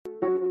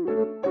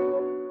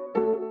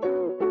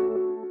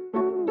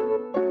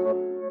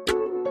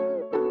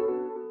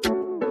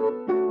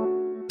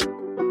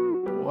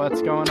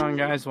What's going on,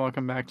 guys?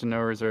 Welcome back to No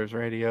Reserves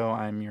Radio.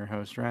 I'm your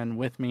host, Rehn.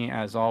 With me,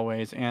 as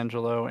always,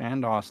 Angelo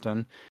and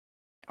Austin.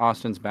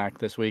 Austin's back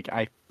this week.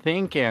 I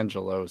think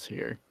Angelo's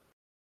here.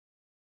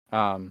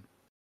 I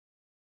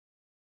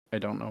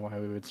don't know why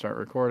we would start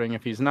recording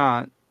if he's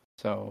not.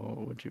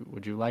 So,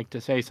 would you like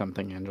to say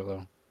something,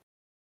 Angelo?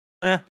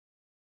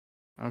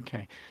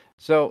 Okay.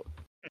 So,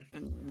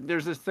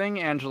 there's this thing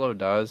Angelo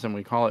does, and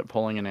we call it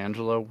pulling an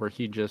Angelo, where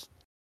he just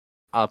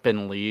up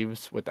and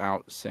leaves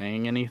without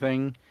saying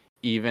anything,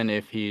 even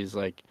if he's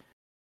like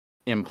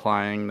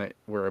implying that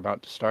we're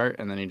about to start,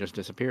 and then he just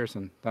disappears,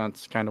 and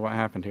that's kind of what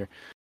happened here.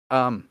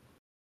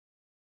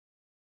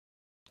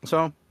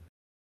 So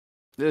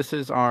this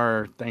is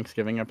our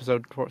Thanksgiving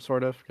episode,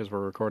 sort of, because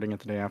we're recording it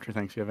the day after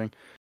Thanksgiving.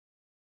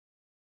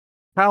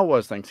 How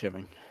was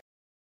Thanksgiving?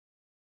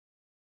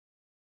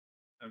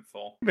 I'm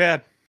full.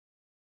 Bad.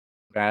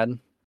 Bad?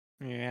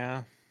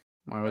 Yeah.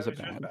 Why was it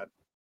bad?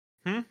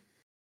 Hmm?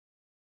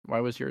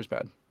 Why was yours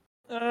bad?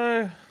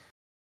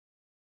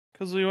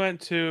 Because we went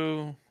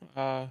to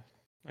my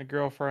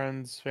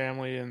girlfriend's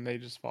family and they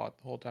just fought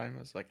the whole time. I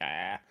was like,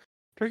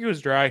 turkey was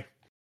dry.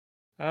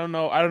 I don't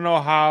know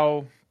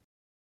how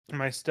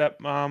my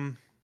stepmom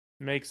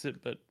makes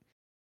it, but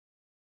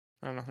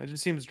I don't know. It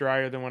just seems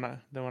drier than when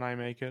I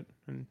make it,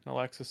 and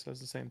Alexis does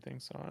the same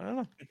thing. So I don't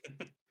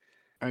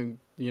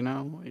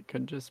know. It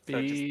could just be. So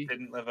it just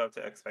didn't live up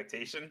to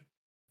expectation.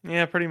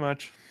 Yeah, pretty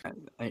much.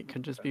 It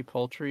could just be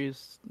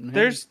poultry's.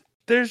 There's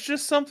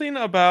just something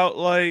about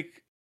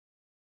like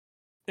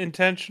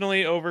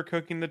intentionally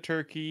overcooking the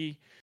turkey,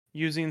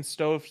 using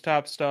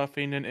stovetop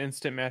stuffing and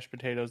instant mashed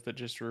potatoes that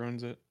just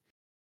ruins it.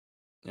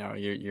 No,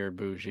 you're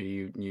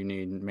bougie. You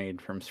need made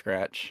from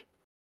scratch.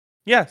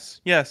 Yes,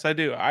 I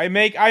do. I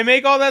make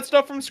all that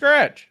stuff from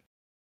scratch.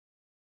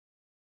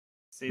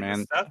 See,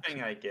 the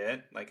stuffing I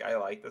get, like I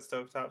like the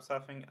stovetop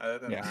stuffing. Other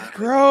than that,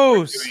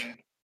 gross.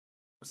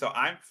 So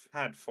I've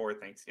had 4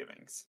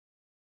 Thanksgivings.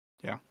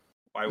 Yeah.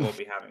 I will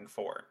be having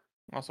 4.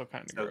 Also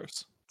kind of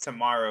gross.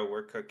 Tomorrow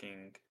we're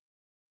cooking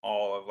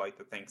all of like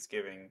the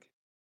Thanksgiving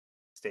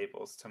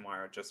staples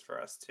tomorrow just for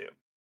us too.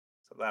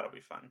 So that'll be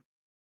fun.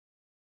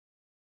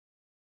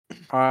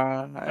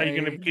 Are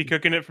you going to be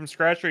cooking it from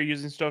scratch or are you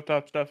using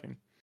stovetop stuffing?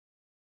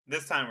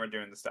 This time we're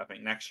doing the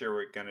stuffing. Next year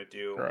we're going to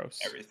do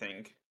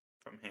everything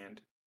from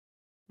hand.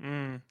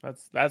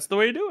 That's the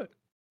way to do it.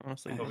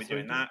 Honestly, we'll be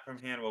doing that from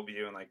hand. We'll be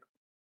doing like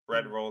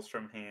bread rolls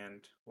from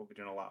hand. We'll be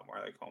doing a lot more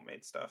like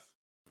homemade stuff.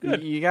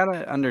 Good. You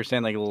gotta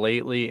understand, like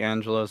lately,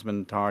 Angelo's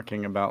been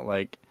talking about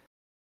like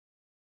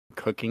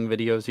cooking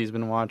videos he's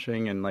been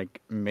watching and like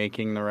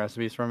making the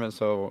recipes from it.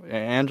 So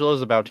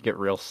Angelo's about to get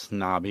real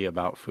snobby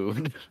about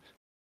food.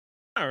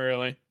 Not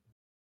really.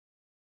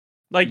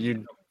 Like,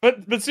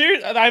 but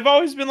serious. I've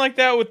always been like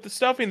that with the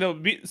stuffing though.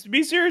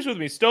 Be serious with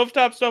me.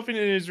 Stovetop stuffing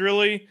is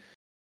really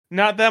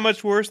not that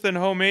much worse than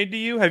homemade to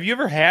you. Have you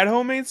ever had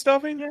homemade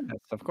stuffing? Yes,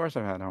 of course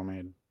I've had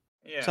homemade.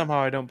 Yeah. Somehow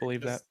I don't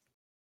believe that.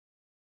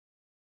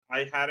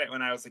 I had it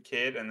when I was a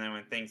kid, and then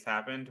when things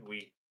happened,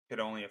 we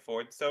could only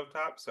afford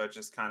stovetop, so it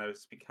just kind of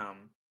has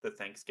become the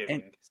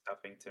Thanksgiving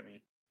stuffing to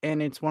me.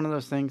 And it's one of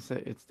those things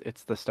that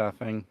it's the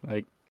stuffing.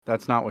 Like,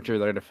 that's not what you're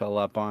there to fill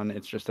up on.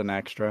 It's just an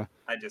extra.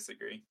 I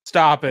disagree.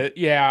 Stop it.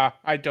 Yeah,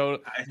 I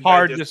don't.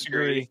 Hard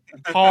disagree.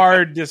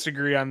 Hard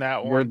disagree on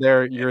that one.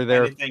 You're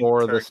there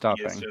for the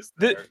stuffing.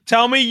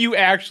 Tell me you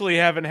actually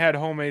haven't had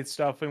homemade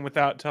stuffing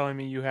without telling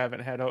me you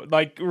haven't had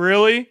like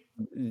really?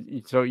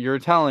 So you're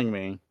telling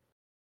me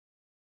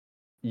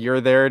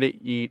you're there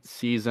to eat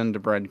seasoned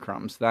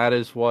breadcrumbs. That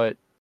is what.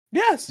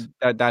 Yes.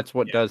 That's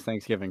what does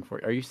Thanksgiving for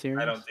you. Are you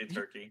serious? I don't do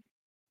turkey.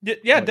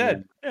 Yeah,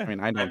 dead. Yeah. I mean,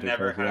 I don't I've do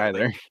never turkey had,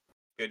 either. Like,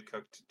 good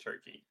cooked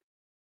turkey.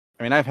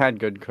 I mean, I've had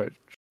good cooked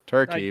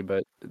turkey,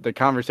 but the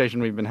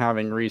conversation we've been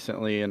having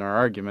recently in our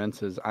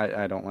arguments is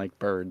I don't like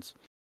birds.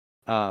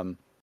 But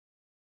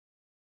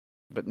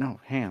no,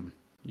 ham.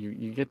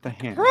 You get the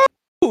ham.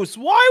 Gross!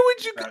 Why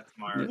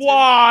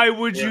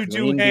would you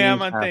do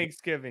ham on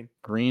Thanksgiving?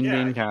 Green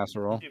bean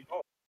casserole.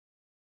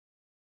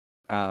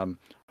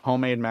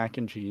 Homemade mac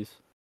and cheese.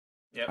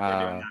 Yep, we're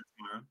doing that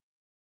tomorrow.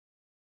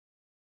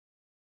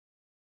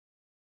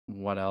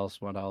 What else?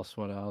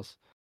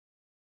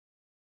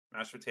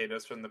 Mashed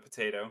potatoes from the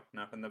potato,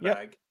 not from the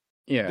bag.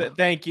 Yeah.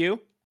 Thank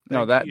you.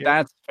 No,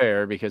 that's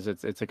fair because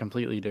it's a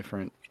completely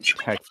different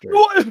texture.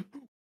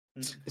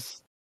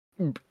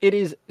 It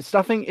is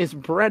stuffing is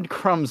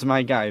breadcrumbs,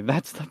 my guy.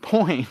 That's the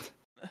point.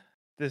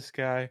 This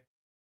guy.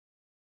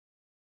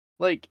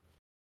 Like,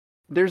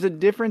 there's a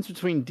difference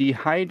between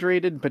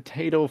dehydrated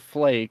potato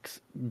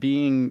flakes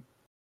being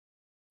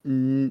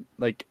being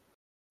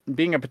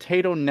a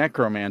potato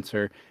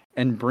necromancer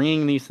and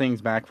bringing these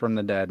things back from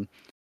the dead,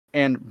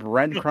 and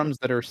breadcrumbs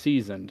that are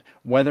seasoned,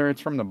 whether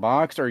it's from the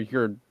box or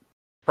you're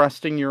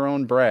crusting your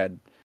own bread,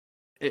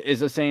 is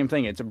the same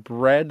thing. It's a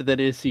bread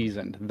that is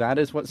seasoned. That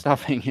is what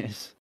stuffing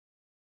is.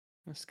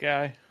 This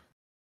guy.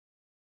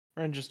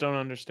 I just don't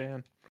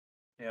understand.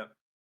 Yep.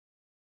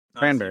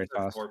 Cranberry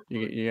sauce.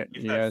 You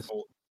guys.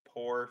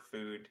 Poor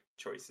food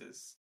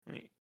choices.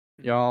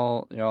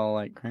 Y'all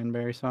like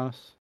cranberry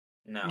sauce?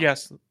 No.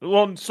 Yes.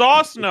 Well,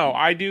 sauce. No,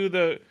 I do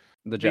the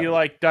jelly.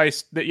 like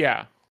diced.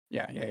 Yeah.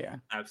 Yeah.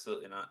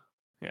 Absolutely not.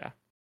 Yeah.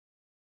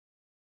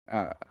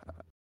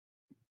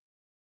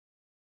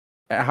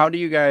 How do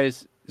you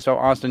guys? So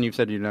Austin, you've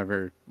said you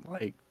never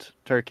liked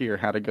turkey or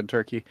had a good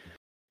turkey.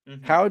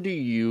 Mhm. How do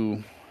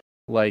you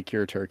like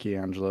your turkey,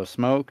 Angelo?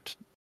 Smoked,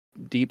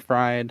 deep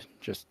fried,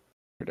 just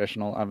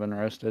traditional oven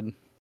roasted?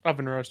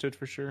 Oven roasted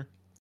for sure.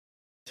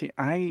 See,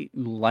 I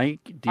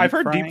like deep I've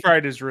heard frying. deep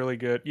fried is really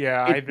good.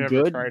 Yeah, It's I've never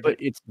good, tried but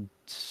it. it's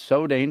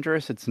so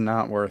dangerous. It's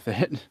not worth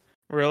it.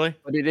 Really?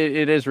 But it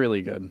is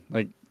really good.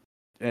 Like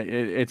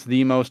it's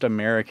the most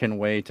American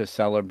way to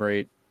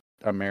celebrate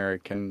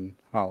American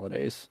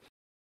holidays.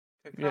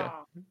 Yeah.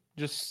 Caw.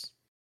 Just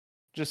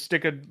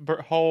stick a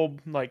whole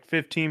like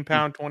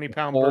 15-pound,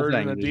 20-pound Whole bird in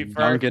thing, a just deep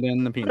fryer. dunk it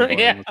in the peanut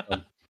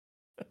butter.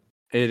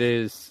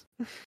 Yeah.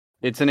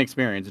 It's an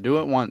experience. Do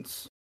it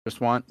once,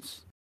 just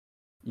once.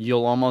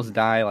 You'll almost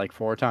die like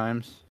 4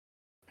 times.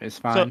 It's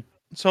fine.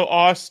 So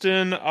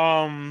Austin,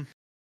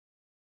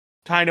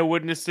 kind of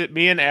witnessed it.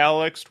 Me and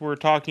Alex were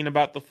talking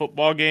about the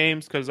football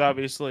games because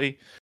obviously,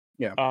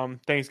 Yeah.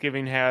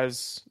 Thanksgiving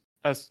has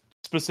a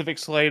specific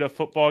slate of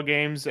football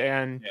games,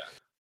 and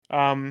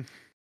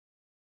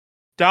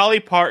Dolly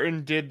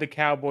Parton did the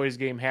Cowboys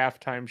game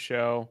halftime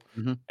show,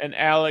 Mhm. and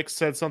Alex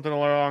said something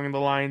along the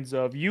lines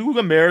of, "You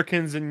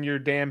Americans and your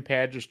damn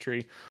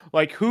pageantry.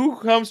 Like, who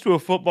comes to a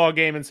football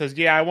game and says,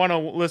 'Yeah, I want to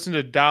listen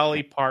to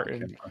Dolly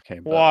Parton'? Okay,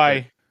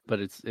 Why, but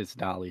it's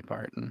Dolly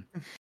Parton.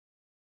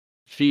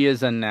 She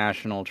is a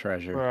national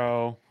treasure.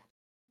 bro?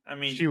 I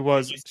mean, She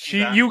was did you see she.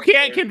 that You when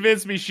can't they-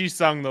 convince me she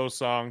sung those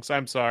songs.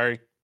 I'm sorry.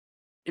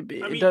 It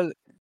mean- does.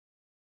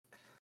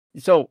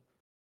 So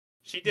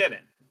She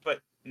didn't,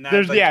 but not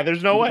There's like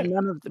there's no way.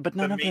 none of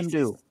them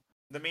do.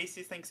 The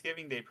Macy's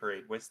Thanksgiving Day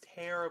parade was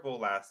terrible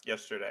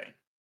yesterday.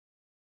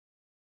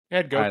 It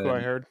had Goku, I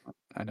heard.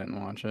 I didn't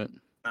watch it.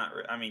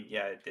 I mean,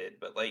 yeah, it did,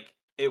 but like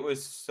it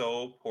was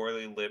so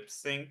poorly lip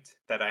synced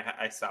that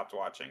I stopped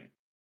watching.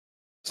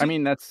 I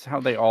mean, that's how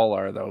they all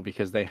are, though,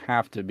 because they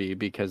have to be,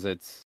 because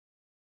it's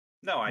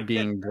No, I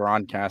being get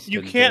broadcasted.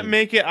 You can't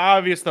make it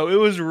obvious though. It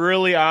was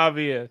really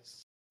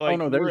obvious. Like, oh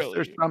no, there's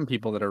really. some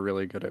people that are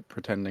really good at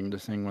pretending to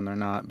sing when they're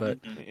not, but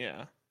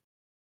Yeah.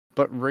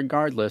 but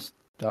regardless,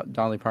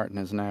 Dolly Parton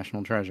is a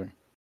national treasure.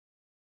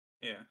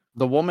 Yeah.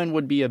 The woman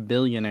would be a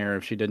billionaire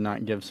if she did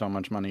not give so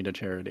much money to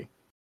charity.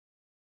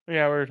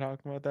 Yeah, we were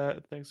talking about that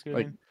at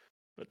Thanksgiving.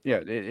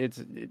 Yeah,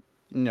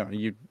 no,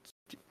 you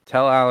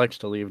tell Alex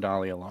to leave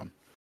Dolly alone.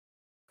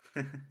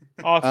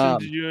 Austin,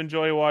 did you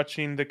enjoy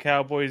watching the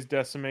Cowboys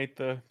decimate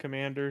the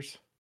Commanders?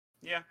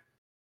 Yeah.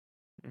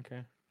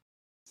 Okay.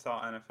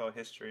 Saw NFL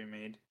history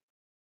made.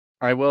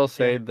 I will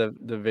say the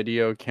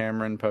video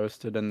Cameron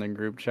posted in the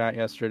group chat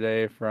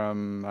yesterday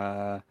from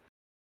a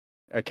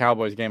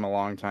Cowboys game a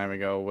long time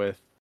ago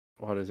with,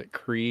 what is it,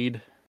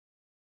 Creed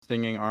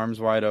singing Arms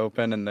Wide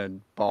Open and the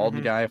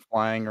bald guy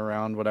flying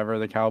around whatever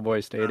the Cowboy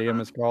Stadium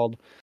is called.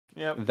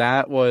 Yep.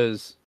 That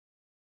was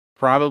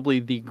probably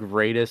the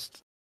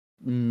greatest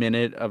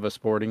minute of a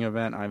sporting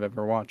event I've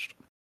ever watched.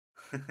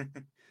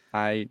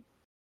 I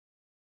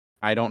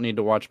don't need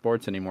to watch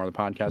sports anymore. The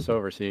podcast's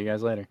over. See you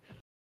guys later.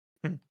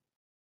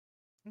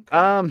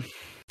 Okay.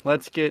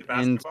 Let's get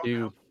Basketball into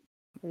now.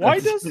 Why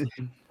does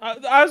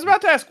I was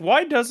about to ask,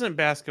 why doesn't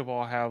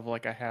basketball have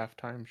like a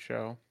halftime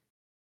show?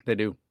 They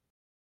do.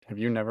 Have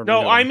you never been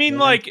No, to a I mean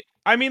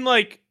basketball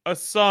like a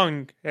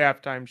sung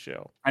halftime show.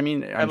 game? I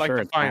mean, I'm like sure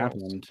the it's finals.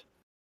 happened.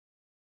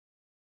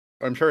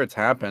 I'm sure it's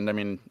happened. I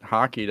mean,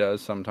 hockey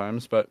does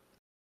sometimes, but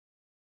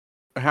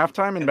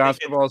halftime in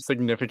basketball is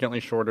significantly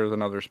shorter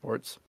than other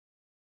sports.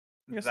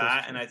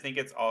 That, and I think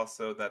it's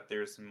also that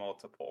there's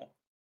multiple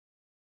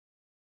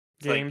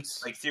It's games.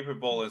 Like Super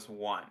Bowl is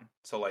one,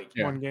 so like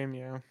One game,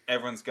 yeah.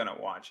 everyone's gonna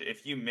watch it.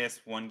 If you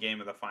miss one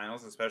game of the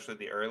finals, especially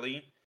the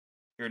early,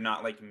 you're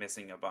not like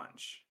missing a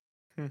bunch.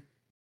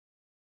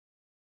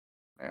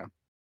 Yeah.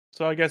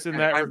 So I guess in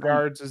that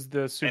regards is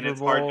the Super and it's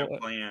Bowl. hard to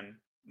plan.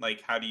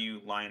 Like, how do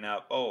you line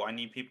up? Oh, I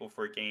need people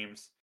for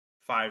games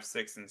 5,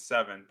 6, and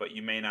 7, but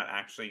you may not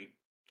actually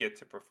get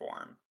to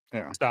perform.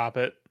 Yeah. Stop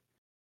it.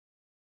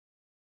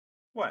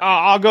 What?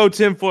 I'll go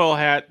tinfoil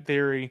hat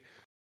theory.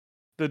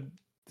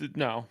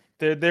 No,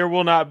 there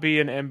will not be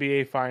an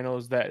NBA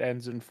Finals that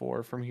ends in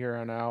 4 from here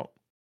on out.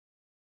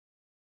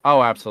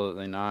 Oh,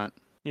 absolutely not.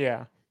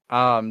 Yeah.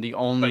 The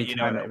only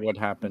time what I it would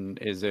happen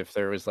is if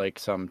there was like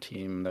some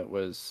team that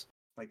was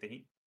like the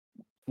Heat.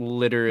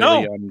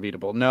 Literally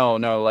unbeatable. No,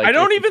 like I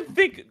don't even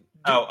think.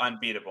 Oh,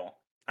 unbeatable.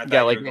 I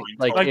yeah, like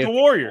the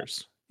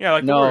Warriors. Yeah,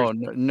 like the Warriors.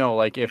 No,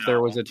 like if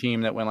there was a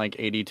team that went like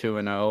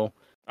 82-0.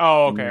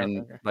 Oh, okay.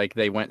 And like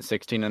they went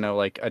 16-0,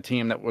 like a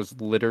team that was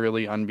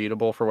literally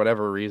unbeatable for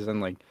whatever reason,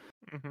 like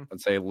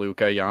let's say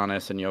Luka,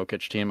 Giannis, and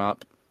Jokic team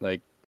up,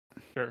 like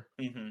sure.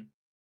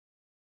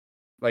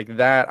 Like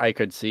that I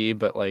could see,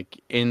 but like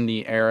in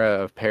the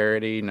era of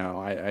parity, no.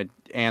 I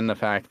and the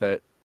fact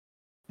that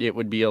it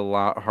would be a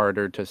lot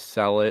harder to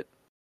sell it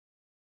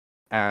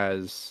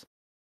as,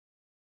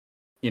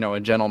 a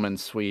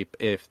gentleman's sweep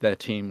if the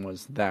team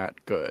was that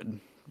good,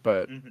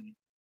 but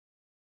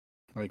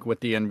Mm-hmm. like with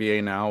the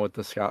NBA now, with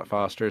the Scott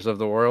Fosters of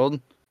the world,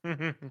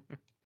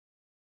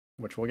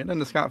 which we'll get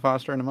into Scott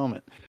Foster in a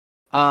moment.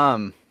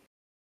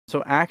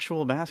 So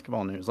actual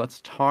basketball news.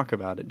 Let's talk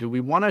about it. Do we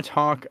want to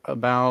talk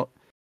about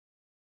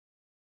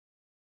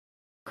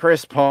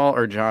Chris Paul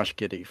or Josh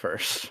Giddey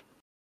first?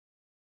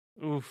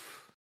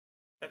 Oof.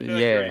 I feel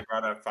like you already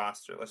brought up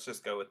Foster. Let's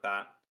just go with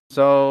that.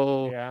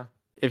 So Yeah.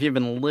 if you've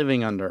been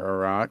living under a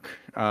rock,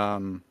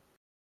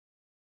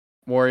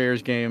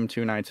 Warriors game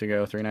 3 nights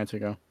ago.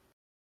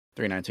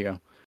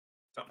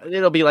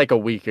 It'll be like a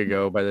week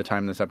ago by the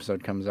time this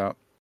episode comes out.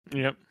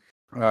 Yep.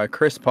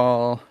 Chris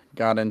Paul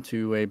got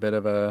into a bit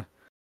of a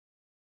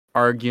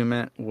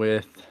argument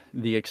with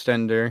the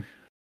extender,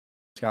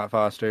 Scott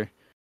Foster.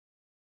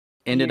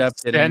 Ended up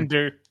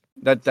getting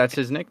that's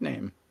his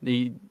nickname.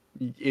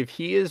 If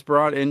he is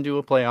brought into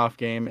a playoff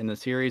game and the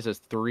series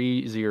is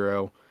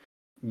 3-0,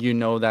 you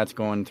know that's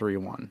going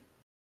 3-1.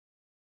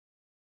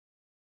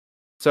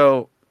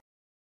 So,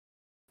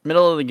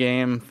 middle of the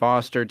game,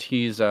 Foster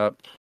tees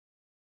up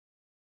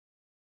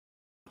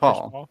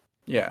Paul.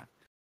 Yeah.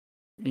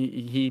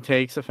 He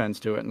takes offense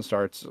to it and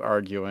starts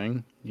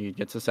arguing. He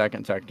gets a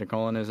second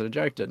technical and is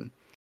ejected.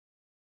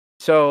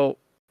 So,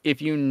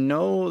 if you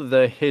know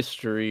the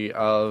history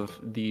of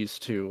these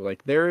two,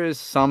 like there is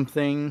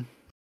something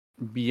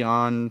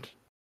beyond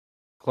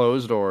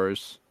closed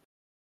doors,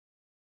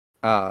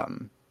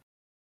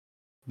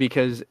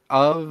 because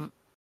of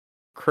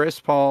Chris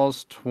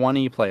Paul's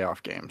 20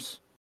 playoff games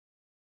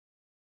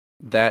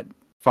that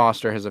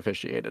Foster has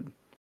officiated.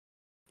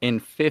 In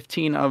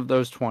 15 of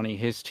those 20,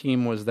 his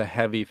team was the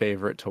heavy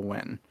favorite to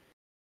win.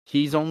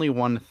 He's only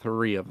won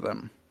 3 of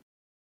them.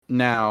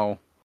 Now,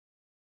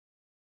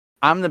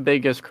 I'm the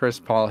biggest Chris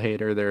Paul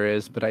hater there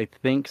is, but I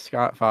think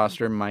Scott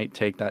Foster might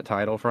take that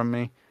title from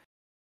me.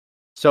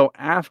 So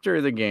after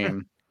the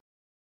game,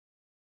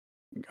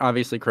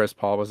 obviously Chris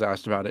Paul was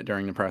asked about it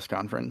during the press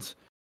conference.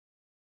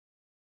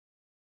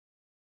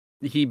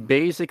 He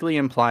basically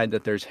implied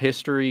that there's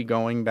history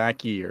going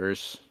back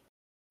years.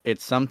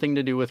 It's something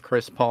to do with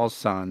Chris Paul's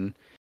son.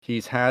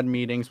 He's had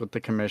meetings with the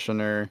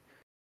commissioner,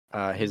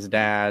 his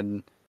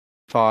dad,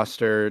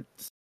 Foster,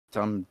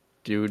 some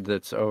dude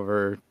that's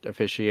over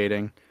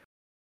officiating.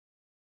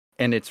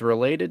 And it's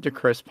related to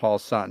Chris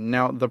Paul's son.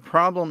 Now, the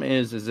problem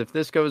is if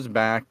this goes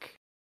back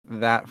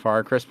that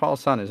far, Chris Paul's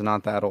son is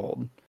not that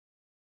old.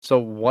 So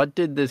what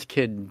did this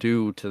kid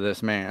do to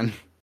this man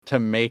to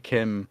make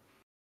him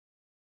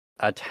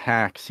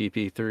attack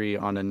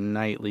CP3 on a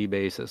nightly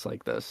basis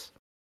like this?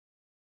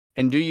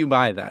 And do you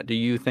buy that? Do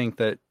you think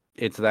that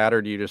it's that,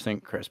 or do you just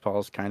think Chris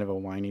Paul's kind of a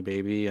whiny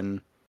baby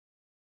and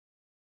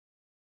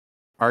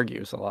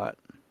argues a lot?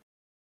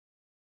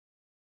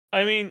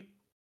 I mean,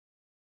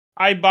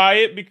 I buy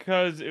it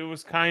because it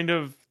was kind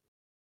of,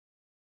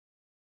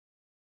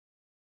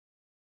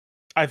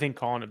 I think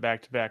calling it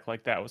back to back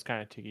like that was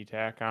kind of ticky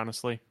tack,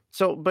 honestly.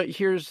 So, but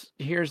here's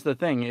the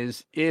thing: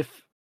 is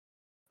if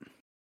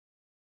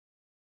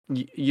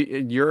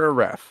you're a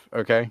ref,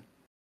 okay?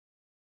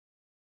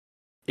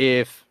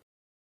 If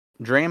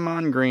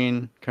Draymond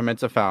Green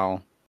commits a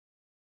foul,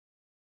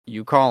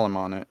 you call him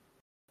on it,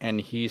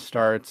 and he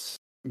starts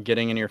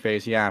getting in your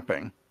face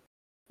yapping.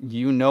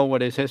 You know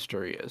what his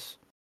history is.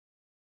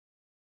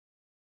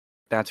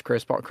 That's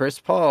Chris Paul. Chris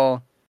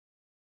Paul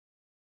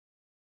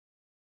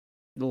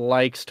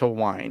likes to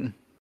whine.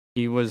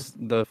 He was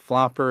the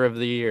flopper of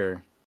the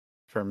year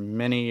for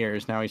many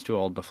years. Now he's too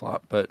old to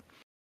flop, but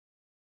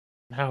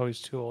Now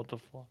he's too old to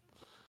flop.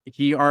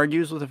 He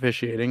argues with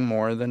officiating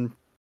more than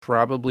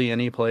probably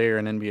any player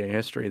in NBA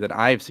history that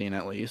I've seen,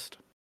 at least.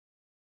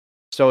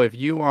 So if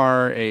you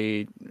are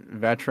a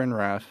veteran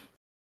ref,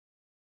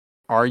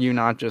 are you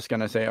not just going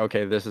to say,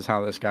 okay, this is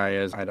how this guy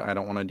is. I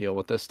don't want to deal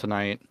with this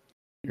tonight.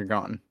 You're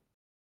gone.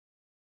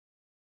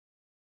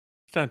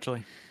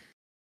 Essentially.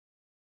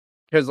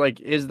 Because,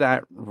 is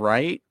that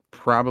right?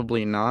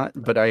 Probably not.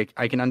 But I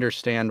can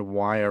understand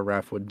why a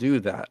ref would do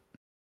that.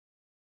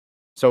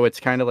 So it's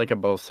kind of like a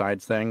both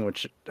sides thing,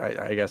 which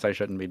I guess I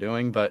shouldn't be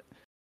doing. But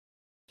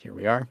here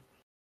we are.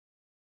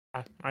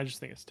 I just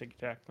think it's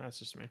ticky-tack. That's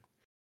just me.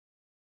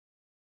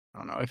 I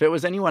don't know. If it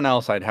was anyone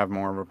else, I'd have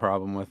more of a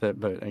problem with it.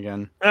 But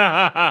again,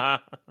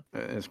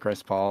 it's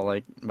Chris Paul.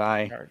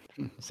 Bye.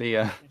 See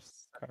ya.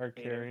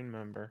 Card-carrying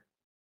member.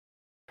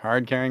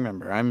 Card-carrying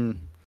member.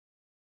 I'm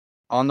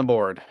on the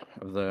board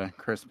of the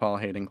Chris Paul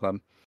hating club.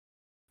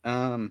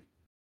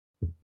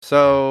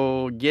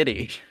 So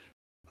Giddey.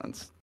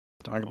 Let's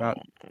talk about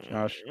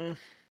Josh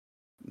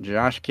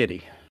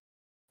Giddey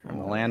from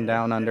the land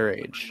down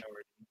underage.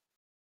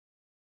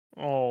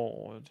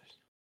 Oh.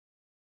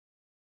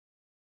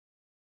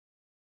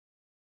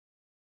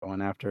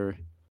 Going after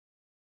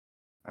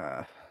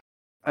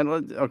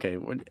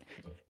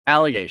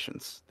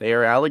allegations. They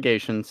are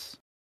allegations.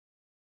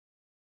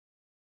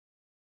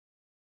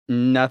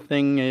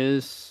 Nothing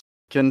is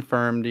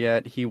confirmed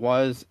yet. He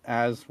was,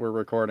 as we're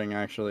recording,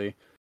 actually,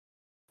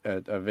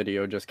 a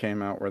video just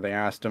came out where they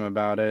asked him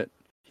about it.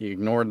 He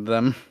ignored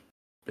them,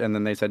 and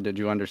then they said, "Did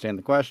you understand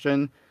the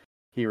question?"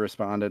 He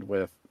responded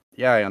with,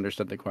 Yeah, I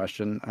understood the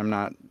question. I'm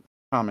not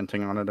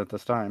commenting on it at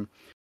this time.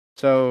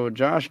 So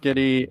Josh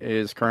Giddey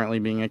is currently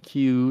being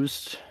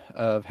accused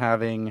of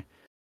having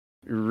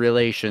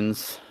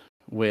relations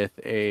with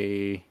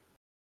a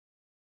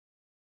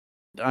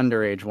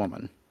underage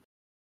woman.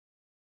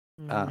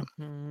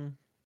 Mm-hmm.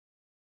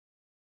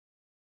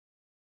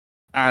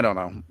 I don't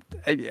know.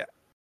 Yeah.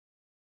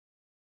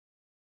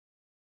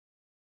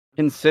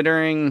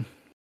 Considering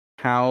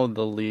how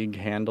the league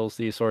handles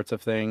these sorts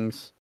of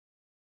things,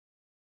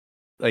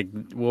 like,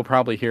 we'll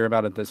probably hear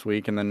about it this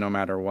week, and then no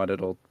matter what,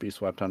 it'll be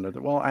swept under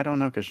the... Well, I don't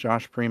know, because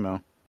Josh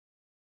Primo...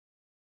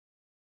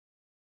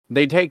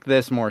 They take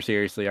this more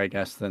seriously, I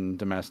guess, than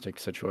domestic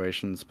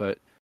situations, but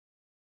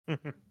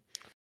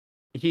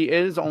he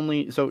is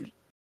only... So,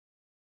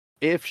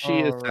 if she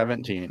is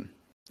 17...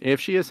 If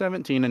she is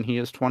 17 and he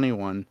is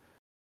 21,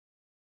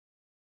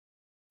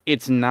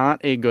 it's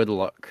not a good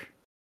look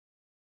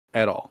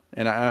at all.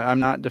 And I'm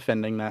not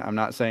defending that. I'm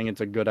not saying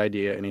it's a good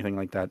idea, anything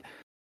like that.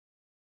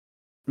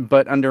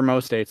 But under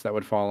most states, that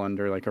would fall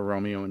under like a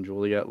Romeo and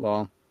Juliet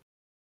law.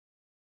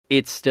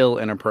 It's still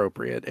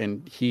inappropriate,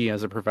 and he,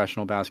 as a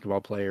professional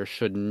basketball player,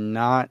 should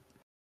not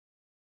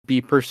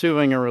be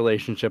pursuing a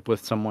relationship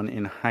with someone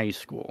in high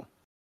school.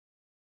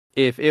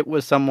 If it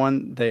was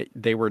someone that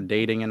they were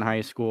dating in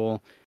high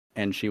school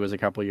and she was a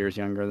couple years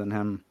younger than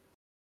him,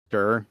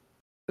 sure,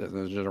 this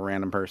is just a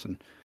random person.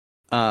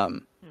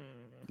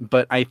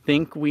 But I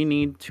think we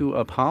need to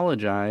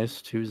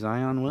apologize to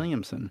Zion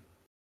Williamson.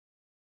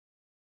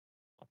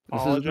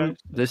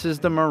 This is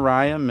the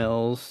Mariah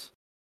Mills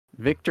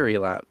victory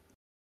lap.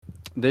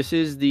 This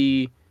is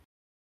the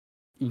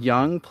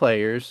young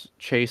players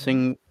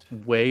chasing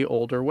way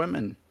older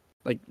women.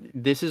 Like,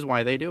 this is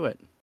why they do it.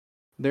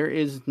 There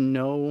is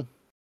no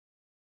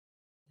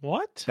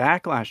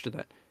backlash to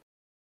that.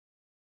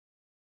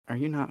 Are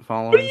you not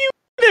following? What do you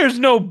mean there's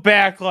no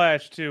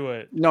backlash to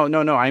it? No.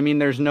 I mean,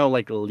 there's no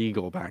like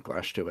legal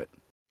backlash to it.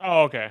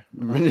 Oh, okay.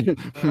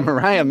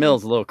 Mariah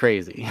Mills is a little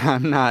crazy.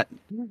 I'm not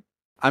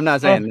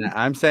saying that.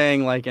 I'm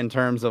saying, like, in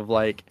terms of,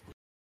 like,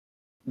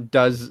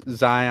 does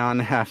Zion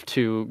have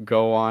to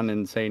go on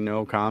and say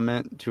no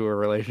comment to a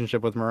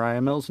relationship with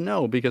Mariah Mills?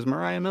 No, because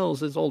Mariah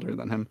Mills is older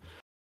than him.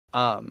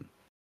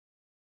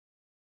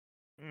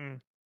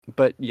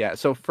 But yeah,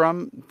 so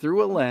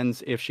through a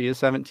lens, if she is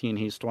 17,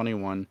 he's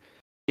 21.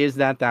 Is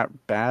that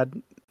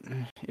bad?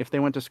 If they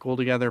went to school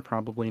together,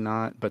 probably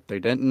not, but they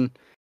didn't.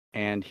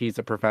 And he's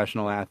a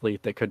professional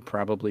athlete that could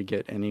probably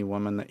get any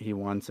woman that he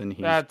wants, and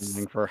he's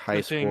going for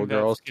high school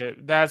girls.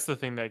 That's the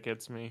thing that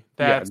gets me.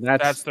 That's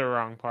the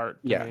wrong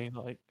part to me.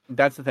 Like,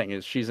 that's the thing,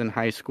 is she's in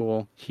high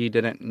school. He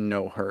didn't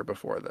know her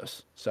before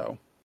this, so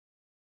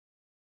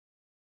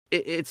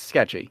it's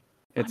sketchy.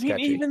 It's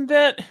sketchy. Even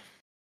then.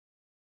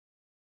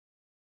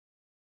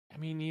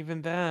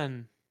 Even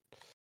then.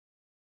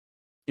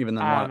 Even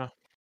then, I don't know.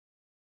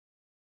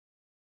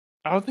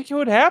 I don't think it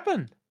would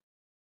happen.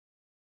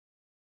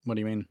 What do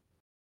you mean?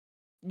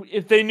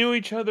 If they knew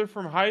each other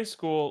from high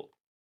school,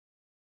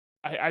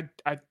 I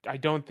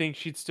don't think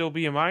she'd still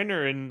be a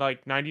minor in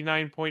like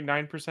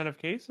 99.9% of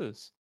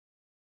cases.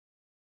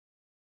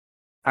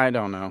 I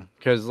don't know,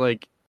 because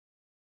like,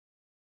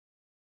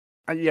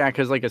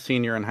 because like a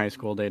senior in high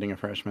school dating a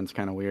freshman's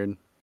kind of weird.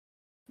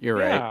 You're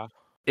right.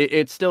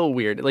 It's still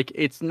weird. Like,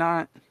 it's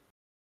not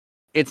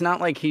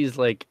like he's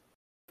like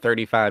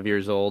 35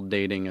 years old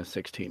dating a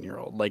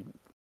 16-year-old. Like,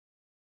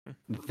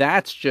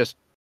 that's just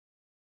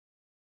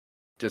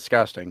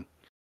disgusting.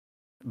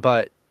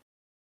 But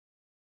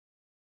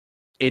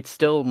it's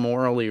still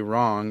morally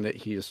wrong that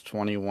he's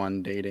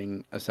 21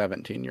 dating a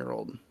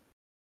 17-year-old.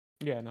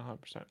 Yeah, no,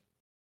 100%.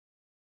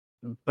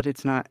 But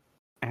it's not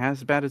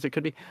as bad as it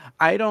could be.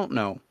 I don't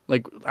know.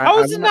 Like, how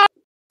is it not?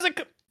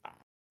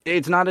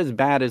 It's not as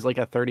bad as like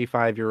a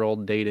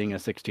 35-year-old dating a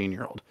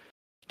 16-year-old.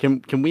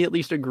 Can we at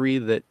least agree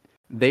that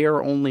they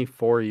are only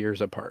 4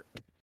 years apart?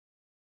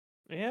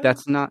 Yeah.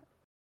 That's not,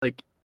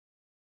 like,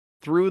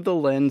 through the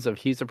lens of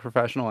he's a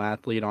professional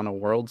athlete on a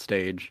world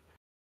stage,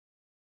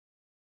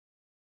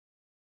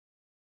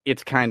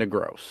 it's kind of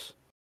gross.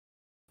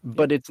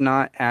 But it's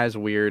not as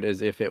weird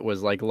as if it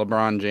was like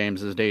LeBron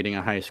James is dating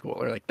a high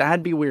schooler. Like,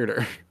 that'd be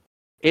weirder.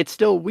 It's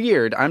still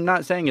weird. I'm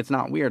not saying it's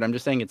not weird. I'm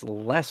just saying it's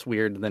less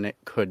weird than it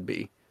could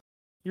be.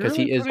 You're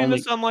really putting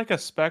this on like a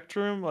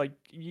spectrum. Like,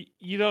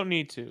 you don't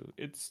need to.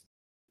 It's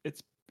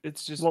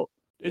just. Well,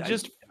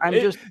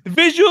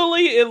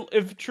 visually,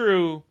 if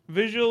true,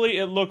 visually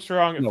it looks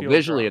wrong.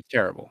 Visually it's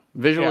terrible.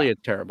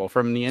 It's terrible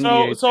from the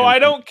NBA. So I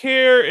don't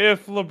care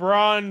if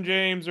LeBron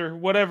James or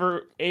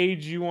whatever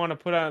age you want to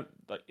put on.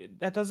 Like,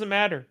 that doesn't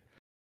matter,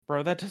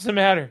 bro. That doesn't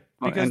matter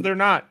because they're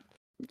not.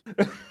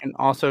 And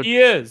also, he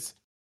is.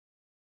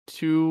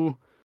 To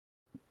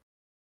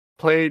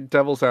play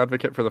devil's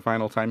advocate for the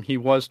final time, he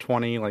was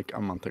 20 like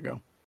a month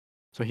ago,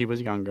 so he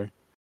was younger.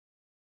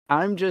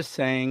 I'm just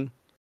saying,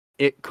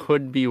 it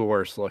could be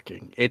worse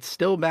looking. It's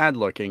still bad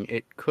looking.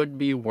 It could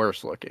be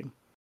worse looking.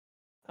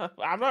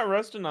 I'm not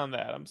resting on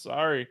that. I'm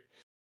sorry.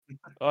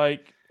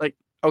 Like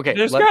Okay,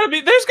 There's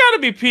gotta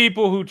be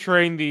people who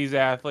train these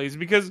athletes,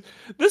 because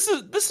this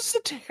is a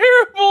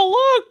terrible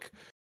look.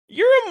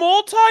 You're a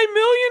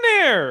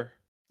multi-millionaire.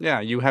 yeah,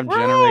 you have Bro!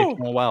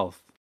 generational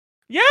wealth.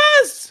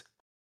 Yes.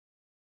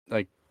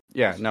 Like,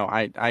 yeah, no,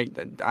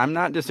 I'm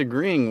not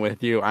disagreeing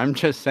with you. I'm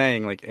just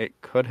saying, like, it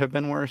could have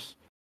been worse.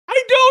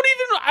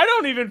 I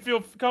don't even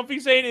feel comfy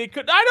saying it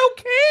could. I don't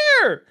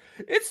care.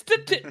 It's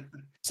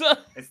so,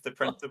 It's the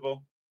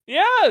principle.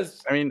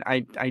 yes. I mean,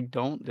 I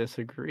don't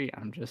disagree.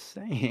 I'm just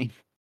saying.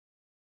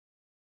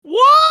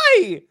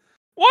 Why?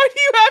 Why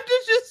do you have to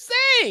just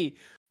say?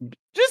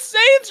 Just say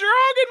it's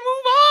wrong and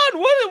move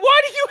on.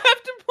 Why do you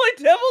have to play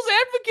devil's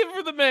advocate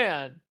for the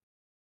man?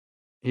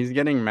 He's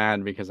getting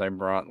mad because I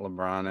brought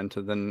LeBron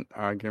into the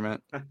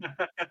argument,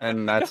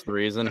 and that's the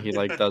reason he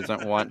like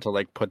doesn't want to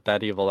like put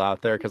that evil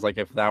out there. Because like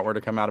if that were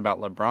to come out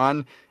about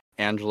LeBron,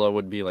 Angelo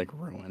would be like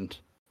ruined.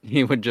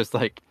 He would just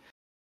like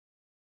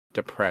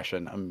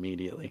depression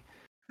immediately.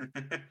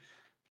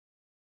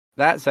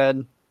 That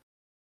said,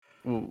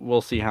 we'll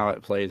see how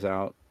it plays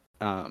out.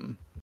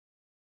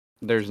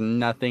 There's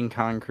nothing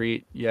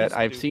concrete yet.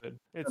 I've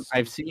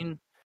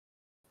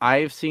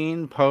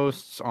seen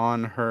posts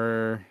on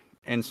her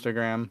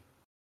Instagram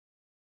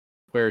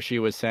where she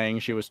was saying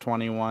she was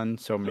 21,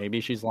 so maybe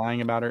she's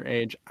lying about her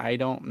age. I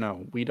don't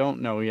know. We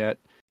don't know yet.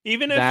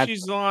 Even if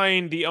she's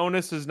lying, the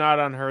onus is not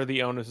on her.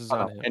 The onus is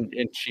on him.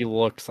 And she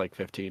looks like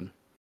 15.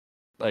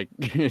 Like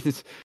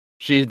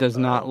she does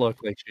not look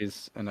like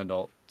she's an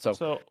adult.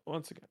 So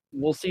once again,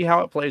 we'll see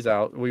how it plays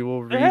out. We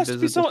will there has to be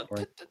revisit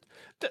someone.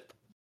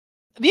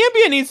 The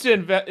NBA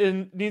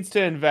needs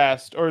to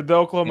invest, or the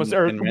Oklahoma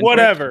or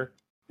whatever,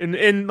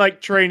 in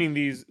like training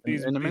these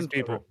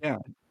people. Yeah,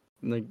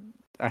 like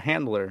a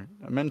handler,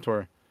 a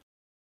mentor.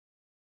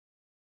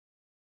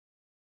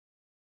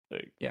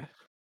 Yeah.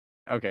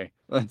 Okay,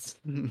 let's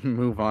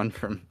move on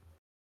from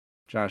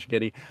Josh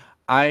Giddey.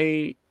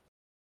 I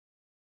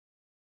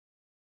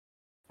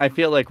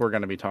feel like we're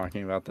going to be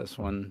talking about this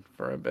one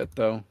for a bit,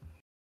 though,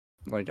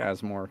 like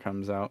as more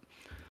comes out.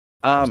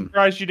 I'm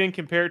surprised you didn't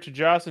compare it to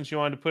Josh, since you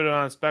wanted to put it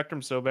on a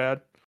spectrum so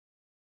bad.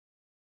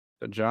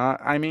 The Josh,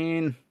 I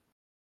mean,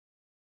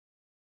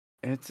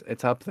 it's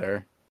up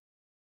there.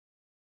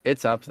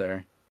 It's up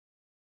there.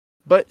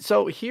 But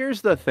so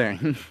here's the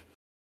thing.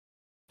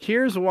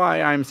 Here's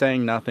why I'm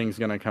saying nothing's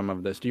going to come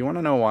of this. Do you want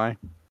to know why?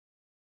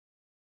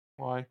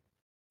 Why?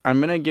 I'm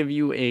going to give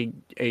you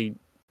a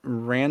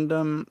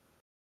random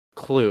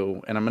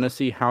clue, and I'm going to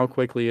see how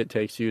quickly it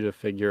takes you to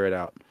figure it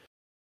out.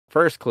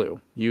 First clue,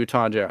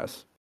 Utah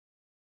Jazz.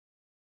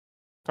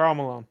 Karl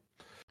Malone.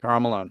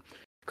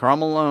 Karl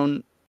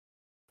Malone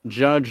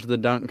judged the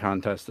dunk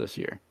contest this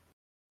year.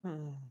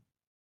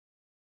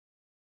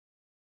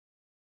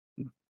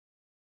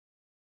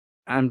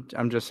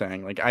 I'm just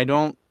saying, like, I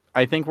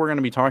think we're going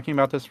to be talking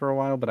about this for a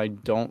while, but I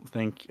don't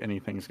think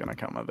anything's going to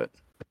come of it.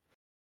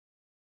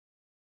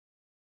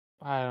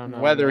 I don't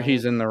know. Whether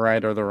he's in the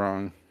right or the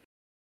wrong.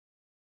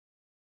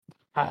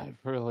 I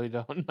really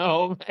don't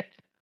know,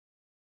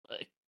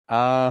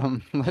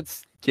 man.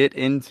 Let's get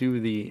into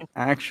the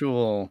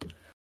actual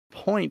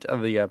point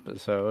of the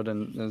episode,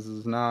 and this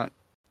is not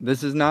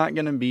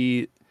going to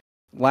be.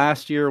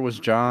 Last year was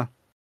Ja.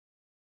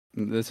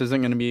 This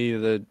isn't going to be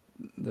the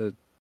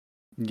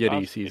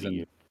Giddey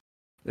season.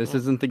 This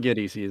isn't the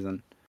Giddey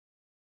season.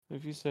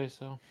 If you say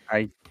so.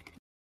 I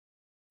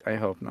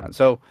hope not.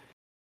 So,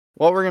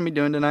 what we're going to be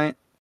doing tonight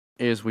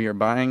is we are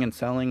buying and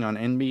selling on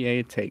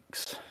NBA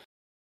takes.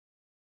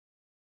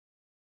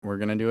 We're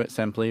going to do it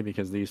simply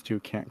because these two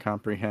can't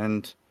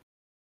comprehend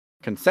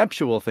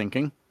conceptual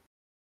thinking.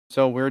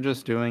 So we're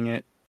just doing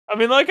it. I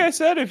mean, like I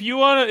said, if you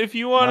want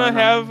to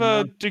have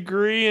a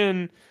degree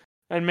in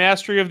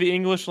mastery of the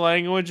English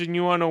language, and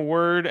you want to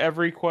word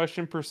every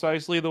question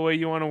precisely the way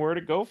you want to word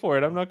it, go for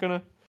it. I'm not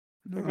gonna.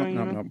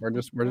 No. We're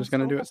just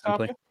gonna do it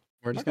simply.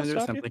 We're just gonna do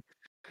it simply.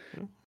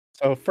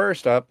 So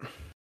first up,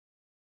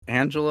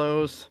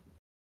 Angelo's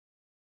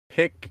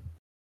pick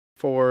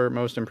for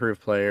most improved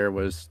player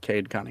was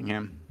Cade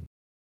Cunningham.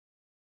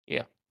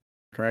 Yeah.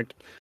 Correct?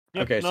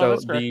 Yep, okay, so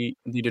the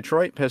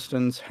Detroit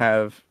Pistons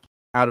have,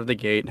 out of the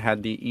gate,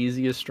 had the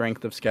easiest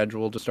strength of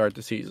schedule to start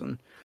the season.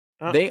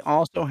 They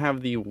also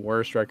have the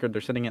worst record.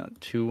 They're sitting at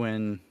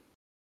 2-13.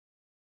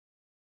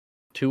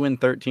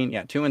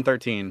 Yeah,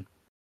 2-13.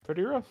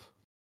 Pretty rough.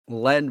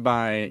 Led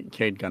by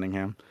Cade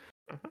Cunningham.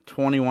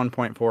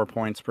 21.4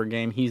 points per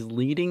game. He's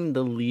leading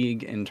the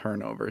league in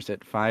turnovers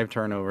at 5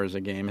 turnovers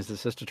a game. His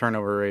assist to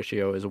turnover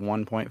ratio is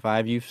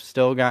 1.5. You've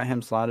still got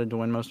him slotted to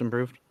win most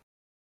improved?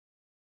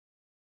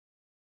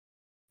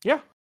 Yeah.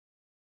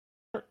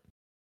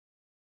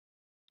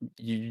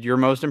 Your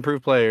most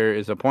improved player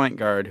is a point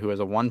guard who has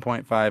a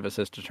 1.5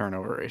 assist to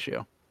turnover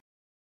ratio.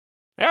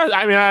 Yeah,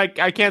 I mean,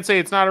 I can't say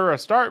it's not a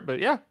rough start, but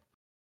yeah.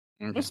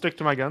 Okay. I'll stick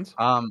to my guns.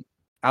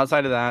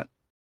 Outside of that,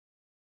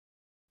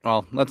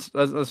 well, let's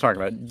talk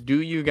about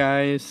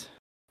it.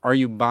 Are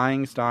you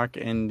buying stock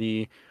in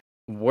the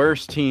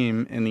worst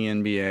team in the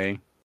NBA?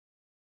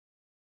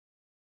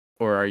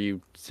 Or are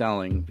you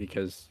selling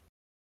because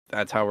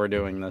that's how we're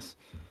doing this?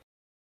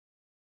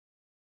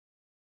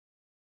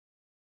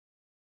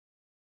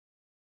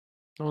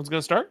 No one's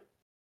gonna start.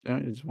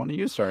 It's one of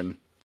you starting.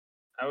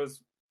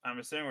 I'm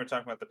assuming we're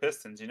talking about the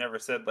Pistons. You never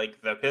said like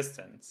the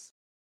Pistons.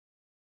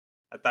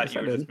 I thought Yes,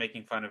 you I were just did.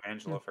 making fun of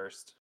Angelo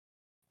first.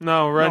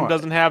 No, Rehn No,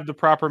 doesn't have the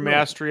proper no.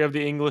 mastery of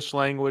the English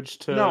language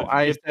to No,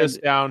 I get this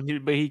said- down.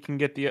 But he can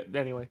get the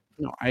anyway.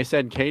 No, I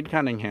said Cade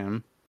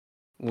Cunningham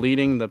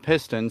leading the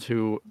Pistons,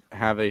 who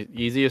have a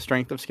easiest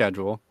strength of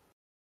schedule.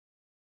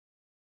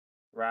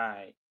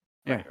 Right.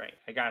 Yeah. Right.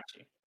 I got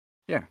you.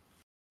 Yeah.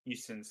 You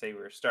didn't say we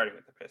were starting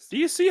with the Pistons. Do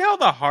you see how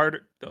the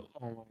harder? Oh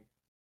my.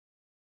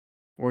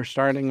 We're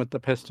starting with the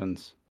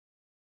Pistons.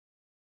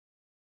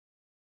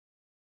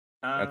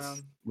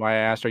 That's why I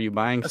asked, are you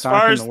buying As stock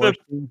far in as the the- worst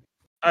team?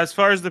 As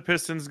far as the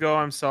Pistons go,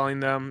 I'm selling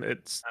them.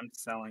 I'm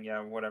selling,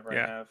 whatever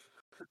Yeah. I have.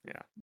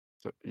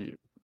 So,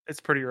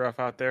 It's pretty rough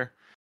out there.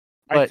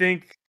 I But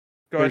think.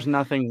 Go there's ahead.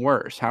 nothing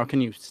worse. How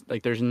can you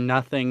like? There's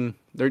nothing.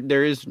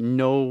 There is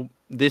no.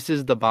 This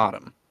is the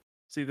bottom.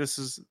 See, this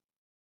is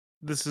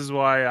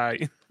why I.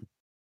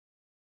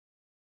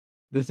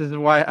 This is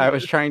why I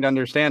was trying to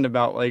understand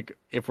about like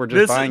if we're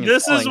just buying.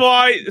 This and is selling.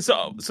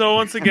 why. So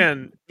once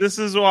again, this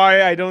is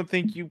why I don't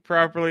think you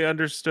properly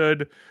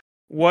understood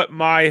what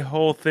my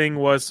whole thing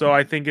was. So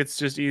I think it's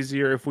just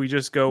easier if we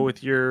just go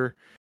with your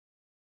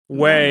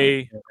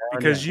way,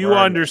 because you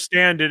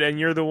understand it and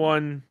you're the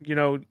one,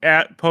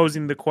 at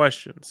posing the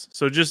questions.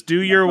 So just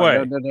do your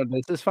way. No,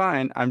 this is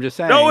fine. I'm just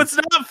saying. No, it's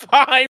not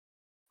fine.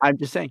 I'm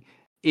just saying.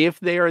 If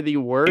they are the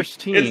worst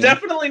team, It's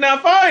definitely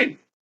not fine.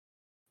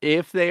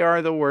 If they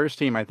are the worst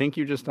team, I think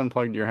you just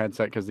unplugged your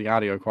headset because the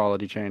audio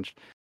quality changed.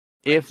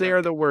 If they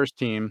are the worst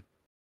team,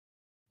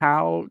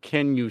 how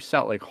can you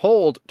sell? Like,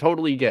 hold,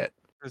 totally get.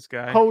 This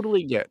guy.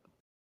 Totally get.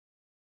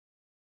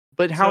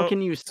 But how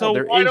can you sell? So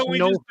There why is don't we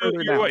no just do further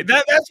it your down. way?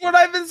 That's what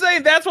I've been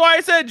saying. That's why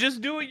I said just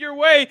do it your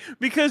way,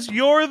 because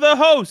you're the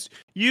host.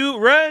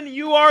 Ren,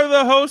 you are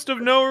the host of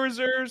No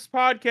Reserves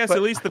podcast,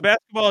 at least the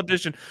basketball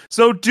edition.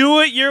 So do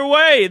it your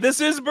way.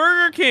 This is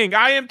Burger King.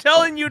 I am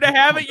telling you to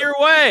have it your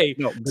way.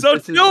 So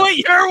do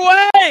it your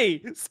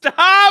way.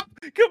 Stop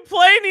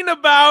complaining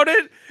about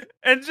it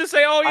and just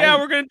say, oh yeah,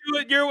 we're going to do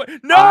it your way.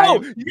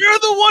 No, you're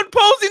the one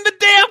posing the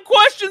damn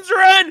questions,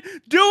 Ren.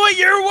 Do it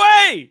your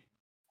way.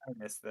 I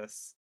missed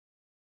this.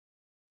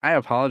 I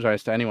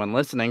apologize to anyone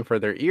listening for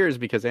their ears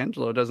because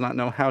Angelo does not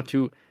know how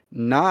to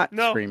not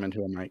scream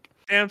into a mic.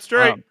 Damn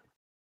straight.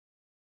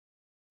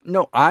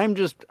 No, I'm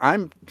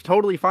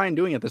totally fine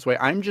doing it this way.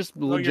 I'm just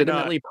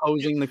legitimately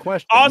posing the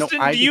question.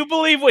 Austin, do you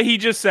believe what he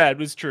just said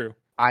was true?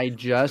 I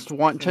just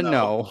want to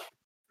know.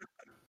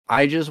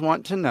 I just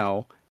want to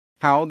know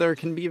how there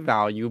can be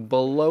value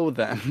below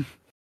them.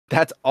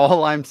 That's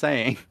all I'm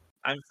saying.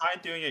 I'm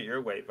fine doing it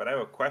your way, but I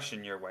will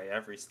question your way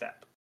every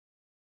step.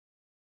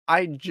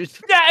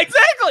 Yeah,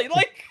 exactly.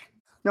 Like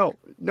no,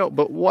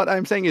 but what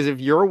I'm saying is if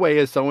your way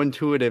is so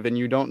intuitive and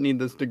you don't need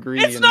this degree,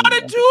 it's not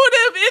intuitive.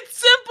 It's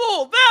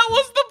simple. That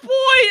was the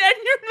point. And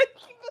you're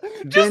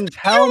making then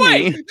tell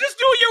me. Just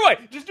do it your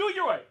way. Just do it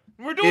your way.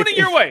 We're doing it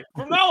your way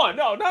from now on.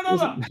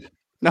 No.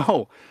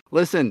 No,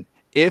 listen.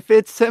 If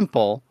it's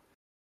simple,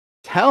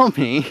 tell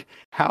me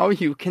how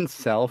you can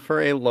sell for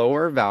a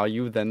lower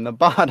value than the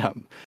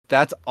bottom.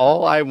 That's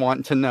all I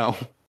want to know.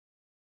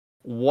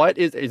 What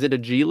is it a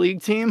G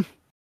League team?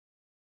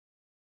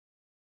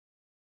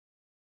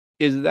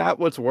 Is that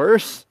what's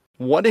worse?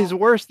 What is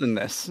worse than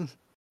this?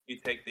 You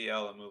take the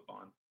L and move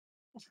on.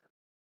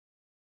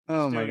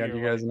 Oh my god,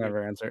 you guys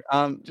never answer.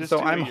 Just so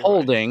I'm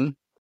holding.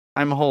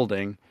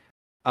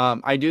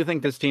 I do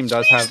think this team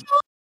does have.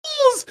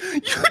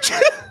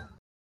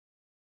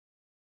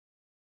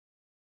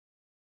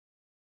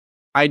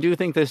 I do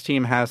think this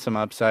team has some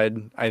upside.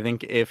 I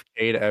think if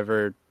Cade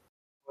ever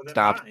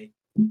stops.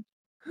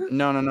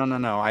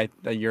 No.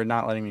 You're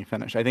not letting me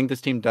finish. I think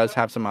this team does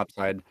have some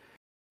upside.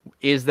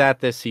 Is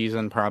that this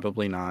season?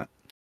 Probably not.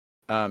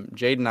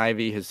 Jaden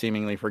Ivey has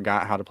seemingly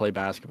forgot how to play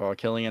basketball.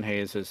 Killian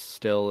Hayes is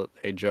still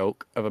a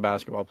joke of a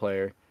basketball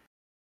player.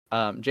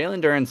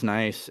 Jalen Duren's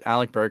nice.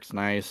 Alec Burks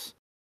nice.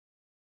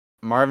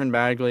 Marvin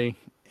Bagley,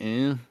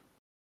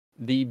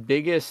 The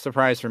biggest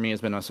surprise for me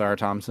has been Osar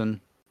Thompson.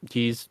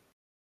 He's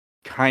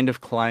kind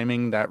of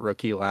climbing that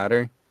rookie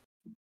ladder.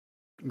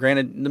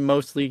 Granted,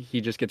 mostly he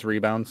just gets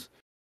rebounds,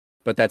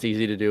 but that's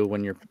easy to do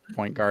when your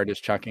point guard is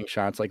chucking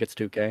shots like it's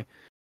 2K.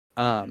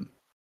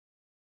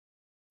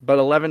 But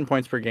 11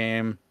 points per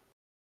game,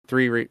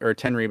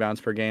 10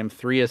 rebounds per game,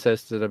 3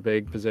 assists at a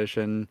big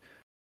position,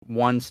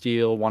 1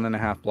 steal,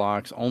 1.5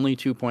 blocks, only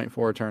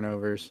 2.4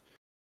 turnovers.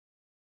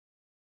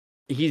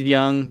 He's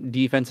young.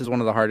 Defense is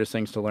one of the hardest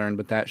things to learn,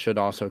 but that should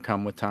also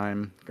come with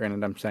time.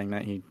 Granted, I'm saying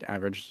that he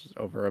averaged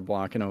over a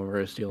block and over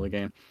a steal a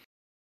game.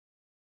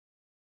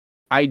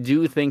 I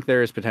do think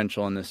there is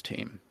potential in this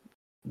team.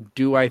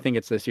 Do I think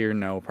it's this year?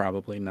 No,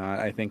 probably not.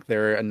 I think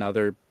they're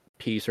another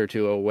piece or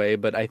two away,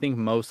 but I think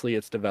mostly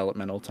it's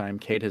developmental time.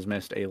 Cade has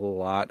missed a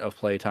lot of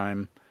play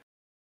time.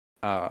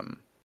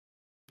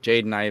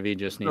 Jaden Ivey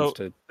just needs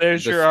to.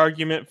 There's your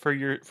argument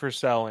for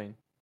selling.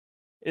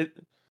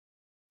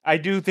 I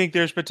do think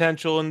there's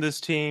potential in this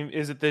team.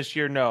 Is it this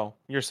year? No,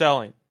 you're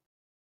selling.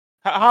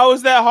 How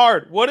is that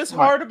hard? What is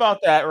hard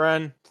about that,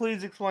 Rehn?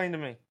 Please explain to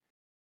me.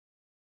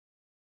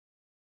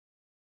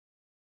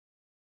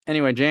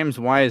 Anyway, James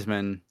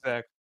Wiseman,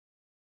 Zach.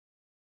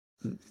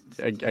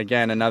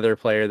 again, another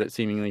player that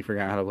seemingly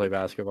forgot how to play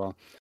basketball.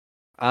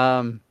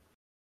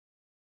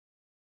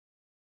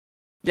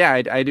 Yeah,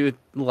 I do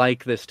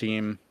like this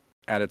team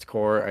at its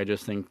core. I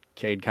just think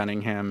Cade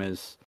Cunningham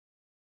is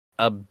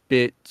a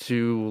bit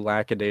too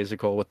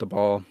lackadaisical with the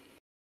ball.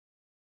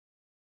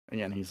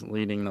 Again, he's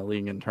leading the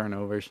league in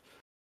turnovers.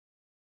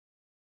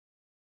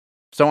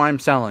 So I'm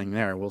selling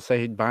there. We'll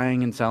say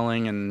buying and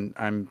selling, and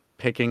I'm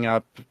picking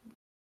up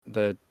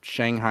the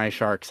Shanghai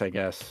Sharks, I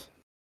guess.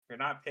 You're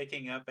not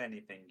picking up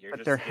anything. You're But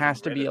just there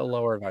has to getting be rid a of them.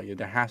 lower value.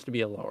 There has to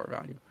be a lower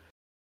value.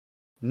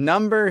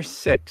 Number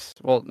 6.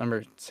 Well,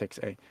 number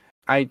 6A.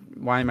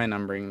 Why am I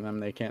numbering them?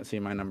 They can't see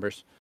my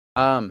numbers.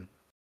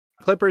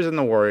 Clippers and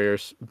the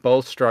Warriors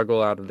both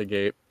struggle out of the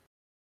gate.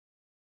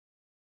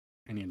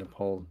 I need to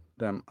pull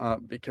them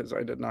up because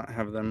I did not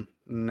have them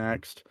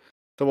next.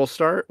 So we'll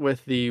start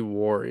with the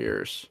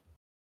Warriors.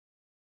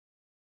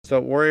 So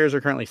Warriors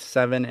are currently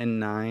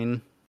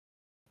 7-9.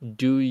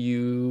 Do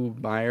you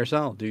buy or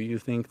sell? Do you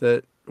think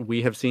that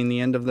we have seen the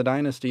end of the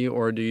dynasty,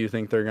 or do you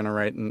think they're going to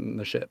right in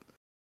the ship?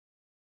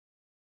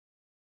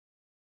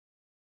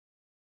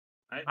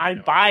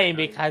 I'm buying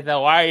because the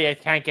Warriors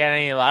can't get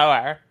any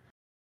lower.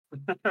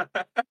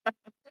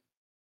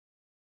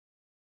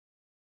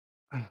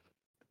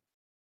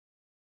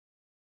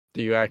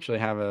 Do you actually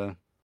have a...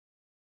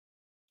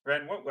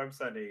 Rehn, what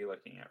website are you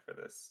looking at for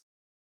this?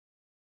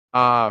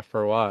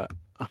 For what?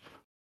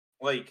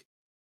 Like,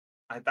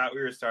 I thought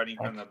we were starting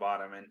from the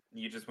bottom, and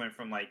you just went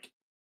from like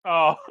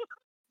Oh,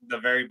 the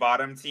very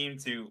bottom team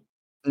to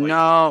like, No, the middle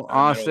of the road.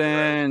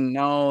 Austin.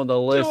 No, the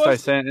list I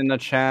sent in the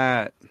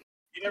chat.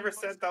 You never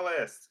sent the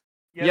list.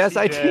 Yes,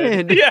 I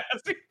did. Yes,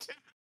 he did.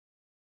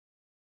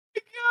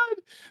 God,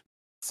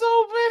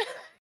 so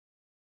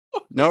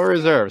bad. No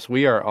reserves.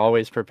 We are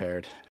always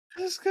prepared.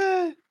 That's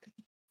good.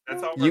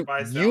 That's all we're buy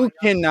You selling.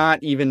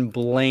 cannot even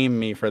blame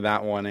me for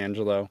that one,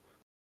 Angelo.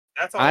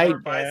 That's all we're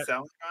buy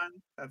selling on.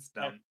 That's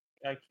dumb.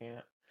 I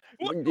can't.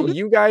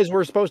 You guys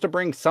were supposed to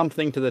bring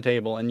something to the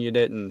table, and you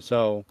didn't.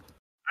 So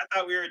I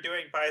thought we were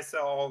doing buy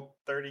sell all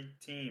 30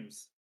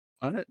 teams.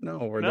 what? No,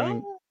 we're No?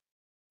 doing.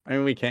 I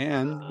mean, we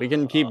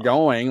can keep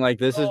going. Like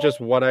this is just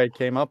what I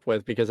came up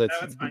with because it's.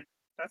 No, that's fine.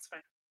 That's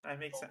fine. That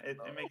makes sense. It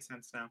makes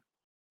sense now.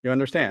 You The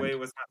understand? way it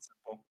was not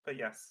simple, but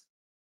yes.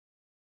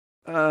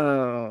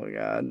 Oh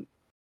God.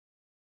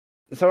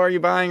 So are you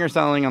buying or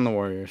selling on the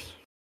Warriors?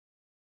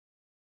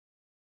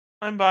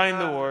 I'm buying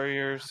the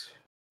Warriors.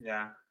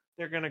 Yeah,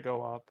 They're gonna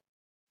go up.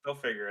 they'll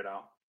figure it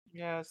out.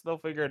 Yes, they'll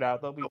figure it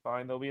out. They'll be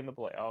fine. They'll be in the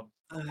playoffs.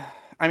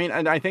 I mean,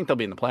 I think they'll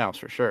be in the playoffs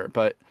for sure,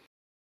 but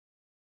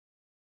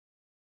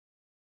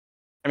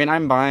I mean,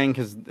 I'm buying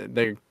because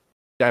they're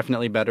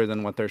definitely better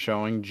than what they're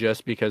showing,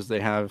 just because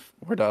they have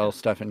Wardell,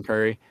 Stephen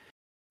Curry.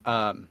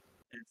 And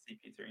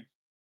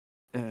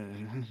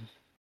CP3.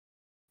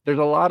 There's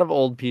a lot of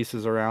old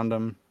pieces around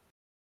him.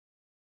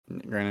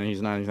 Granted,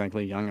 he's not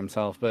exactly young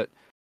himself, but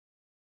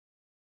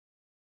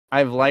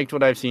I've liked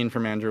what I've seen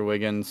from Andrew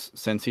Wiggins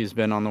since he's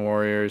been on the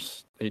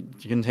Warriors. It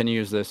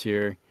continues this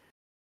year.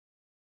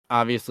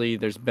 Obviously,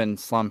 there's been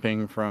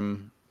slumping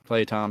from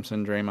Klay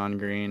Thompson, Draymond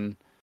Green.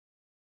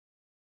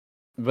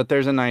 But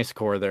there's a nice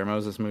core there.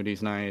 Moses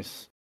Moody's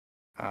nice.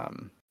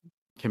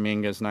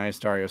 Kuminga's nice.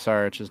 Dario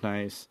Saric is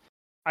nice.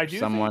 I do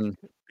think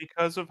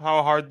because of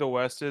how hard the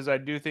West is, I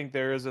do think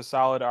there is a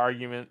solid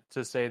argument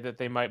to say that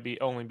they might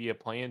only be a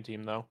play-in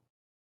team, though.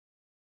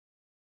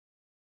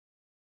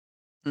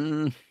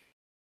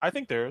 I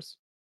think there is.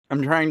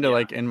 I'm trying to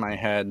in my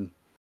head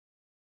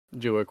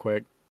do a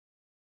quick.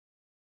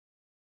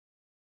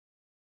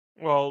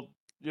 Well,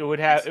 it would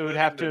have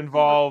to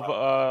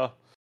involve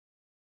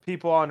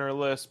people on our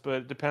list, but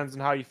it depends on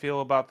how you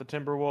feel about the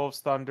Timberwolves,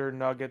 Thunder,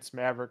 Nuggets,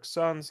 Mavericks,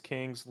 Suns,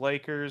 Kings,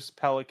 Lakers,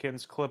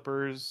 Pelicans,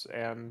 Clippers,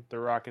 and the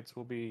Rockets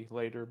will be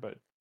later, but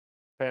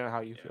depending on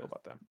how you feel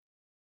about them.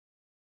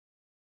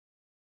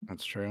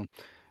 That's true.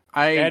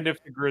 And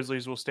if the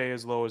Grizzlies will stay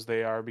as low as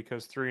they are,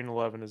 because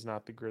 3-11 is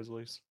not the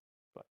Grizzlies.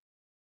 But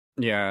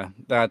yeah,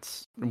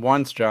 that's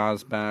once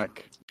Ja's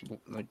back.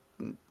 Like,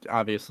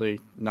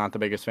 obviously, not the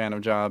biggest fan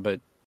of Ja, but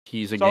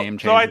he's a game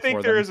changer. So I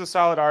think there is a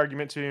solid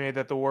argument to be made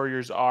that the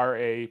Warriors are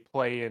a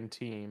play-in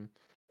team.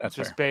 That's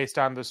just fair. Based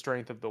on the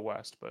strength of the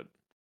West, but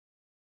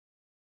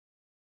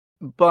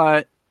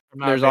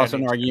there's also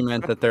an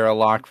argument that they're a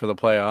lock for the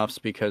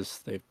playoffs because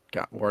they've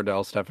got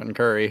Wardell, Stephen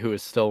Curry, who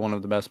is still one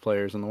of the best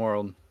players in the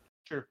world.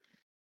 Sure.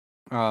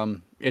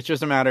 It's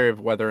just a matter of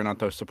whether or not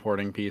those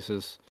supporting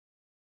pieces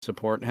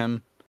support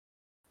him,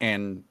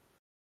 and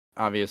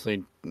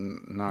obviously,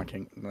 knock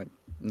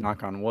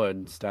on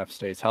wood, Steph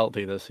stays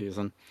healthy this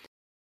season.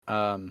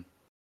 I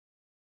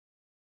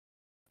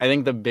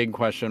think the big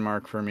question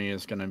mark for me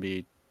is going to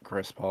be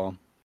Chris Paul,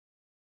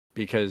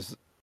 because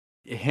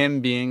him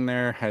being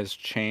there has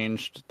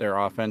changed their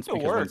offense.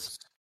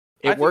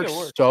 It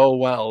works so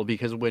well,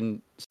 because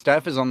when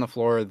Steph is on the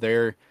floor,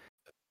 they're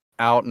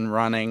out and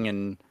running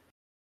and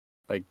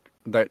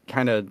that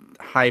kind of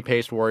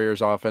high-paced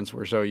Warriors offense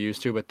we're so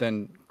used to. But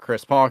then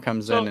Chris Paul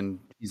comes in and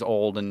he's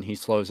old and he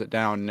slows it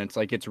down, and it's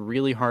like it's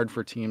really hard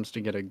for teams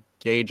to get a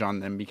gauge on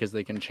them because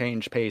they can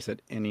change pace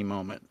at any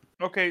moment.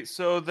 Okay,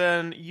 so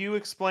then you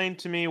explain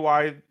to me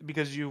why,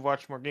 because you've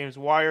watched more games,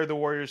 why are the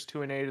Warriors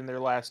 2-8 in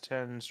their last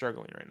 10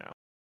 struggling right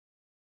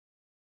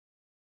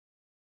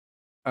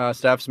now?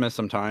 Steph's missed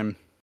some time.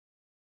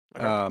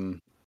 Okay.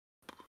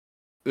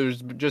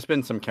 There's just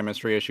been some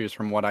chemistry issues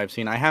from what I've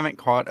seen. I haven't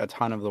caught a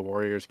ton of the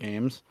Warriors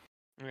games,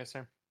 Okay,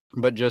 same.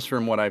 but just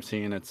from what I've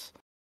seen, it's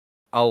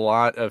a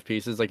lot of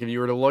pieces. Like if you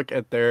were to look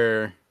at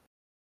their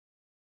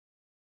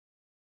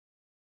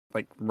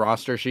like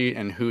roster sheet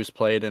and who's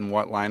played and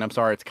what lineups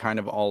are, it's kind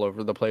of all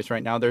over the place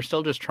right now. They're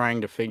still just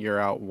trying to figure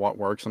out what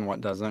works and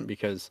what doesn't,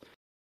 because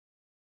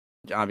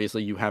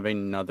obviously you have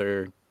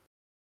another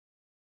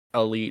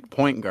elite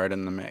point guard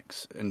in the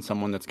mix and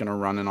someone that's going to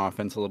run an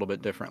offense a little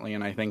bit differently.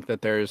 And I think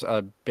that there's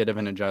a bit of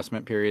an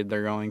adjustment period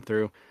they're going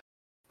through.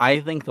 I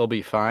think they'll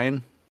be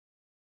fine.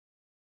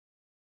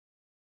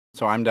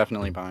 So I'm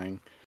definitely buying.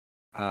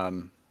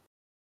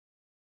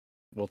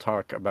 We'll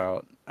talk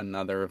about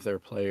another of their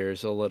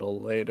players a little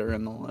later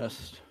in the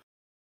list.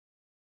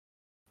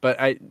 But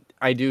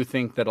I do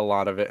think that a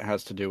lot of it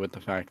has to do with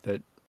the fact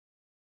that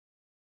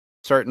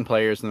certain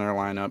players in their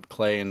lineup,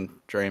 Clay and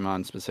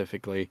Draymond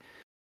specifically,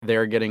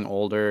 they're getting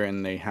older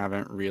and they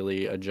haven't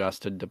really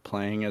adjusted to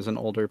playing as an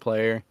older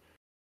player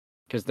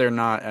because they're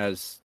not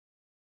as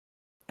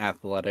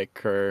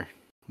athletic or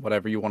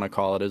whatever you want to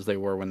call it as they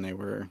were when they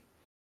were,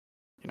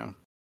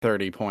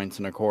 30 points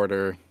in a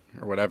quarter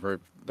or whatever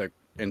the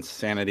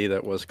insanity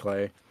that was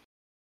Clay.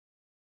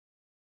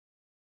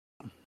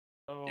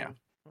 Oh, Yeah.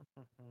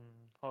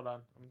 Hold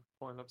on. I'm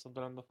pulling up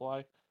something on the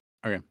fly.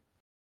 Okay.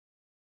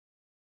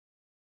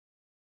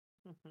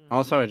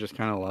 Also, I just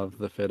kind of love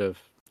the fit of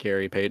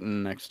Gary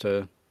Payton next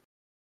to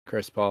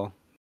Chris Paul.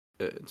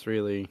 It's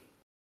really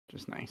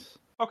just nice.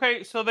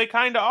 Okay, so they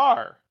kind of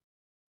are,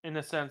 in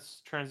a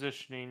sense,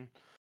 transitioning.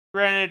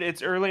 Granted,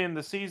 it's early in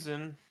the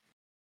season,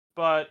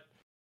 but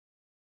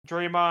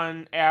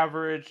Draymond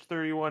averaged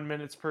 31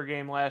 minutes per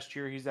game last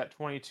year. He's at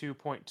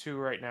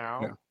 22.2 right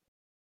now. Yeah.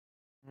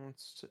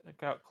 Let's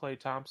check out Klay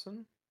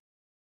Thompson.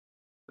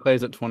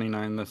 Clay's at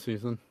 29 this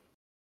season.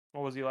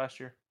 What was he last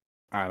year?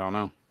 I don't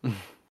know.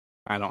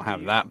 I don't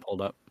have that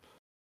pulled up.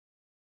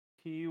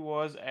 He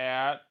was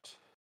at...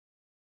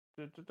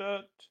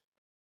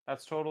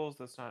 That's totals.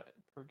 That's not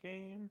per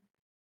game.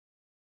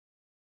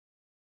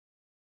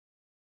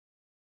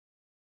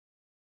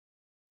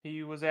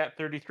 He was at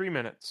 33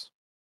 minutes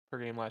per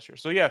game last year.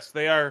 So yes,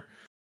 they are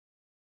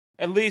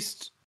at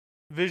least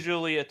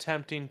visually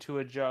attempting to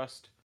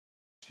adjust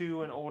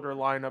to an older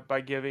lineup by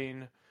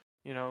giving,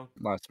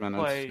 less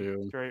minutes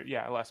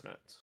less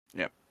minutes.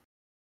 Yep.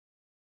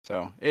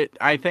 So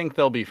I think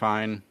they'll be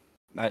fine.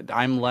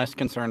 I'm less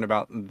concerned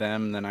about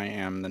them than I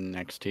am the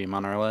next team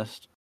on our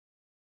list.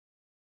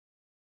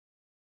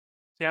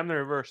 See, I'm the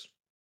reverse.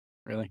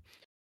 Really?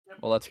 Yep.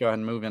 Well, let's go ahead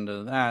and move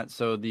into that.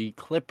 So the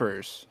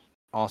Clippers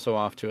also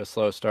off to a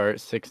slow start,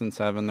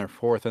 6-7. They're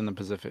fourth in the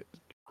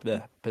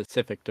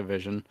Pacific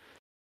Division.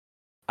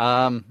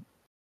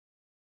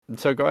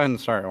 So go ahead and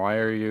start. Why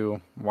are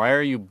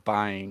you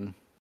buying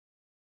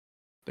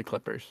the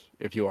Clippers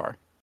if you are?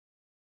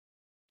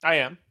 I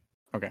am.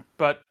 Okay.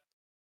 But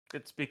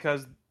it's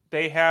because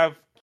they have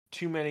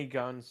too many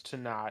guns to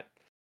not.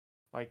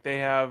 Like, they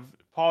have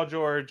Paul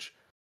George,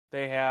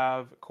 they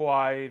have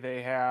Kawhi,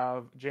 they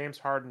have James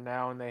Harden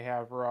now, and they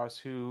have Russ,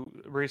 who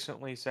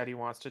recently said he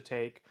wants to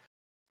take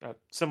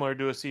similar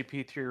to a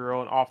CP3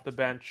 role, an off the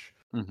bench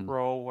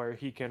role where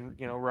he can,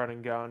 run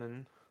and gun.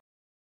 And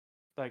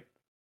like,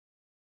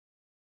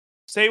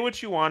 say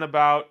what you want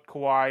about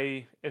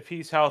Kawhi. If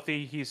he's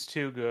healthy, he's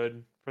too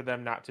good for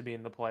them not to be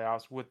in the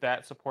playoffs with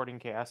that supporting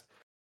cast.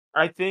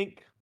 I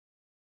think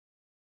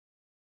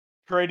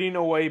trading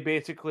away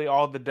basically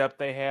all the depth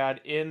they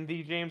had in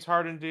the James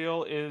Harden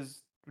deal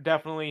is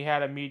definitely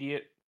had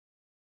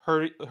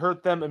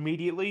hurt them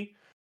immediately.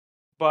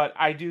 But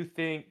I do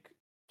think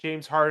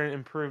James Harden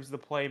improves the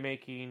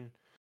playmaking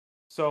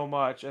so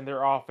much, and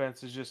their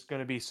offense is just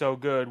going to be so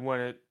good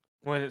when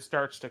it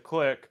starts to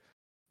click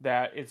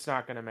that it's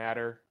not going to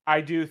matter.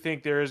 I do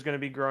think there is going to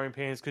be growing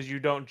pains because you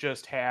don't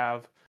just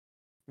have,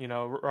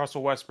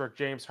 Russell Westbrook,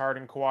 James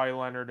Harden, Kawhi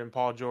Leonard, and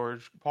Paul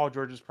George. Paul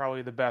George is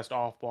probably the best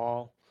off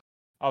ball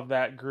of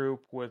that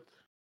group, with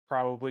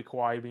probably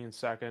Kawhi being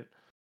second.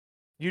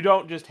 You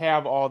don't just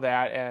have all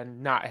that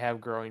and not have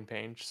growing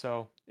pains.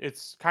 So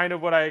it's kind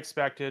of what I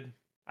expected.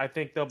 I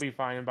think they'll be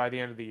fine, and by the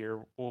end of the year,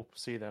 we'll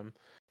see them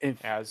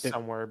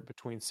somewhere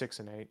between 6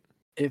 and 8.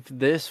 If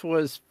this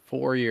was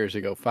 4 years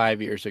ago,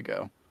 5 years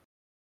ago,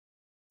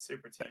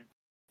 super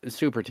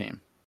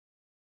team.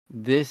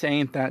 This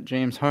ain't that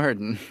James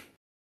Harden.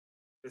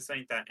 This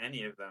ain't that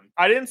any of them.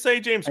 I didn't say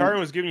James Harden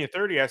was giving you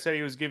 30. I said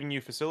he was giving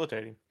you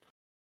facilitating.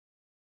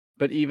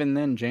 But even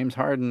then, James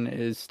Harden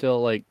is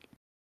still like,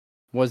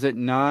 was it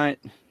not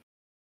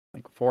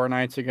like 4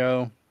 nights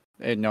ago?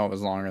 No, it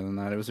was longer than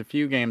that. It was a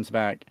few games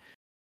back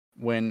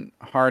when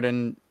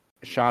Harden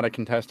shot a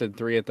contested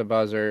 3 at the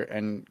buzzer,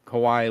 and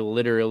Kawhi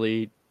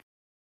literally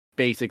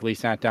basically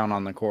sat down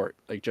on the court,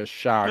 like just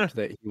shocked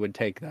that he would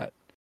take that.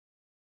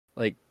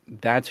 Like,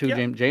 that's who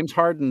James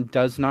Harden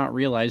does not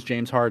realize.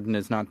 James Harden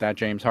is not that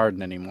James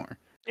Harden anymore.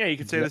 Yeah, you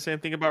could say the same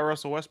thing about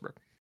Russell Westbrook.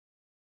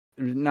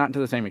 Not to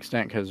the same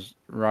extent, because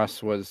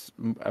Russ was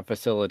a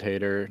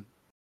facilitator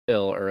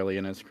still early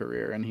in his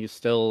career, and he's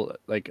still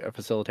like a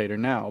facilitator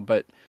now,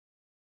 but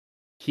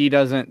he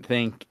doesn't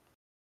think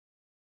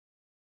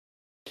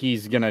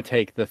he's gonna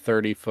take the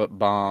 30-foot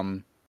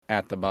bomb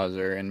at the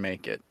buzzer and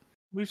make it.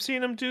 We've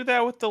seen him do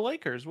that with the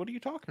Lakers. What are you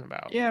talking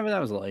about? Yeah, but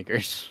that was the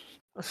Lakers.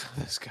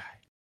 This guy.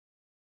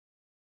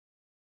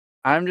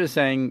 I'm just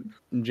saying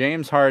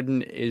James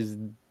Harden is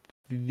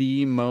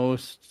the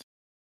most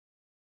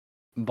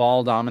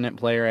ball dominant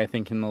player, I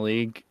think, in the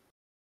league.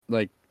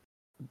 Like,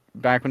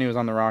 back when he was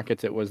on the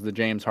Rockets, it was the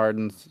James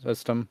Harden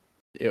system.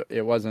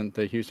 It wasn't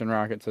the Houston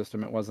Rockets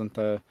system. It wasn't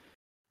the...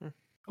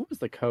 Who was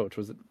the coach?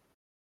 Was it...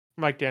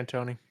 Mike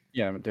D'Antoni.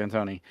 Yeah,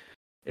 D'Antoni.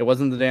 It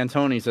wasn't the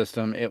D'Antoni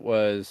system. It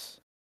was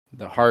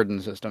the Harden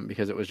system,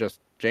 because it was just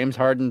James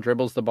Harden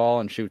dribbles the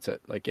ball and shoots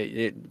it. Like,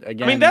 it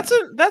again... I mean, that's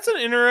an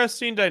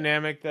interesting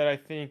dynamic that I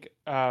think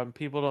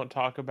people don't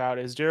talk about,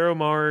 is Daryl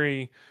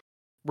Morey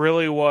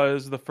really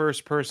was the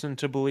first person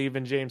to believe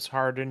in James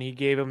Harden. He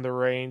gave him the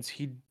reins.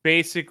 He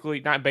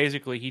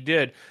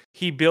did.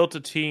 He built a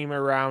team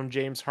around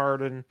James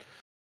Harden.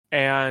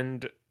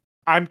 And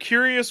I'm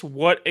curious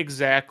what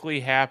exactly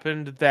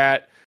happened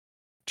that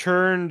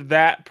turned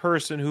that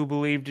person who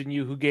believed in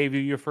you, who gave you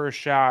your first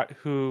shot,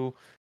 who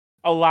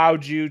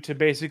allowed you to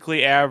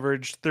basically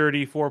average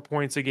 34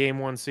 points a game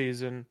one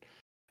season,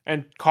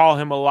 and call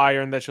him a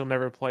liar and that you'll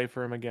never play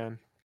for him again.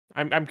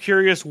 I'm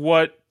curious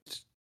what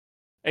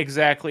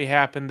exactly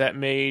happened that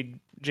made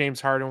James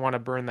Harden want to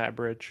burn that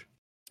bridge.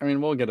 I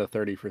mean, we'll get a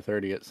 30 for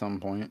 30 at some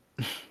point.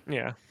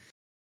 Yeah.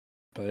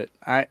 But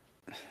I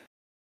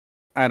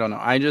don't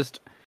know.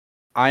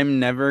 I'm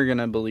never going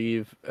to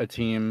believe a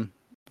team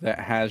that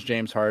has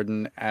James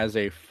Harden as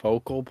a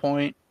focal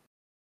point,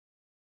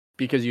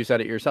 because you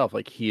said it yourself.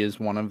 Like, he is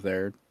one of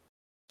their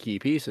key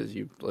pieces.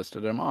 You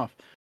listed him off.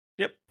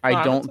 Yep.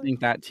 I don't think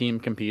that team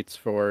competes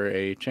for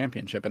a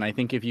championship. And I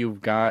think if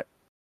you've got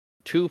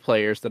two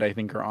players that I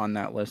think are on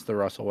that list, the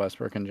Russell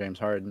Westbrook and James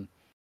Harden,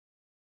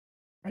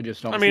 I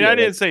just don't. I mean, I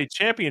didn't say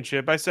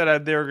championship. I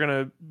said they were going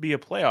to be a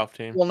playoff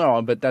team. Well,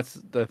 no, but that's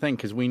the thing,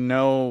 because we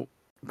know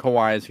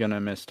Kawhi is going to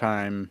miss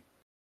time.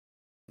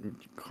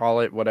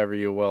 Call it whatever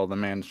you will. The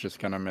man's just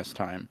going to miss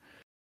time.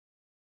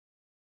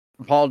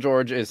 Paul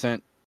George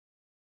isn't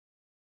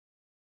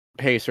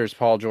Pacers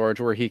Paul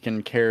George, where he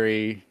can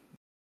carry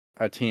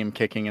a team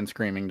kicking and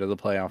screaming to the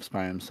playoffs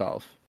by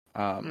himself.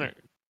 Right.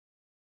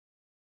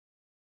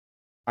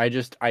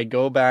 I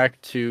go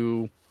back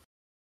to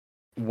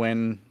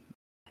when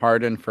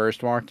Harden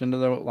first walked into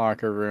the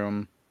locker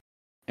room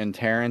and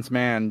Terrence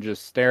Mann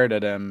just stared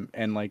at him,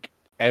 and like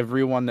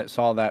everyone that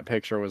saw that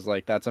picture was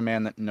like, that's a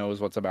man that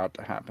knows what's about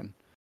to happen.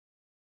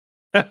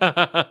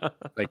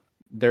 Like,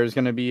 there's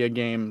going to be a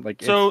game,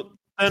 like, so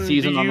it's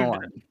season on the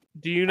line.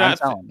 Do you not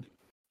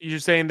you're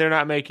saying they're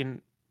not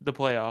making the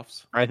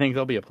playoffs? I think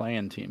they'll be a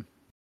play-in team.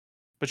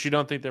 But you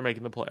don't think they're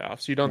making the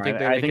playoffs? You don't think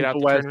they make it out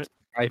the tournament?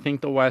 I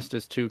think the West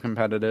is too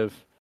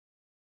competitive.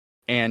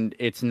 And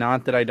it's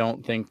not that I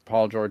don't think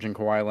Paul George and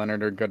Kawhi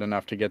Leonard are good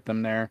enough to get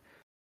them there.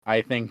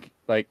 I think,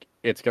 like,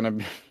 it's going to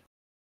be...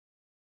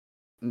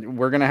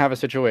 We're going to have a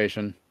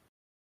situation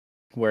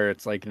where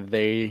it's like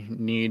they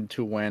need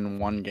to win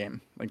one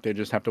game. Like, they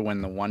just have to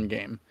win the one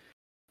game.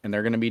 And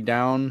they're going to be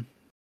down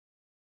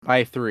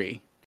by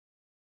 3.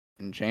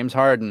 And James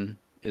Harden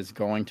is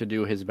going to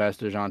do his best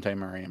DeJounte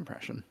Murray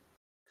impression.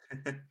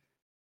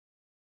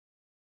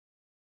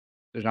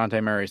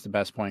 DeJounte Murray is the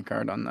best point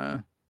guard on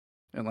the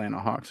Atlanta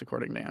Hawks,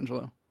 according to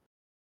Angelo.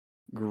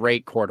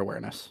 Great court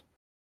awareness.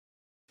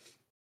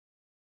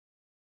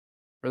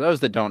 For those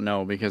that don't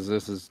know, because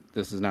this is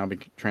now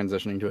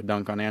transitioning to a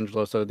dunk on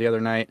Angelo. So the other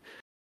night,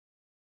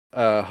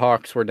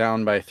 Hawks were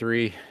down by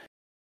 3.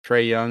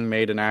 Trae Young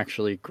made an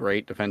actually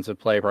great defensive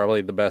play,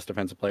 probably the best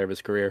defensive player of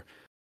his career.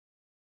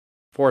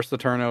 Forced the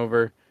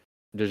turnover.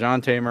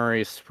 DeJounte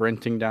Murray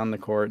sprinting down the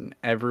court, and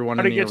everyone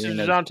in the arena... How did he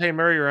get to DeJounte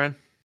Murray, Rehn?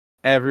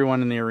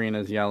 Everyone in the arena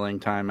is yelling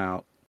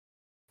timeout.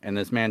 And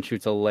this man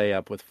shoots a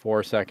layup with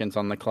 4 seconds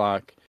on the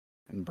clock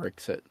and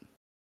breaks it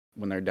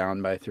when they're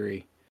down by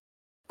 3.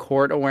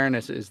 Court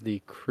awareness is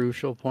the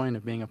crucial point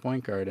of being a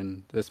point guard,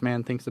 and this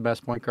man thinks the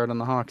best point guard on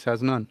the Hawks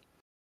has none.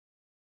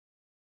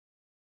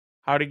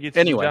 How did he get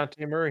to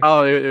DeJounte Murray?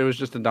 Oh, it was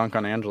just a dunk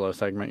on Angelo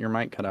segment. Your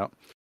mic cut out.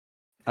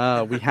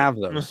 We have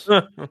those.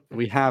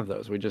 We have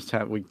those. We just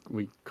have we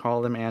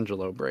call them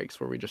Angelo breaks,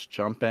 where we just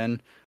jump in,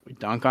 we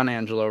dunk on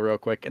Angelo real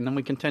quick, and then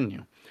we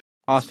continue.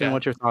 Austin,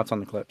 what's your thoughts on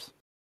the clips?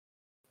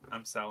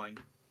 I'm selling.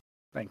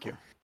 Thank you.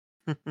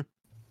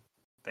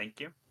 Thank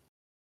you.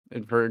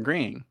 And for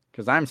agreeing,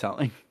 because I'm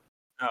selling.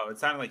 Oh, it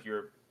sounded like you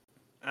were...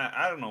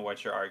 I don't know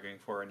what you're arguing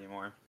for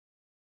anymore.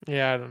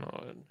 Yeah, I don't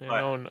know. Yeah,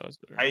 no one knows.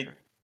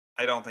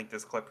 I don't think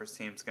this Clippers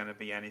team's going to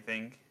be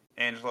anything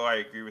Angelo, I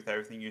agree with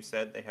everything you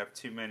said. They have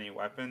too many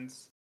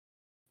weapons,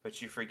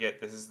 but you forget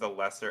this is the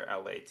lesser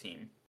LA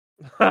team.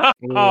 This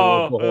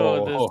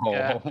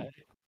guy.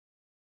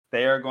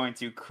 They are going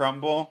to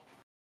crumble.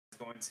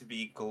 It's going to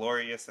be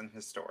glorious and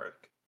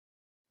historic.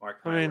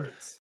 Mark my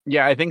words.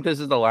 Yeah, I think this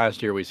is the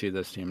last year we see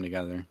this team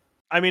together.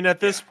 I mean, at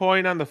this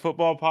point on the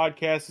football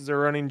podcast, is a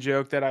running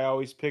joke that I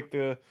always pick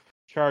the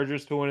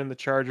Chargers to win, and the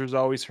Chargers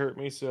always hurt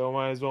me. So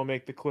might as well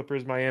make the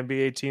Clippers my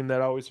NBA team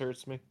that always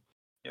hurts me.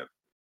 Yep.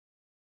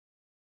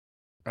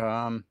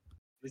 At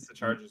least the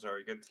Chargers are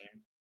a good team.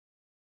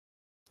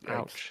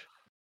 Ouch.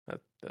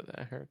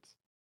 That hurts.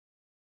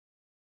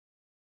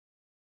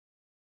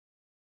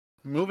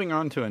 Moving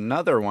on to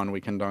another one we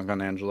can dunk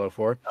on Angelo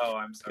for. Oh,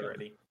 I'm so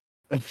ready.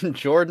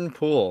 Jordan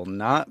Poole,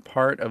 not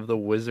part of the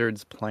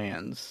Wizards'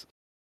 plans.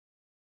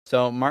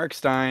 So Mark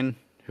Stein,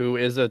 who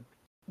is a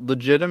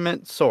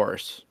legitimate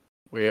source,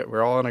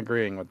 we're all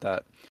agreeing with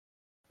that.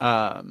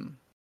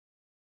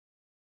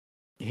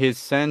 His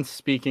sense,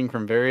 speaking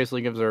from various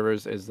league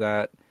observers, is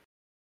that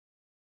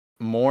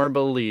more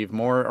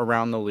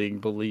around the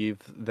league believe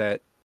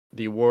that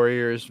the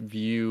Warriors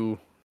view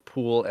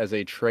Poole as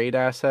a trade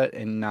asset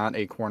and not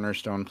a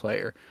cornerstone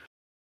player.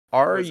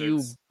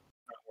 Wizards.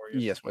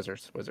 Yes,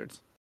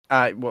 Wizards.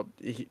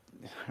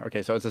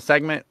 Okay, so it's a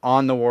segment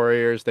on the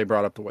Warriors. They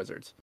brought up the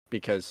Wizards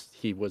because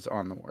he was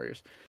on the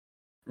Warriors.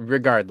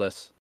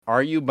 Regardless,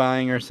 are you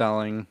buying or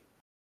selling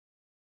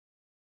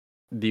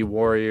the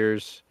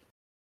Warriors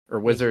or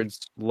Wizards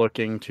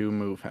looking to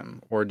move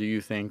him? Or do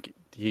you think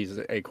he's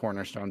a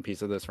cornerstone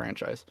piece of this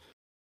franchise?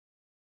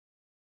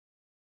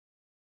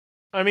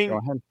 I mean,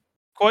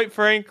 quite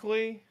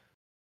frankly,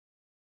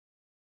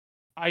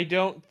 I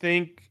don't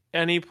think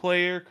any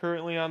player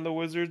currently on the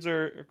Wizards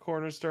are a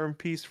cornerstone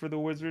piece for the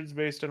Wizards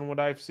based on what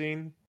I've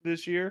seen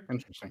this year.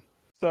 Interesting.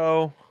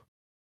 So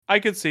I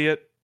could see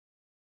it.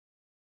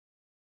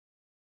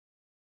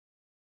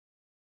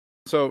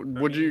 So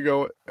would you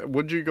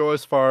go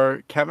as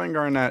far? Kevin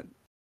Garnett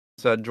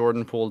said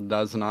Jordan Poole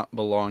does not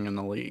belong in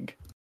the league.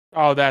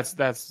 Oh, that's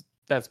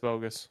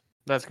bogus.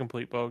 That's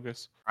complete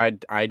bogus.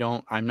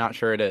 I'm not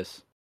sure it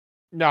is.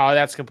 No,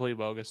 that's complete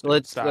bogus.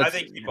 I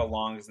think he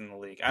belongs in the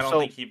league. I don't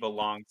think he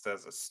belongs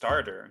as a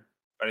starter,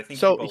 but I think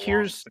so. He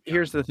belongs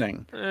here's the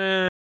thing.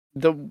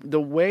 The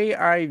way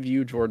I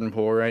view Jordan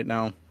Poole right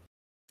now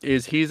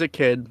is he's a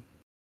kid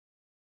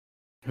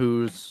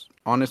who's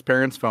on his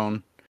parents'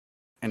 phone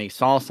and he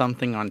saw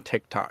something on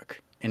TikTok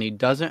and he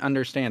doesn't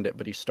understand it,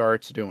 but he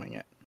starts doing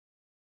it.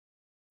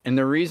 And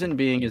the reason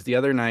being is the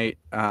other night,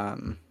 I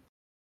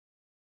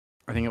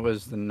think it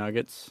was the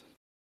Nuggets.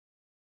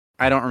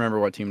 I don't remember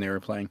what team they were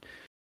playing.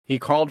 He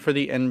called for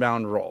the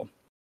inbound roll.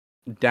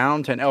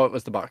 Down 10. Oh, it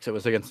was the Bucks. It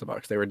was against the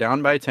Bucks. They were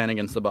down by 10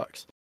 against the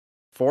Bucks.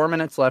 4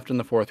 minutes left in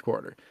the fourth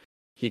quarter.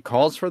 He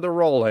calls for the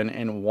roll in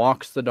and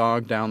walks the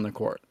dog down the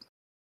court.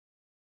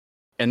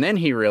 And then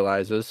he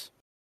realizes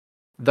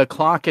the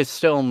clock is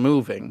still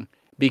moving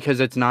because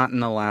it's not in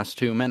the last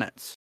 2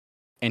 minutes.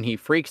 And he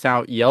freaks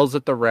out, yells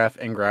at the ref,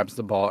 and grabs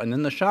the ball. And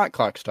then the shot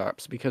clock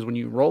stops because when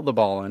you roll the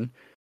ball in,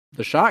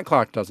 the shot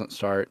clock doesn't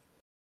start,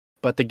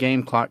 but the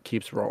game clock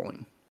keeps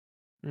rolling.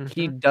 Mm-hmm.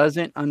 He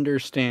doesn't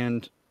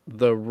understand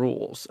the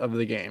rules of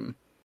the game.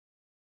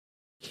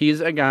 He's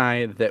a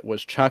guy that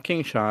was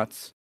chucking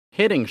shots,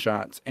 hitting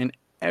shots, and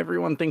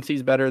everyone thinks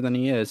he's better than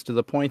he is, to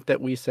the point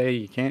that we say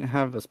you can't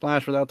have a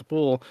splash without the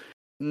pool.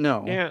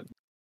 No. Yeah.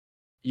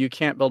 You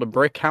can't build a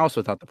brick house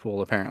without the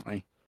pool,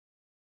 apparently.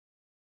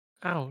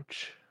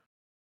 Ouch.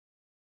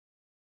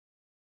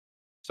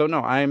 So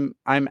no, I'm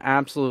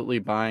absolutely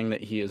buying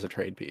that he is a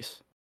trade piece.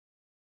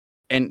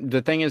 And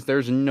the thing is,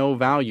 there's no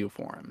value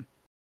for him.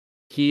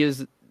 He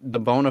is the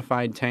bona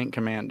fide tank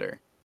commander.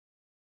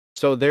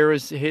 So there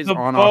is his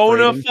on-off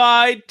rating. Bona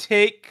fide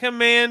tank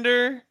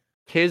commander?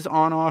 His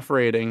on-off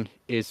rating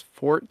is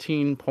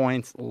 14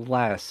 points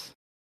less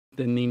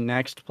than the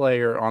next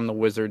player on the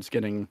Wizards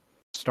getting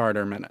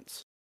starter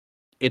minutes.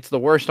 It's the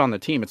worst on the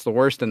team. It's the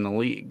worst in the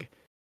league.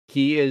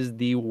 He is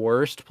the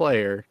worst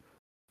player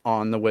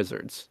on the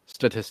Wizards,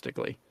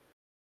 statistically.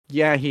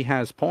 Yeah, he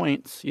has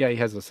points. Yeah, he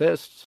has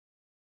assists.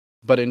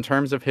 But in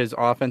terms of his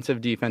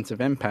offensive,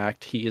 defensive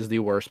impact, he is the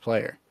worst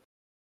player.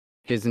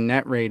 His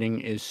net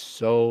rating is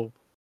so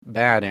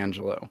bad,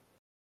 Angelo.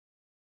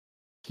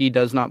 He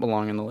does not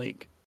belong in the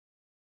league.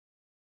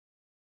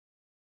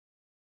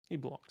 He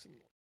belongs in the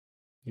league.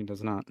 He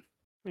does not.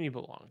 He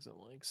belongs in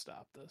the league.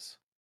 Stop this.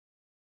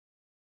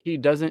 He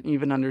doesn't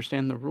even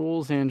understand the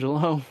rules,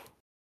 Angelo.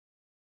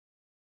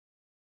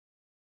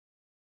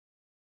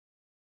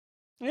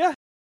 Yeah.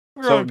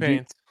 Growing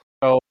pains.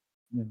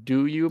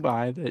 Do you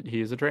buy that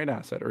he's a trade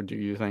asset, or do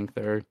you think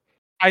they're...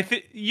 I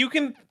think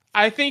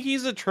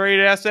he's a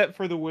trade asset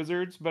for the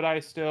Wizards, but I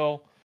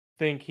still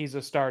think he's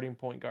a starting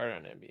point guard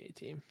on an NBA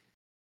team.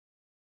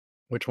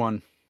 Which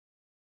one?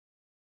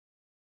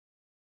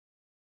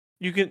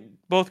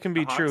 Both can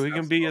be true. He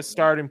can be a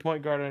starting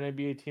point guard on an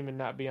NBA team and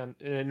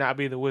not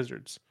be the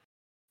Wizards.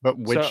 But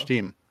which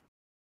team?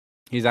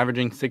 He's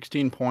averaging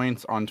 16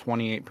 points on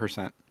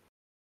 28%.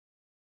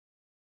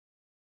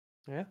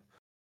 Yeah.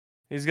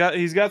 He's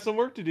got some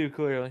work to do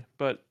clearly,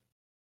 but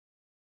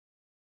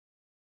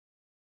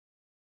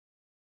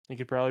he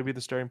could probably be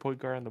the starting point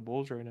guard on the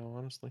Bulls right now,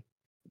 honestly.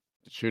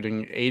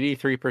 Shooting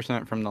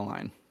 83% from the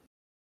line.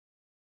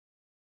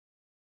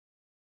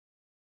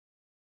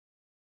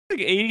 I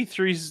think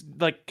 83 is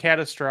like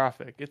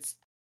catastrophic.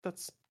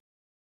 That's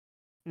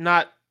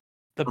not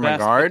the From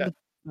best. a guard?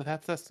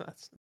 That's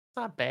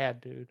not bad,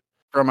 dude.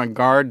 From a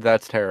guard,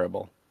 that's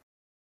terrible.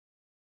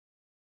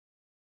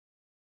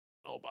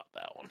 I don't know about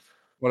that one.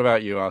 What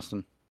about you,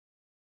 Austin?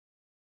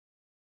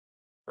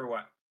 For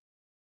what?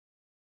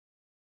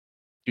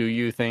 Do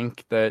you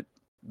think that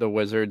the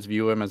Wizards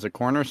view him as a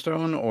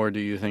cornerstone, or do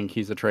you think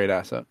he's a trade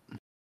asset?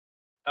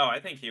 Oh, I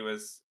think he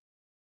was.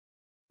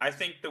 I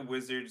think the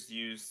Wizards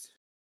used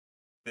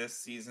this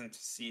season to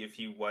see if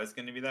he was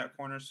going to be that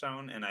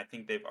cornerstone, and I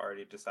think they've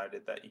already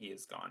decided that he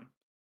is gone.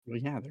 Well,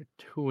 yeah, they're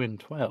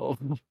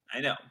 2-12.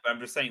 I know, but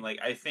I'm just saying, like,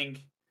 I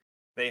think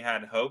they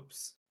had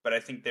hopes, but I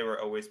think they were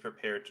always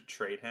prepared to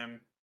trade him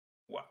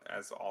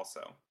as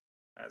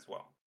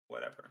well.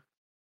 Whatever.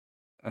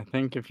 I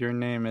think if your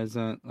name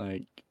isn't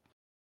like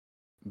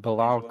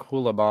Bilal Angelo?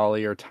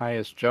 Coulibaly or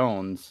Tyus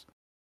Jones,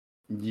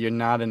 you're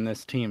not in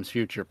this team's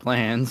future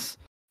plans.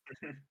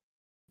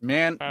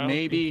 Man, I don't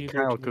maybe think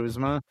Kyle either, too.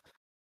 Kuzma.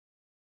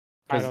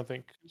 I don't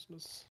think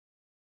Kuzma's.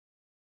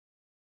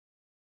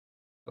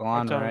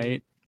 DeLon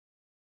Wright.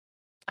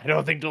 I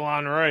don't think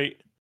DeLon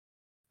Wright.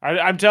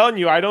 I'm telling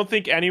you, I don't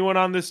think anyone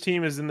on this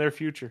team is in their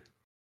future.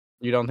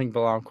 You don't think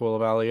Bilal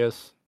Coulibaly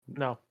is?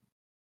 No.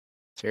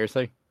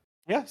 Seriously?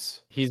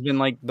 Yes. He's been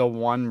like the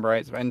one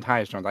bright spot. And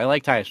Tyus Jones. I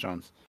like Tyus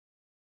Jones.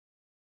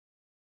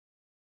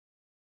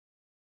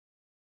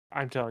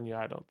 I'm telling you,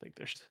 I don't think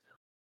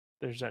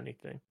there's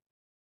anything.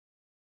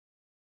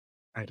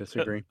 I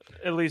disagree.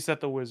 At least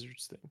at the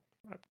Wizards thing.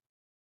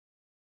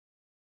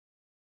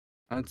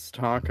 Let's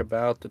talk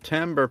about the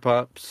Timber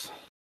Pups.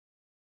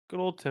 Good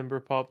old Timber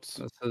Pups.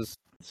 This has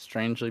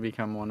strangely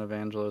become one of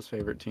Angelo's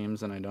favorite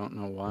teams, and I don't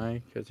know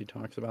why, because he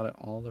talks about it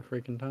all the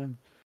freaking time.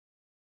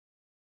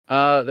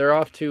 They're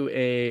off to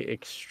a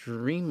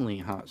extremely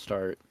hot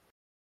start.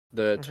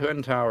 The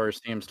Twin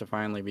Towers seems to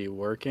finally be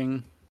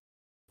working.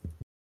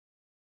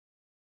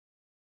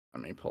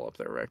 Let me pull up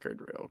their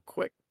record real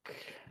quick.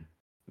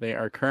 They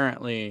are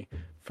currently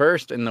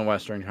first in the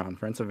Western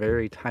Conference, a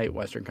very tight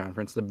Western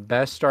Conference. The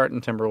best start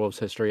in Timberwolves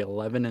history,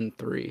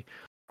 11-3.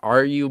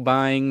 Are you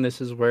buying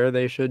this is where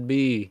they should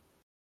be?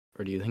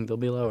 Or do you think they'll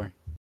be lower?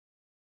 I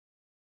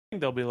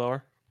think they'll be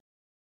lower.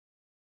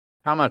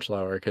 How much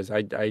lower? Because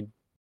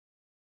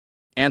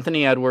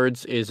Anthony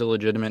Edwards is a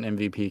legitimate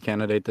MVP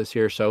candidate this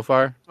year so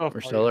far.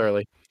 We're still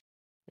early.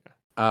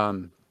 Yeah.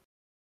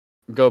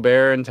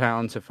 Gobert and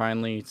Towns have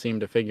finally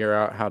seemed to figure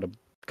out how to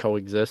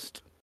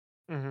coexist.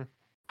 Mm-hmm.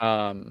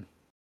 I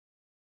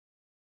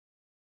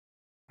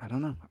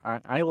don't know.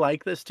 I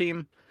like this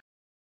team.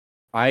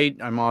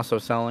 I'm also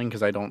selling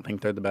because I don't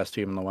think they're the best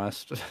team in the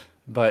West.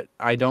 But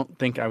I don't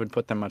think I would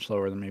put them much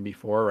lower than maybe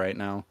 4 right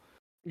now.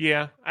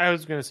 Yeah, I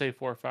was going to say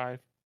 4 or 5.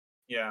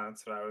 Yeah,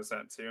 that's what I was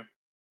at too.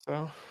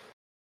 So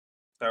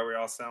we're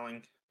all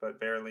selling, but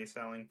barely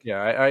selling.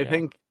 Yeah, I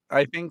think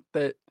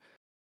that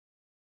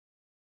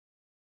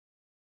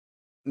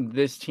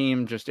this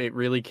team it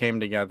really came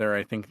together.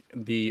 I think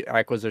the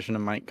acquisition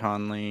of Mike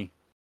Conley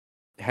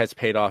has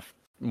paid off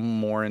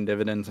more in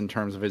dividends in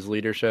terms of his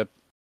leadership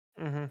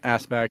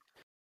aspect.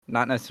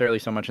 Not necessarily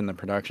so much in the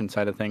production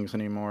side of things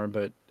anymore,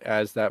 but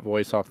as that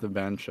voice off the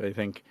bench, I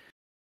think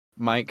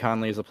Mike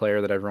Conley is a player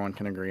that everyone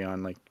can agree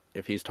on. Like,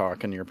 if he's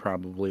talking, you're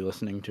probably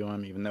listening to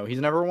him, even though he's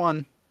never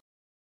won.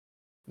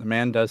 The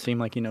man does seem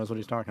like he knows what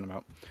he's talking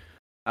about.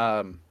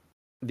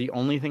 The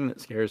only thing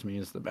that scares me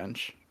is the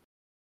bench.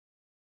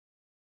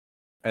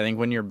 I think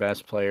when your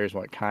best player is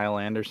Kyle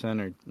Anderson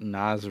or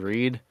Naz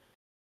Reid,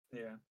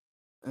 yeah,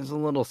 it's a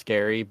little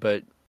scary,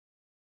 but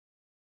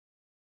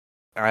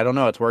I don't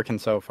know. It's working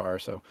so far.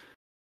 So,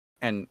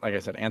 and like I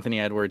said, Anthony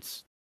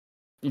Edwards,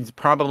 he's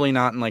probably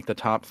not in like the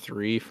top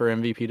 3 for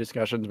MVP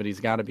discussions, but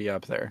he's got to be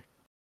up there.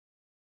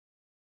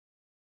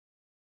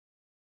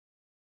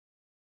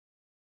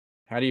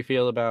 How do you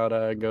feel about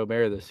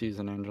Gobert this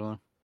season,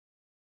 Angelo?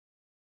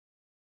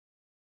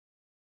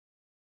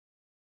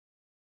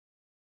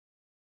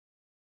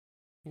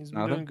 He's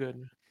been doing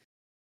good.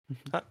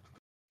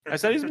 I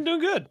said he's been doing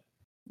good.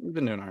 He's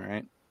been doing all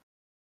right.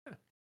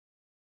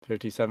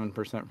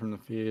 57% from the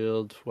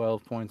field,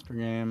 12 points per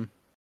game,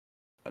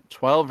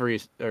 12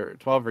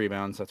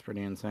 rebounds. That's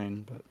pretty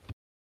insane. But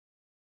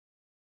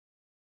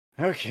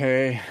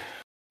okay,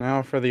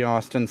 now for the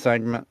Austin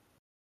segment.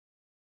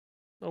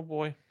 Oh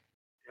boy,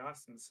 the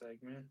Austin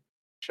segment.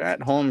 Chet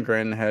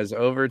Holmgren has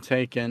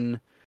overtaken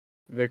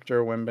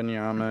Victor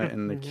Wembanyama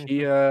in the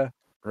Kia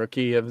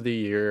Rookie of the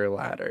Year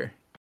ladder.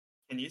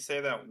 Can you say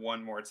that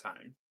one more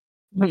time?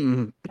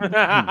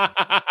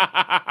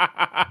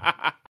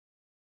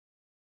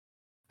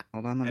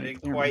 Hold on, I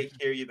didn't quite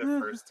hear you the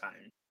first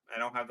time. I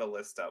don't have the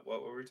list up.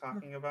 What were we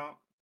talking about?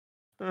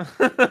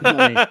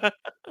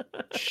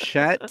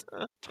 Chet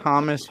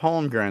Thomas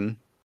Holmgren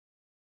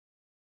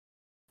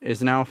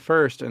is now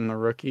first in the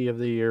Rookie of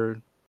the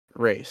Year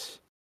race.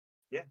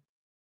 Yeah.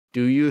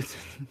 Do you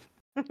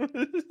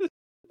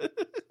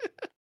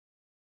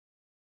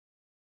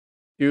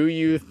do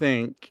you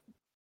think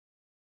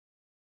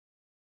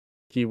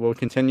he will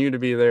continue to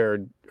be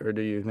there, or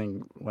do you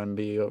think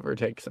Wemby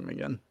overtakes him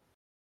again?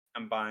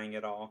 I'm buying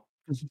it all.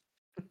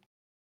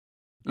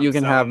 You I'm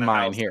can have selling the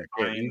mine house here.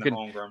 and Here, buying the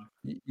homegrown.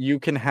 you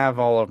can have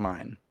all of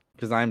mine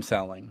because I'm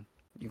selling.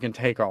 You can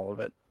take all of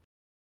it.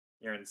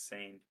 You're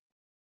insane.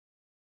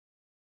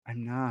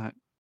 I'm not.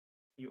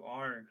 You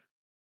are.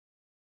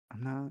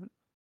 I'm not.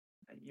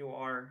 You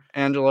are.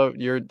 Angelo,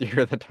 you're the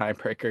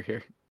tiebreaker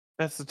here.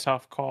 That's a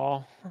tough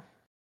call.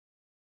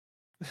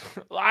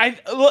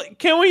 Look,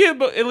 can we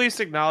at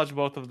least acknowledge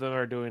both of them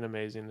are doing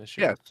amazing this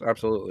year? Yes,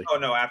 absolutely. Oh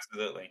no,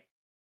 absolutely.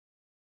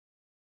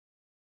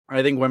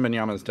 I think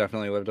Wembanyama has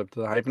definitely lived up to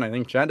the hype, and I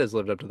think Chet has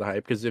lived up to the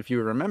hype. Because if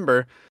you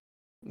remember,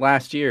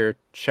 last year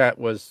Chet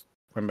was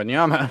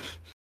Wembanyama.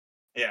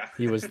 Yeah.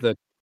 He was the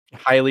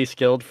highly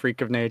skilled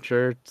freak of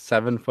nature,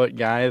 7-foot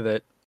guy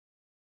that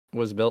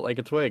was built like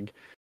a twig.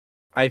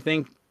 I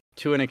think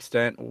to an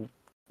extent,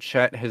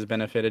 Chet has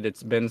benefited.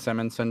 It's Ben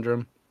Simmons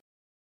syndrome,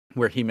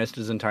 where he missed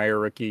his entire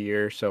rookie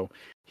year, so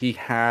he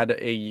had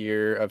a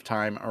year of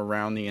time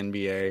around the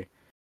NBA.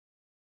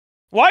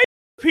 Why are you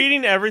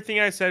repeating everything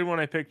I said when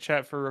I picked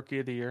Chet for Rookie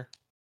of the Year?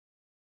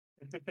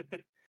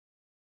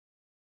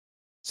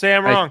 Say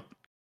I'm wrong.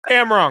 Say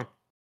I'm wrong.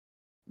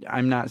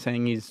 I'm not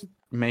saying he's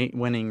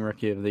winning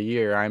Rookie of the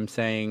Year. I'm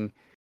saying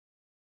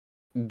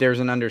there's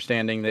an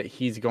understanding that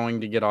he's going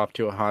to get off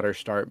to a hotter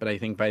start, but I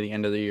think by the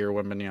end of the year,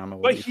 Wembanyama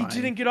will But be he fine.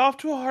 didn't get off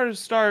to a hard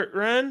start,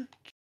 Rehn.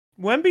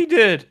 Wemby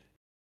did.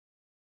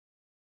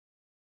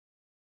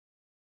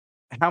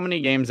 How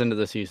many games into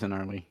the season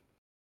are we?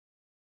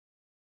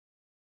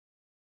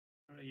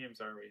 How many games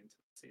are we into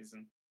the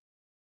season?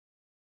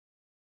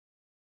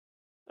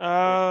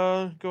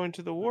 Going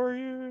to the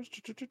Warriors.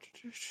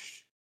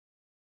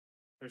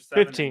 There's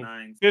 7 15. and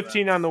 9. So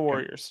 15 on the that's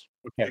Warriors.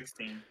 Okay.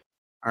 16.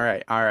 All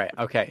right.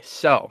 Okay.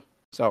 So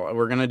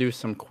we're gonna do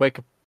some quick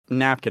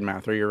napkin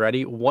math. Are you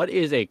ready? What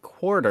is a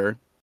quarter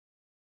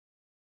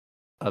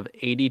of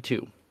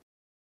 82?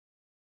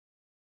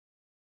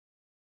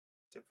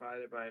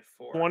 Divided by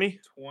 4. 20?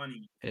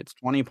 20. It's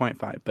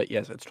 20.5, but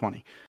yes, it's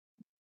 20.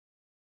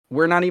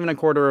 We're not even a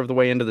quarter of the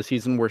way into the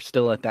season. We're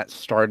still at that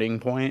starting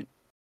point.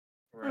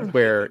 We're a fifth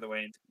Where- of the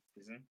way into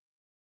the season.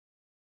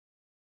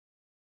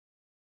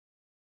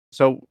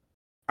 So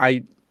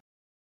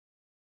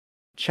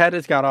Chet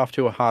has got off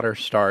to a hotter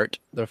start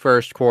the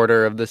first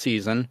quarter of the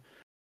season,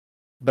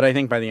 but I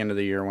think by the end of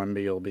the year,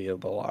 Wemby will be the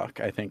lock.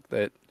 I think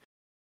that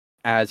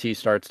as he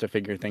starts to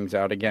figure things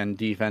out, again,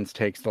 defense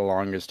takes the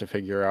longest to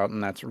figure out,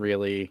 and that's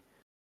really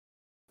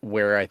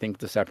where I think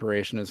the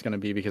separation is going to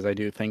be, because I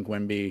do think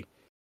Wemby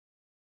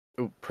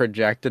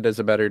projected as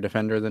a better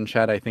defender than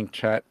Chet. I think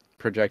Chet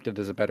projected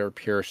as a better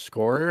pure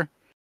scorer,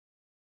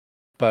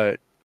 but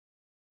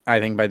I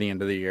think by the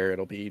end of the year,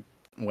 it'll be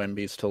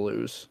Wemby's to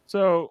lose.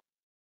 So,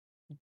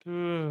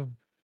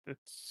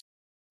 it's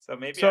So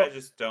maybe So- I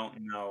just don't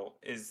know.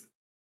 Is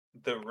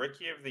the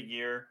Rookie of the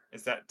Year,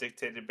 is that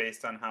dictated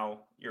based on how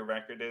your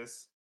record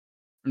is?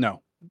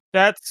 No.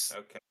 that's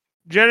Okay.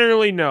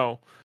 generally no.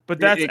 But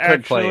that's It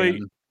could play actually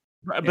in.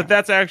 But Yeah.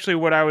 that's actually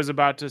what I was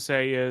about to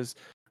say is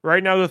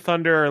right now the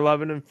Thunder are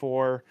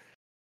 11-4.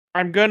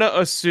 I'm going to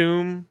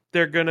assume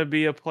they're going to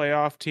be a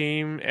playoff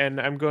team, and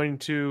I'm going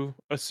to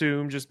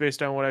assume, just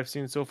based on what I've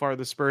seen so far,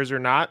 the Spurs are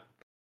not.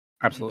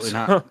 Absolutely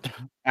So- not.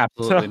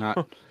 Absolutely so-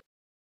 not.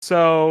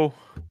 So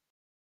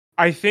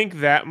I think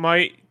that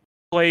might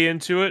play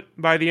into it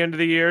by the end of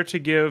the year to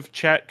give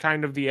Chet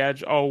kind of the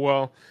edge. Oh,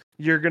 well,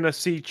 you're going to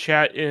see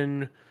Chet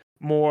in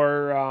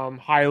more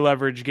high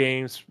leverage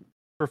games,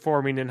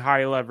 performing in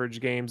high leverage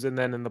games, and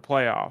then in the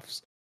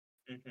playoffs.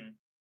 Mm-hmm.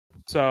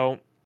 So,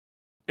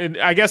 and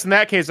I guess in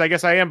that case, I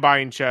guess I am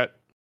buying Chet.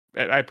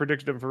 I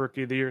predicted him for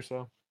Rookie of the Year,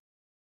 so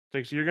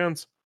takes to your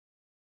guns.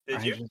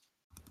 Did you?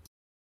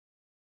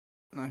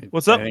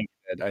 What's I up?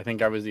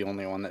 think I was the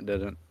only one that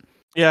didn't.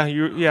 Yeah,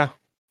 yeah.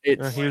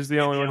 It's He was the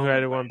only one who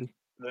had one.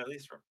 But at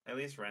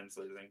least Ren's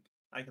losing.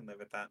 I can live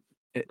with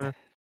that.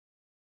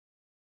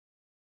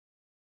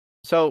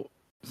 So,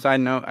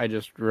 side note, I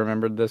just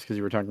remembered this because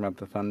you were talking about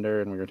the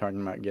Thunder and we were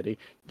talking about Giddey.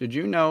 Did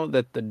you know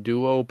that the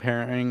duo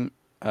pairing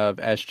of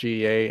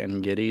SGA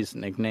and Giddey's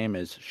nickname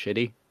is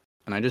Shitty?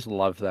 And I just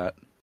love that.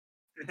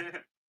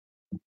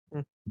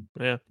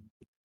 Yeah.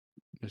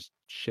 Just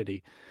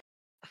Shitty.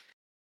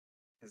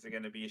 Is it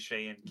going to be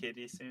Shay and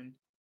Kitty soon?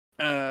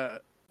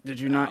 Did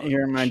you not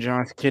hear my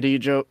Josh Kiddey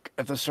joke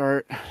at the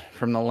start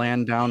from the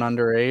land down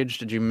underage?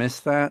 Did you miss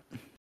that?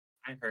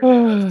 I heard it.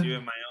 I was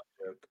doing my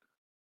own joke.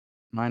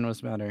 Mine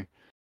was better.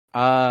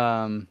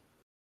 Yeah,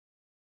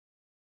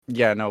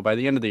 no, by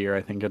the end of the year,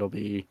 I think it'll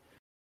be...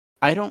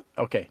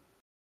 Okay,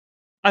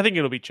 I think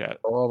it'll be Chet.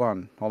 hold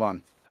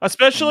on.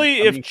 Especially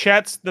Let if me-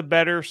 Chet's the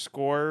better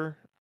scorer.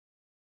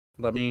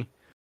 Let me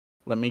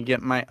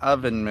get my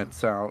oven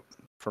mitts out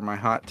for my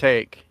hot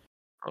take.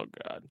 Oh,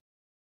 God.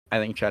 I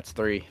think Chet's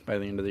 3 by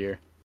the end of the year.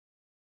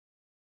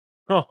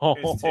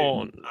 Who's two?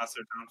 Oh,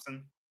 Oscar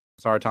Thompson.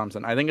 Sar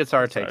Thompson. I think it's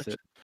Sar Sorry. takes it.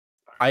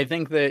 I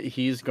think that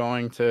he's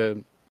going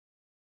to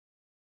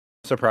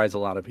surprise a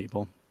lot of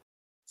people.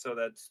 So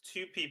that's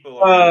two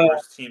people on the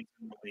worst teams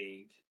in the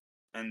league,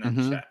 and then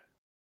Mhm. Chet.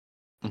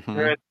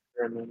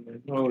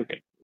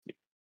 Okay.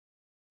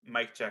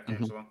 Mic check,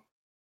 Mhm. Angelo.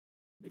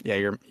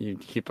 Yeah, you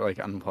keep like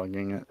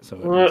unplugging it. So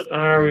What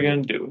are we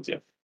gonna do with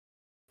you?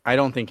 I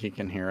don't think he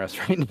can hear us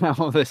right now.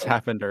 This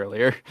happened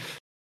earlier.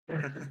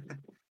 There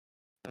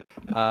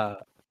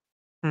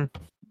he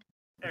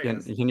Can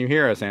is. you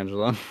hear us,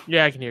 Angelo?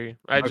 Yeah, I can hear you.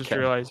 I just Okay.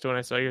 realized when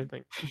I saw your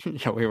thing.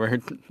 Yeah, we were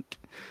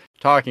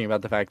talking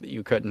about the fact that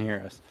you couldn't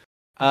hear us.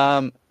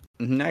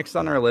 Next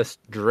on our list,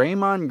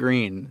 Draymond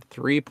Green,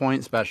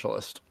 3-point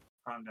specialist.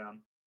 Calm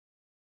down.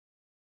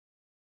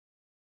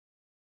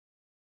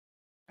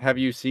 Have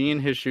you seen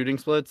his shooting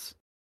splits?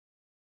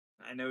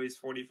 I know he's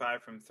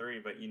 45 from 3,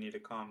 but you need to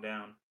calm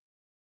down.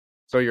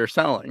 So you're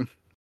selling.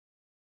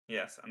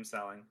 Yes, I'm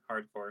selling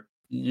hardcore.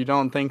 You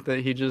don't think that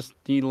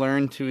he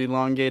learned to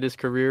elongate his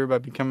career by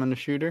becoming a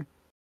shooter?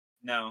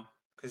 No,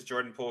 because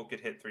Jordan Poole could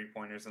hit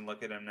 3-pointers, and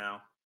look at him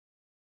now.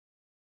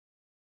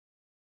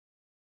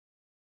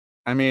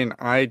 I mean,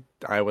 I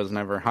was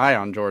never high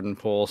on Jordan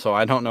Poole, so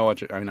I don't know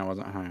what I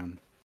wasn't high on.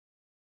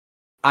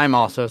 I'm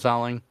also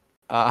selling.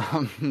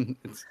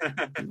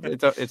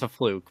 It's a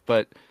fluke,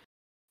 but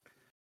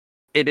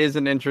it is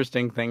an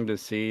interesting thing to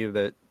see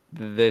that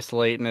this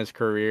late in his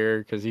career,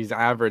 because he's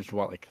averaged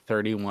like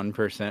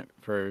 31%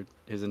 for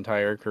his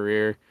entire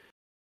career,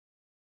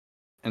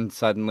 and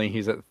suddenly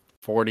he's at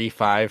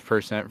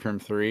 45% from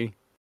 3.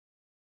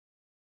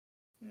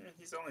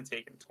 He's only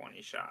taken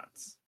 20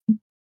 shots.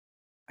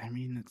 I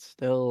mean, it's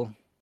still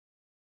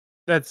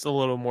That's a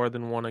little more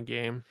than one a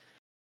game.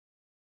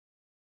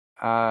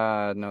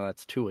 no,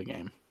 that's 2 a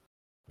game.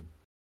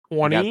 He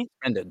got 20?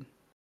 suspended.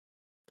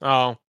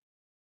 Oh.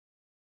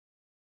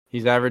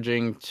 He's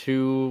averaging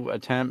 2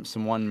 attempts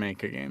and 1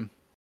 make a game.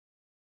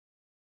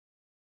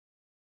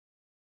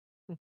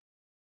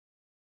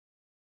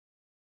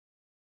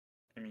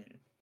 I mean,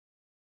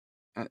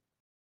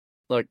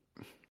 Look,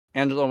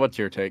 Angelo, what's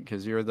your take?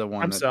 Because you're the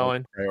one I'm that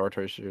selling.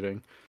 prioritize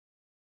shooting.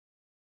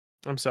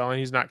 I'm selling.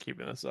 He's not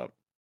keeping this up.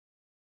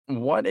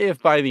 What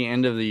if by the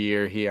end of the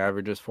year he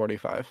averages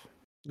 45?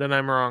 Then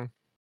I'm wrong.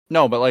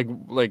 No, but like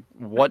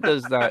what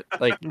does that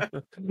like?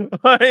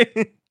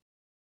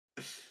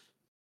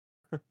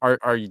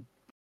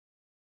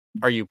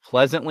 Are you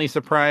pleasantly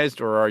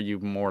surprised or are you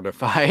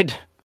mortified?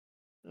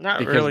 Not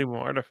Because really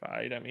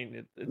mortified. I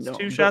mean, it's no,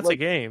 2 but shots a like,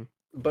 game.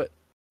 but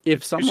if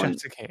It's 2 someone,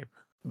 shots a game.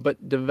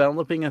 but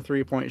developing a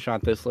 3-point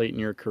shot this late in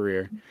your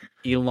career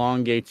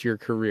elongates your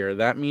career.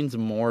 That means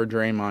more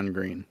Draymond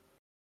Green.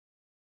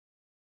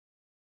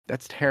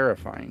 That's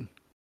terrifying.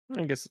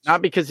 I guess it's Not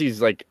true. because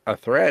he's like a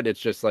threat. It's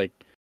just like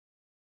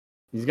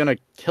he's gonna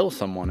kill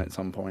someone at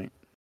some point.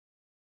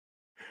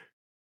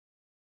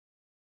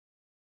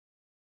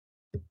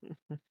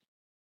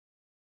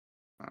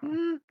 I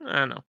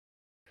don't know.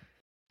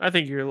 I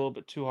think you're a little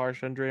bit too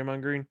harsh on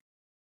Draymond Green.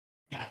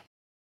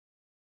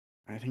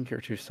 I think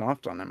you're too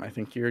soft on him. I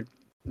think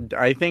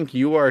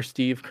you are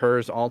Steve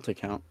Kerr's alt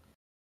account.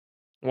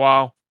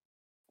 Wow.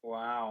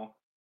 wow.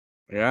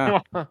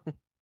 Yeah. I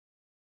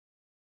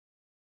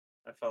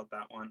felt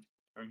that one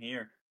from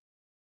here.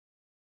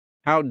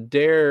 How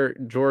dare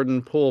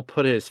Jordan Poole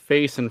put his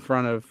face in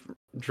front of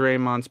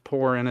Draymond's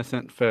poor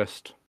innocent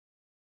fist?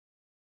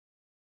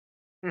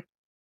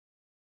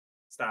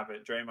 Stop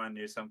it. Draymond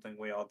knew something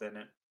we all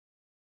didn't.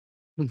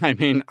 I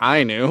mean,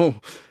 I knew.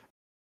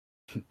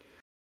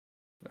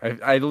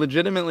 I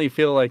legitimately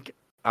feel like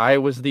I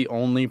was the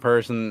only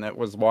person that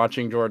was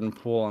watching Jordan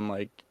Poole and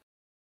like,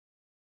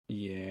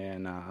 yeah,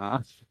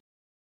 nah.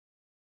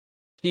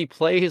 He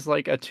plays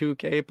like a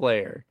 2K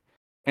player.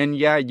 And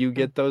yeah, you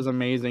get those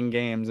amazing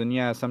games. And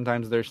yeah,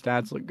 sometimes their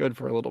stats look good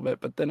for a little bit.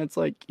 But then it's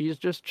like he's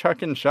just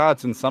chucking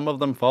shots and some of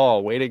them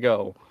fall. Way to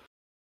go.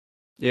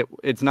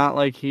 It's not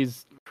like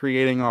he's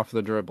creating off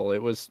the dribble.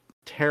 It was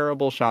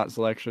terrible shot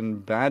selection,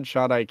 bad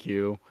shot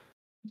IQ,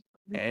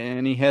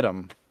 and he hit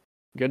them.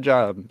 Good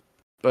job.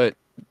 But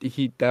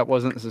that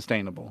wasn't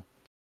sustainable.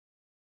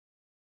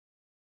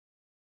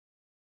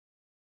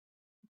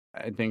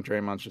 I think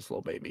Draymond's just a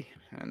little baby,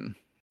 and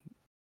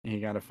he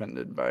got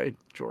offended by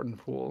Jordan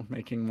Poole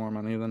making more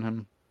money than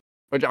him,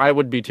 which I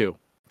would be too,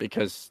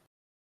 because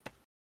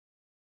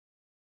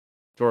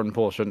Jordan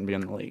Poole shouldn't be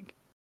in the league.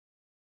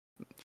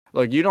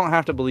 Look, you don't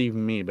have to believe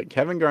me, but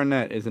Kevin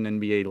Garnett is an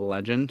NBA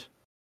legend.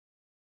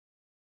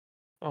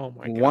 Oh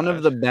my god. One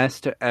of the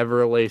best to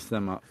ever lace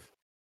them up.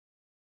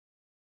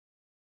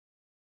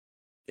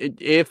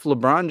 If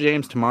LeBron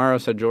James tomorrow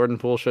said Jordan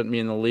Poole shouldn't be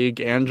in the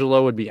league,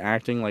 Angelo would be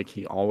acting like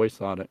he always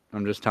thought it.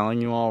 I'm just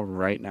telling you all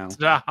right now.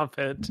 Stop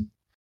it.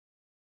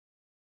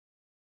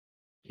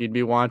 He'd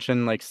be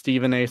watching like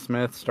Stephen A.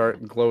 Smith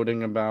start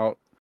gloating about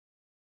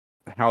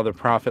how the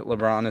prophet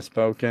LeBron has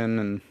spoken.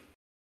 And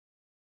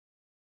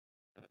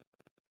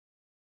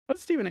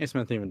what's Stephen A.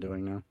 Smith even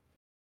doing now?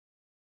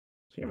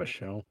 Does he have a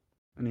show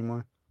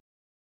anymore?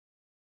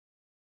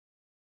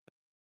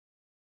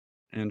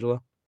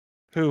 Angelo?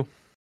 Who?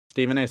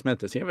 Stephen A. Smith,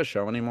 does he have a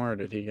show anymore, or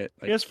did he get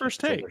He has First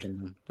canceled or Take.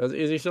 something?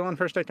 Is he still on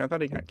First Take? I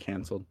thought he got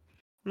canceled.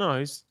 No,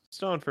 he's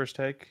still on First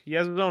Take. He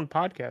has his own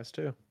podcast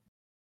too.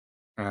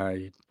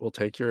 I will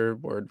take your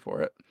word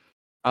for it.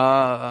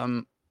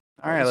 All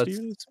right, let's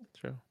Steven Smith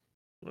show.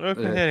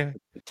 Okay, anyway.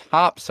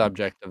 top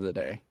subject of the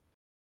day.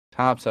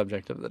 Top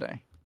subject of the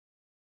day.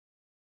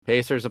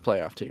 Pacers a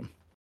playoff team.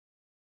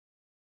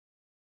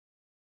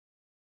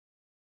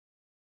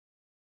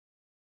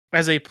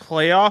 As a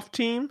playoff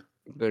team,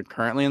 They're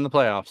currently in the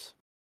playoffs.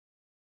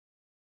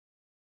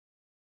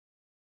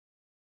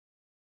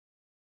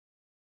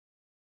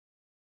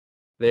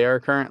 They are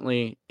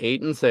currently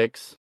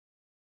 8-6,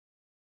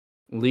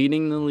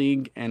 leading the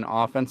league in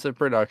offensive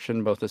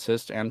production, both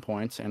assists and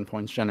points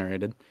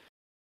generated.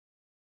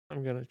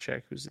 I'm gonna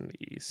check who's in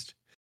the East.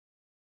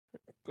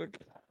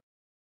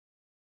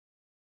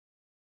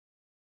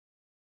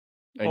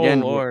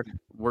 Again, oh Lord,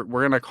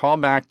 we're gonna call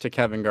back to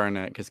Kevin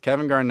Garnett because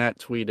Kevin Garnett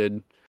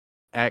tweeted,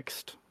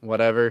 X'd,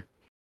 whatever,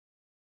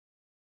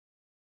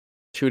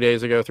 2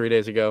 days ago, 3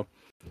 days ago.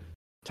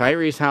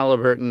 Tyrese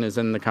Halliburton is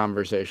in the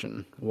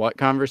conversation. What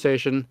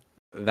conversation?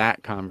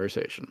 That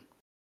conversation.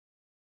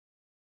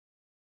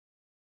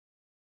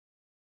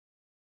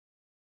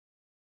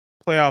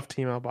 playoff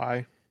team I'll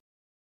buy.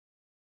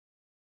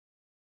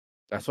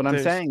 That's what I'm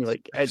saying.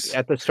 Like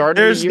at the start of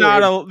the There's year,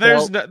 not a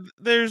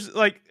there's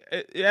like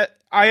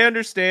I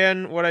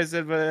understand what I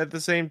said, but at the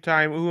same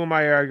time, who am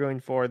I arguing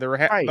for?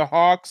 Right. The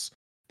Hawks,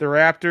 the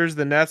Raptors,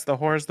 the Nets, the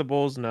Hornets, the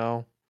Bulls.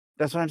 No,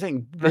 That's what I'm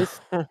saying. This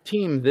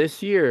team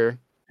this year,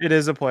 it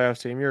is a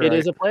playoff team. You're it right.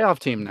 is a playoff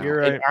team now. You're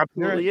right. It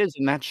absolutely is,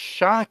 and that's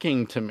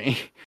shocking to me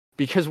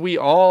because we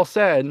all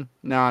said,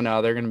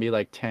 no, they're going to be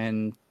like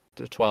 10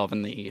 to 12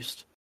 in the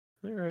East.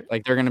 You're right.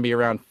 Like they're going to be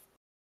around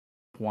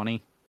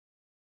 20.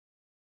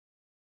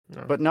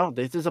 No. But no,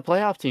 this is a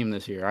playoff team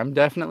this year. I'm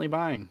definitely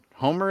buying.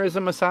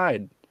 Homerism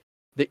aside,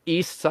 the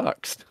East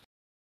sucks.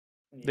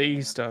 The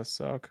East does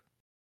suck.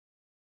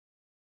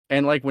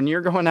 And like when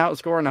you're going out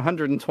scoring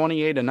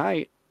 128 a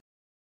night,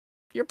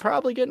 you're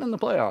probably getting in the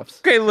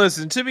playoffs. Okay,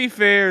 listen, to be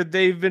fair,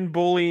 they've been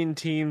bullying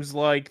teams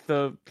like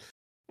the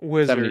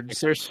Wizards.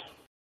 76ers.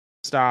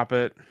 Stop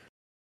it.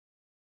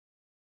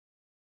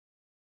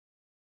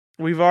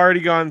 We've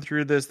already gone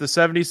through this. The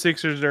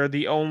 76ers are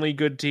the only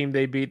good team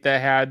they beat that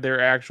had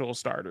their actual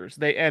starters.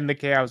 And the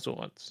Cavs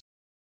once.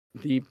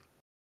 The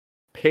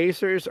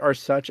Pacers are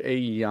such a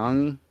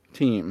young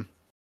team.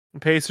 The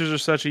Pacers are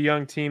such a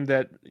young team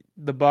that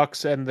the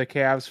Bucks and the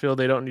Cavs feel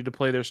they don't need to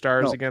play their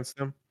stars against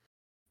them.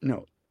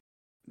 No.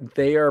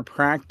 They are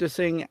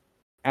practicing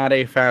at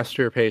a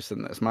faster pace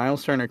than this.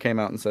 Miles Turner came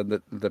out and said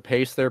that the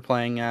pace they're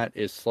playing at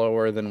is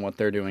slower than what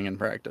they're doing in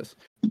practice.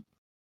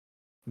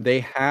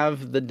 They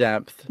have the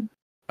depth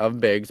of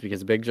bigs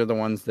because bigs are the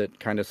ones that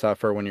kind of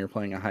suffer when you're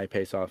playing a high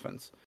pace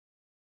offense.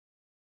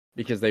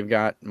 Because they've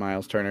got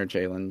Miles Turner,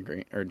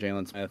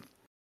 Jalen Smith,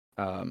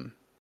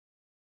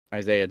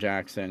 Isaiah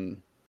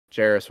Jackson,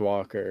 Jarris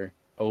Walker,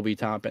 Obi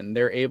Toppin.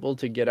 They're able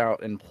to get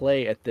out and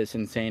play at this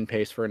insane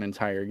pace for an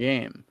entire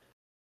game.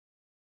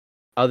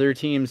 Other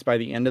teams, by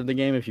the end of the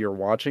game, if you're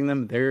watching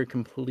them, they're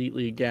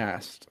completely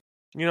gassed.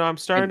 You know, I'm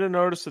starting to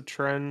notice a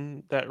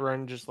trend that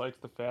Rehn just likes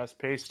the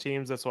fast-paced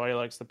teams. That's why he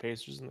likes the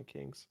Pacers and the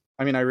Kings.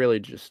 I mean,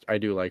 I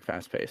do like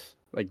fast pace.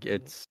 Like,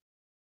 it's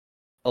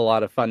a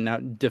lot of fun. Now,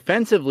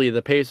 defensively,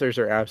 the Pacers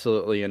are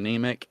absolutely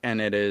anemic,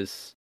 and it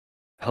is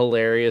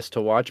hilarious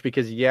to watch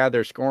because, yeah,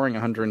 they're scoring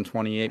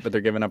 128, but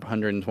they're giving up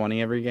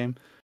 120 every game.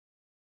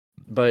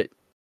 But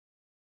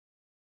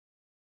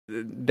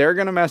they're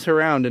going to mess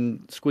around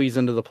and squeeze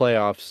into the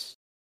playoffs,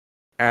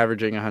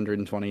 averaging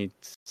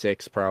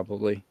 126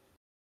 probably.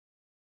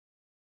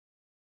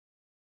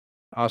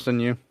 Austin,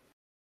 you?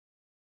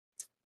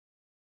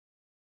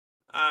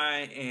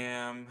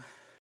 I'm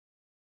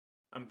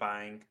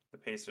buying the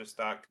Pacers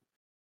stock.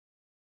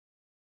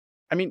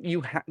 I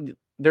mean,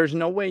 there's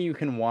no way you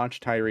can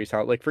watch Tyrese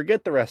out. Like,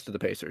 forget the rest of the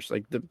Pacers.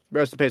 Like, the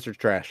rest of the Pacers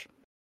trash.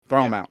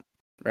 Throw them out,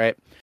 right?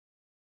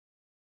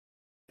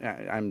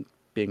 I'm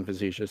being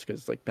facetious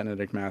because, like,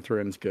 Benedict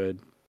Mathurin's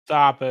good.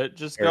 Stop it.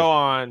 Just go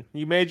on.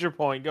 You made your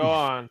point. Go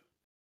on.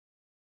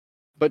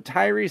 But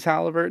Tyrese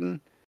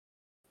Halliburton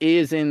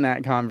is in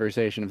that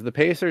conversation. If the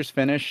Pacers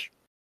finish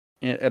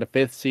at a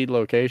 5th seed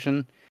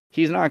location,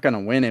 he's not going to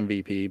win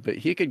MVP, but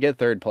he could get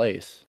 3rd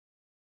place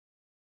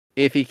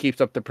if he keeps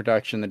up the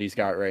production that he's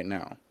got right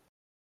now.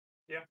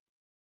 Yeah.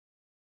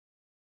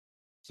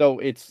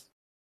 So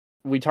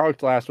we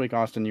talked last week,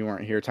 Austin, you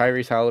weren't here.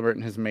 Tyrese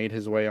Halliburton has made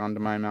his way onto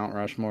my Mount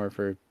Rushmore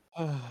for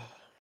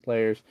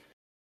players.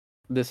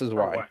 This is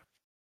why.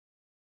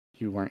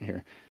 You weren't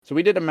here. So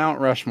we did a Mount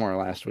Rushmore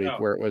last week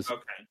where it was...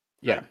 Okay.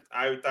 Yeah.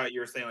 I thought you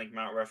were saying like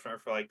Mount Rushmore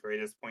for like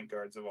greatest point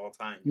guards of all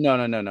time. No.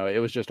 It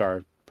was just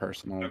our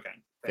personal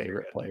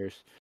favorite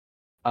players.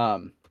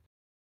 And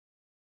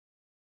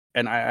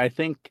I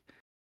think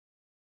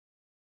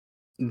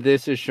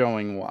this is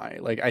showing why.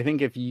 Like, I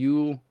think if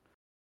you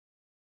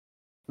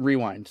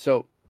rewind,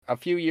 so a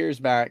few years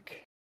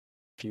back,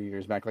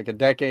 like a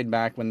decade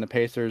back when the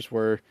Pacers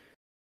were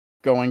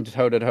going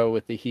toe-to-toe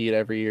with the Heat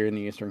every year in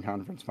the Eastern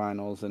Conference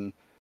Finals, and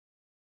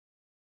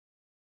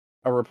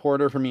a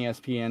reporter from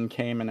ESPN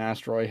came and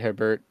asked Roy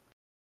Hibbert,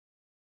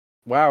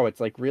 wow, it's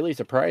like really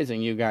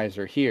surprising you guys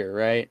are here,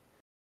 right?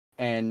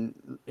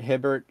 And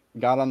Hibbert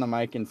got on the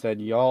mic and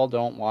said, y'all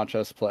don't watch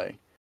us play.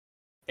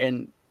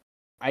 And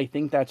I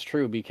think that's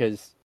true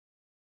because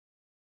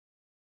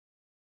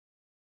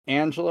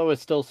Angelo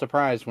is still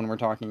surprised when we're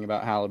talking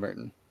about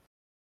Halliburton.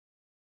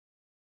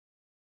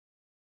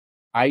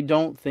 I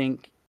don't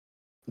think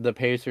the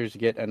Pacers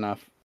get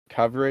enough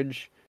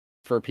coverage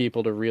for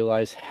people to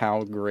realize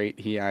how great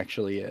he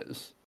actually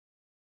is.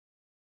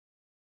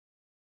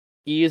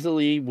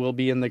 Easily will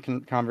be in the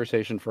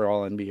conversation for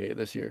all NBA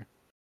this year.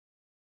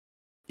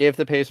 If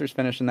the Pacers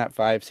finish in that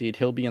 5 seed,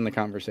 he'll be in the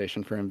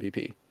conversation for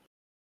MVP.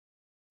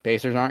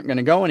 Pacers aren't going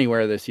to go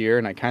anywhere this year,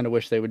 and I kind of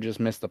wish they would just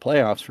miss the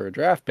playoffs for a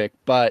draft pick,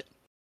 but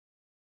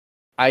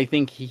I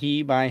think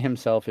he by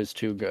himself is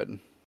too good.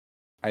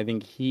 I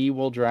think he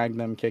will drag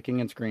them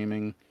kicking and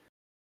screaming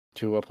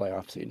to a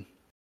playoff seed.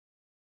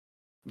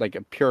 Like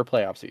a pure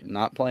playoff seed,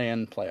 not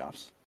play-in,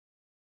 playoffs.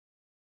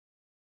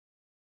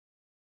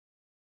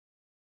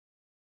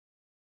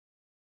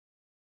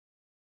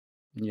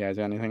 You guys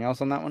got anything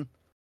else on that one?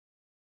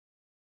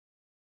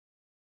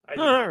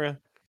 No, not really.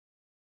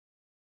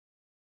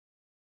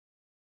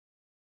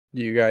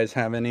 Do you guys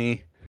have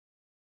any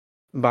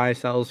buy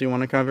sells you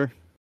want to cover?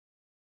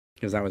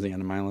 Because that was the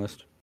end of my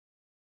list.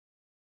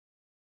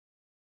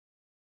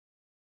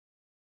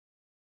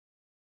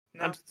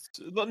 No.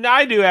 No,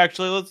 I do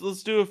actually.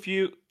 Let's do a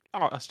few.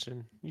 Oh,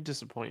 Austin, you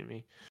disappoint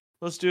me.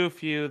 Let's do a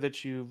few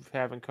that you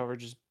haven't covered.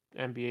 Just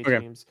NBA Okay.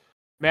 teams.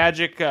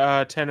 Magic,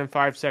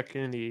 10-5,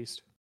 second in the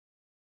East.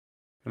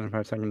 10 and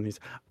 5 seconds in these.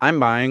 I'm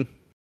buying.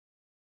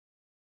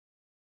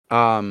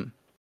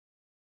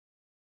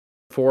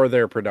 For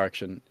their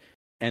production.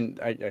 And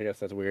I guess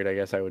that's weird. I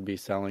guess I would be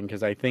selling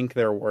because I think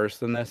they're worse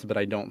than this, but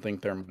I don't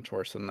think they're much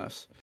worse than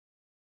this.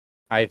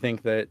 I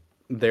think that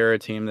they're a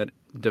team that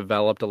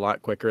developed a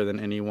lot quicker than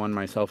anyone,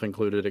 myself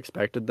included,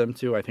 expected them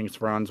to. I think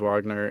Franz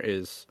Wagner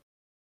is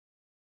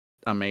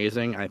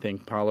amazing. I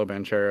think Paolo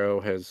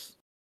Banchero has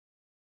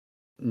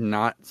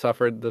not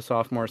suffered the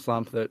sophomore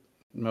slump that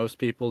most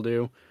people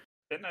do.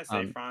 Didn't I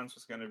say Franz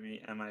was going to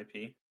be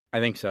MIP? I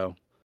think so.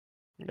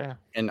 Yeah.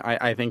 And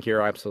I think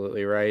you're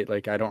absolutely right.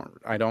 Like I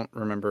don't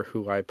remember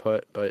who I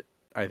put, but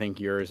I think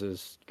yours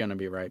is gonna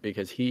be right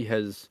because he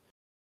has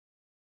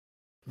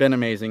been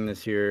amazing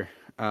this year.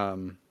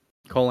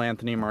 Cole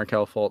Anthony,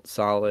 Markelle Fultz,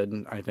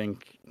 solid. I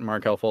think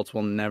Markelle Fultz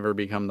will never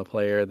become the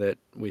player that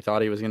we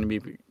thought he was going to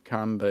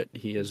become, but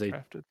he is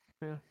a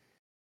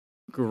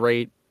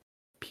great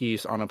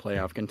piece on a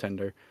playoff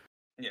contender.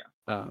 Yeah.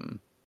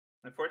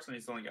 Unfortunately,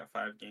 he's only got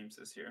 5 games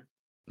this year.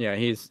 Yeah,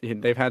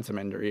 they've had some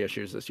injury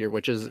issues this year,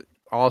 which is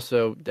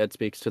also, that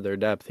speaks to their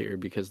depth here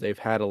because they've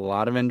had a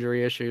lot of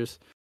injury issues.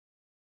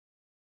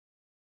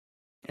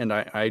 And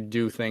I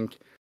do think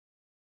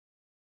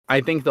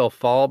they'll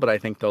fall, but I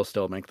think they'll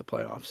still make the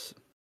playoffs.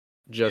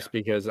 Just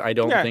because I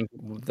don't think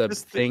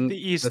the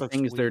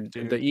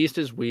East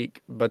is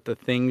weak, but the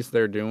things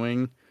they're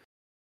doing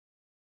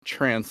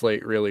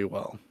translate really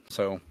well.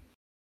 So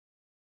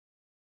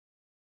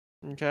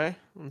okay,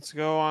 let's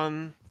go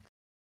on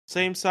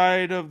same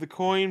side of the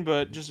coin,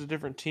 but just a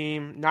different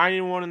team.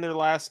 9-1 in their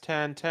last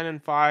 10,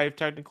 10-5,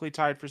 technically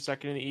tied for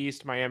second in the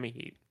East. Miami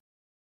Heat.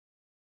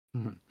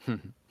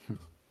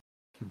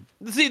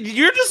 See,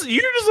 you're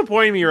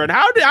disappointing me, Rehn.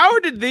 How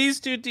did these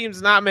two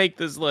teams not make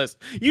this list?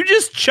 You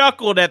just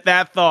chuckled at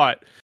that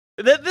thought.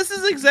 This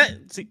is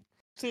exact.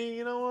 See,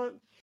 you know what?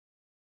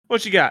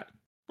 What you got?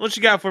 What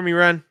you got for me,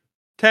 Rehn?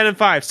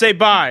 10-5. Say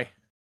bye.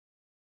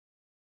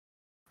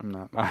 I'm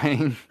not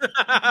buying.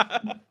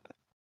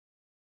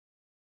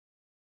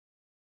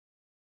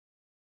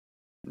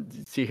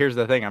 See, here's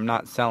the thing. I'm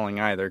not selling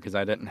either because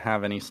I didn't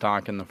have any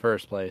stock in the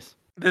first place.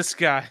 This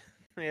guy.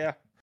 Yeah.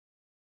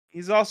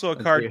 He's also a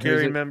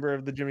card-carrying member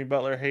of the Jimmy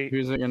Butler hate.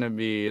 Who's it going to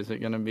be? Is it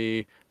going to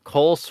be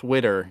Cole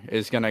Switter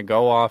is going to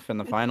go off in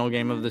the final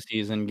game of the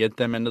season, get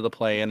them into the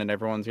play-in, and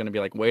everyone's going to be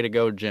like, way to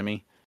go,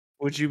 Jimmy.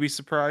 Would you be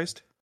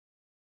surprised?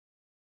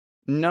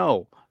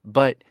 No,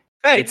 but...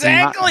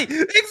 Exactly!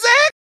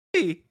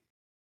 Exactly!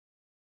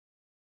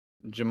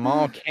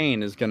 Jamal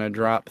Cain is going to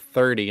drop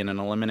 30 in an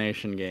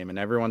elimination game, and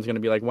everyone's going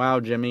to be like, wow,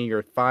 Jimmy,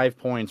 your 5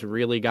 points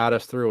really got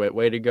us through it.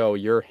 Way to go.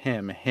 You're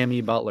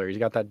Hemi Butler. He's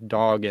got that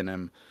dog in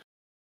him.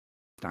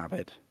 Stop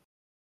it.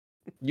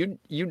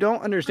 You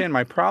don't understand.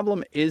 My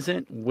problem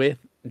isn't with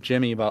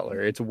Jimmy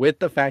Butler. It's with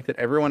the fact that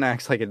everyone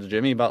acts like it's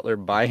Jimmy Butler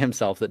by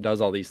himself that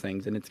does all these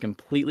things, and it's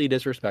completely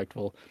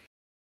disrespectful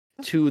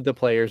to the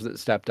players that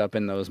stepped up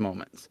in those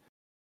moments.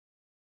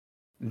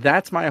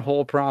 That's my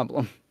whole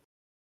problem.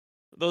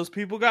 Those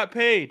people got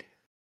paid.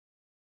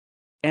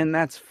 And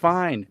that's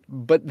fine,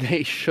 but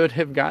they should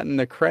have gotten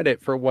the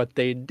credit for what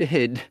they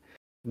did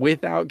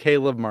without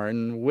Caleb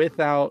Martin,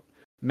 without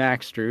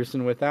Max Strus,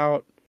 and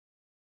without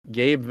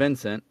Gabe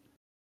Vincent.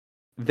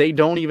 They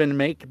don't even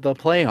make the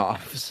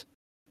playoffs.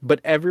 But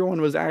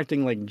everyone was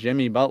acting like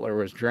Jimmy Butler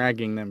was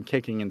dragging them,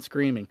 kicking and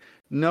screaming.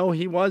 No,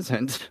 he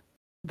wasn't.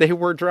 They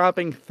were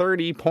dropping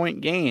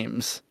 30-point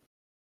games.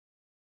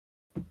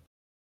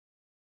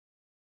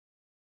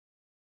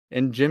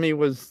 And Jimmy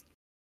was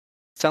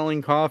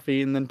selling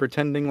coffee and then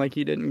pretending like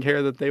he didn't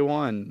care that they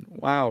won.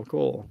 Wow,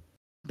 cool.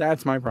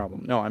 That's my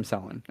problem. No, I'm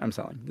selling.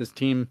 This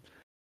team,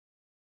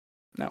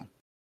 no.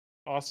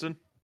 Austin?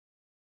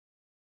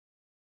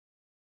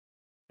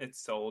 It's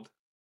sold.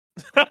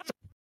 The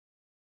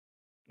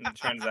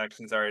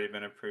transaction's already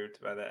been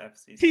approved by the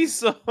FCC. He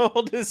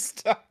sold his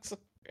stocks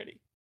already.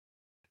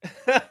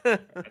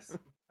 Yes,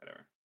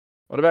 whatever.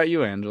 What about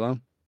you, Angelo?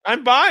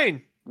 I'm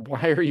buying.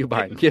 Why are you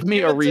buying? Give me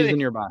a reason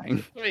you're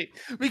buying.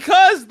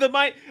 Because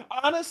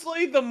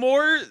honestly, the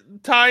more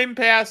time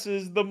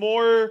passes, the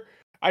more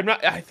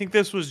I think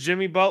this was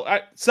Jimmy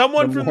Butler.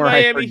 Someone from the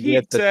Miami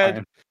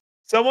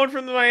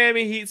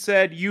Heat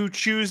said, "You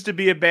choose to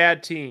be a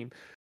bad team."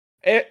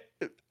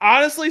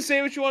 Honestly,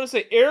 say what you want to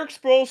say. Eric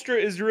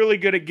Spoelstra is really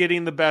good at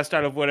getting the best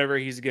out of whatever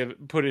he's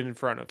put in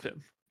front of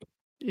him.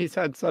 He's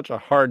had such a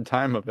hard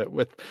time of it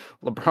with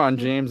LeBron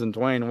James and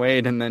Dwayne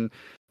Wade, and then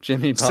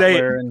Jimmy Say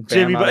Butler and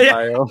Jimmy Bam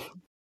Adebayo.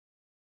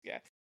 Yeah.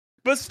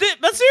 But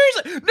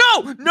seriously,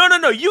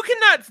 no. You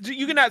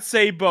cannot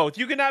say both.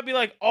 You cannot be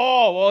like,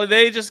 oh, well,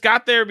 they just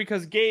got there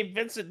because Gabe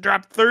Vincent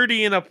dropped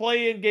 30 in a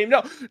play-in game.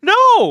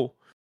 No.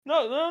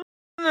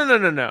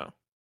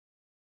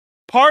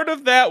 Part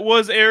of that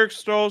was Eric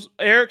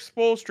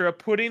Spoelstra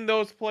putting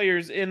those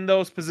players in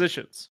those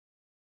positions.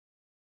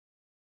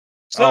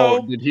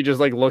 So, did he just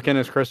like look in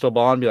his crystal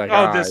ball and be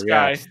like, this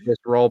guy, this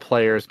role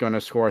player is going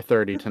to score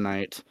 30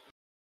 tonight?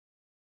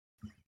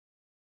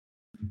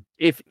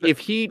 If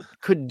he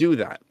could do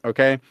that,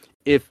 okay?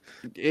 Is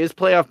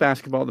playoff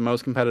basketball the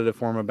most competitive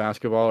form of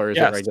basketball, or is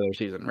it regular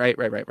season? Right.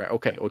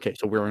 Okay.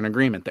 So we're in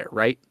agreement there,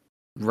 right?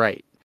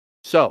 Right.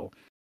 So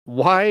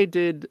why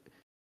did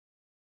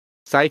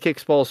Psychic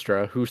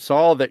Spoelstra, who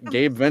saw that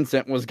Gabe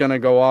Vincent was going to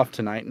go off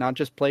tonight, not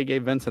just play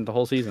Gabe Vincent the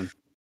whole season?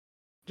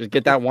 Just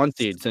get that one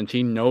seed since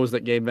he knows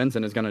that Gabe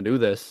Vincent is going to do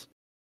this.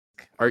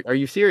 Are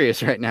you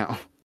serious right now?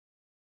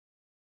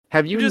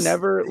 Have you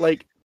never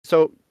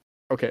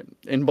okay,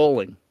 in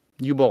bowling,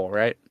 you bowl,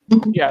 right?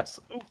 Yes.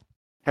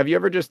 Have you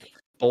ever just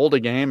bowled a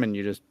game and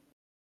you just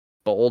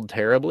bowled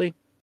terribly?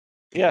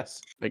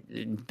 Yes. Like,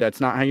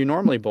 that's not how you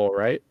normally bowl,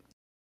 right?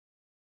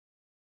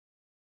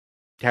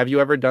 Have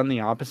you ever done the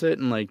opposite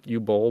and like you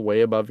bowl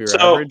way above your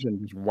average and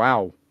just,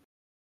 wow?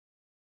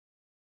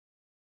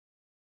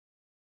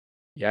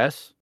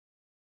 Yes?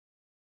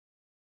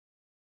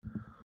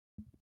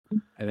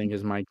 I think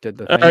his mic did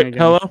the thing again.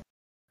 Hello?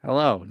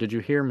 Hello, did you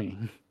hear me?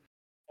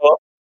 Hello?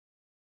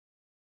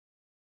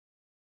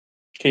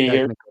 Can you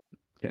hear me?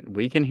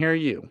 We can hear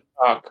you.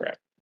 Oh, crap.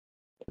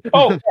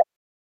 Oh!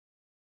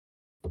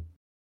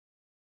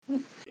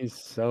 He's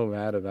so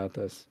mad about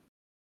this.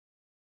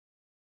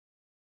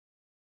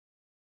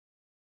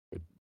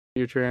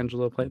 Future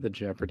Angelo, play the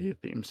Jeopardy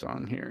theme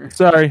song here.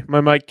 Sorry,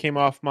 my mic came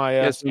off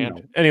my stand.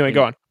 No. Anyway,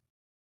 go on.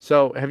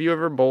 So, have you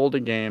ever bowled a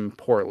game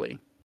poorly?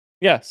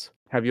 Yes.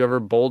 Have you ever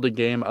bowled a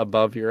game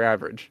above your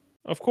average?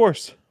 Of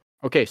course.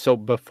 Okay, so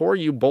before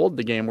you bowled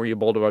the game where you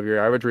bowled above your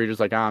average, were you just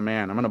like,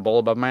 man, I'm going to bowl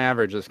above my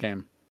average this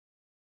game?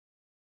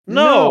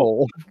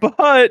 No.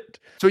 But...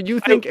 So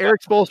you think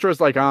Eric Spoelstra is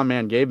like,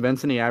 man, Gabe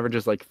Vincent, he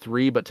averages like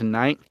 3, but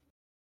tonight,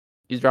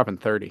 he's dropping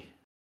 30.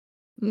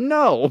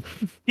 No.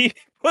 He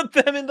put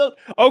them in the...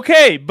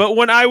 Okay, but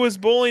when I was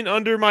bowling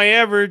under my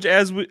average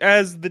as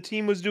the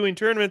team was doing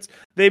tournaments,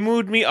 they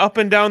moved me up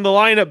and down the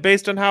lineup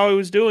based on how I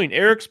was doing.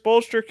 Eric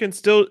Spoelstra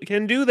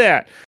can do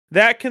that.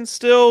 That can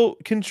still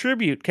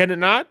contribute, can it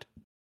not?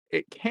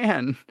 It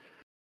can.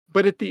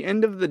 But at the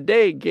end of the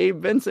day,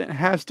 Gabe Vincent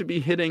has to be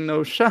hitting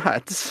those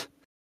shots.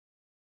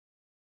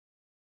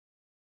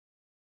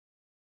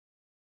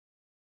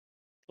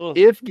 Ugh.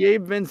 If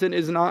Gabe Vincent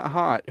is not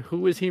hot,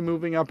 who is he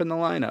moving up in the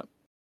lineup?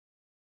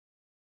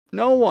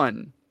 No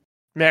one.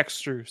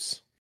 Max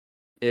Strus.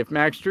 If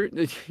Max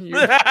Strus...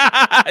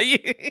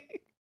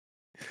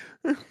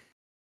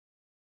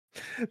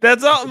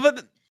 That's all,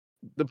 but...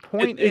 The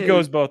point is... It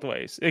goes both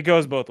ways.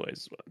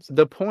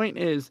 The point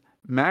is,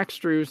 Max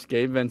Strus,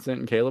 Gabe Vincent,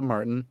 and Caleb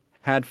Martin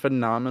had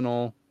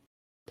phenomenal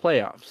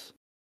playoffs.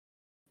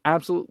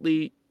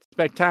 Absolutely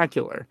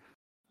spectacular.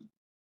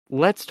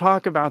 Let's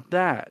talk about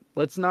that.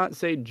 Let's not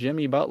say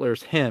Jimmy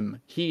Butler's him.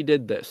 He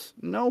did this.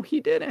 No, he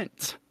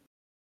didn't.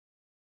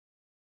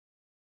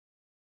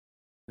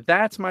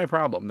 That's my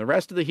problem. The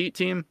rest of the Heat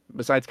team,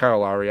 besides Kyle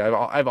Lowry,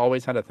 I've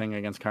always had a thing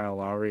against Kyle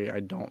Lowry. I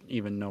don't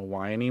even know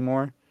why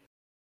anymore.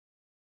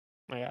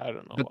 Yeah, I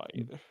don't know why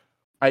either.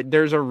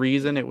 There's a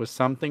reason. It was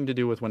something to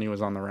do with when he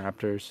was on the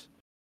Raptors.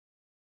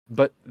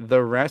 But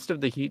the rest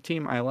of the Heat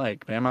team, I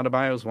like. Bam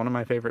Adebayo is one of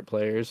my favorite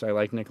players. I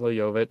like Nikola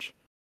Jovic.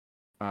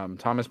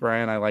 Thomas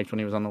Bryant, I liked when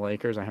he was on the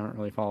Lakers. I haven't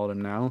really followed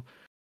him now.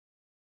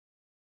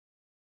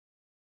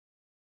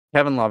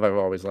 Kevin Love, I've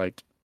always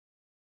liked.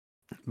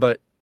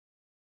 But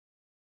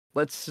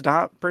let's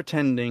stop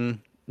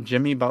pretending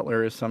Jimmy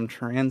Butler is some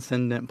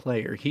transcendent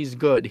player. He's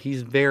good.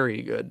 He's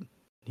very good.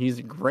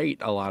 He's great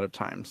a lot of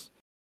times.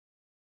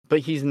 But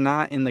he's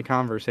not in the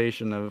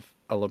conversation of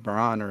a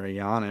LeBron or a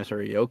Giannis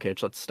or a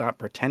Jokic. Let's stop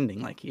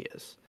pretending like he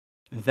is.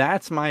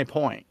 That's my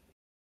point.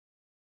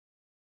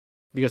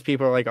 Because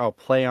people are like, oh,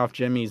 playoff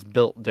Jimmy's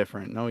built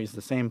different. No, he's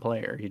the same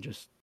player. He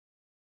just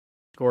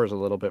scores a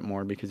little bit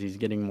more because he's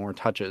getting more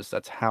touches.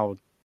 That's how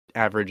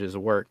averages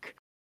work.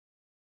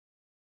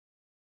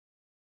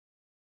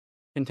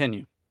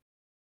 Continue.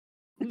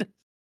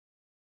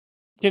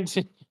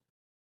 Continue.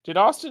 Did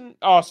Austin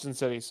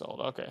said he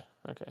sold. Okay.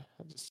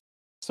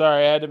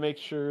 Sorry, I had to make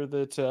sure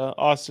that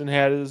Austin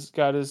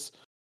got his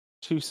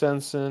 2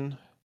 cents in.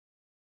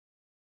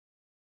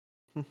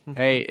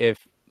 Hey,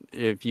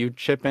 if you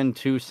chip in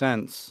 2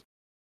 cents,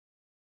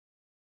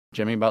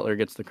 Jimmy Butler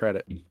gets the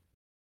credit.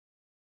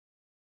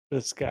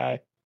 This guy.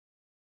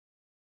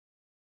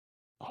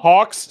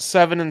 Hawks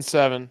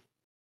 7-7,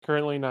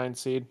 currently 9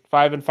 seed,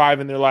 5-5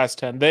 in their last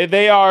 10.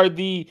 They are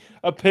the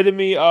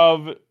epitome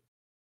of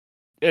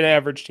an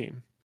average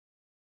team.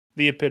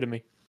 The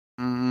epitome.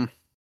 So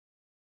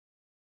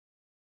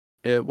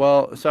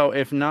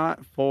if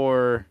not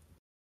for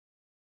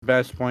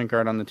best point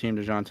guard on the team,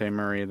 DeJounte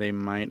Murray, they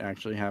might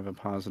actually have a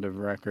positive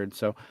record.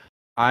 So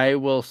I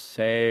will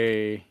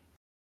say,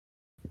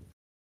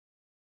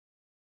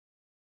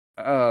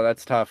 oh,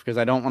 that's tough because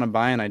I don't want to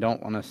buy and I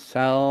don't want to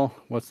sell.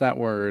 What's that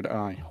word?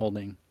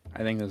 Holding. I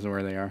think this is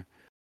where they are.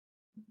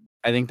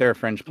 I think they're a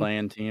French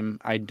playing team.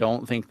 I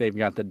don't think they've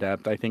got the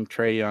depth. I think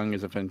Trae Young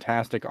is a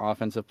fantastic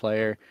offensive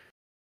player.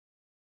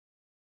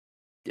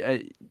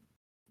 A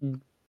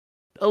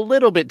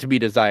little bit to be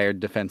desired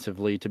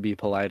defensively, to be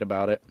polite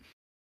about it.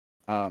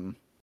 I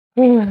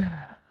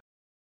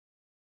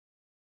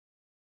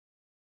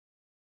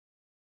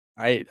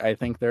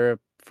think they're a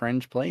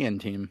French play-in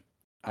team.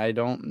 I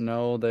don't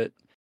know that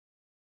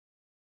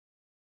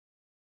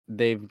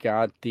they've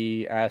got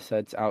the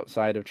assets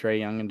outside of Trae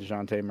Young and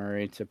DeJounte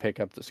Murray to pick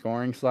up the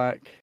scoring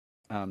slack.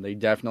 They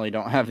definitely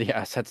don't have the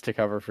assets to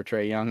cover for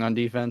Trae Young on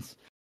defense.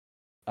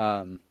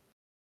 And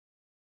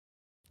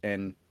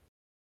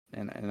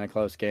in a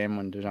close game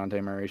when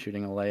DeJounte Murray is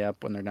shooting a layup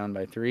when they're down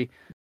by 3,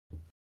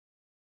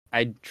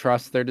 I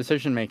trust their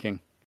decision making.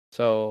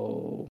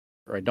 Or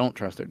I don't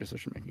trust their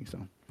decision making. So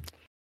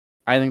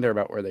I think they're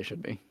about where they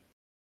should be.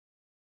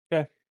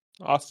 Okay,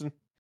 Austin.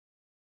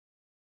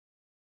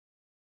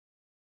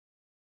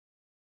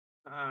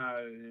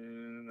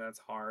 That's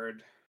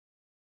hard.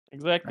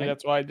 Exactly. Right?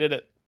 That's why I did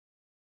it.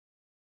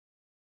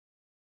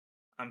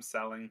 I'm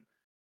selling.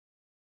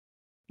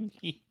 I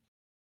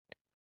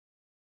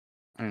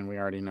mean, we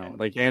already know.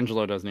 Like,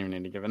 Angelo doesn't even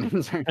need to give an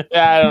answer.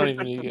 Yeah, I don't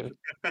even need to give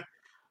it.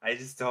 I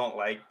just don't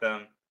like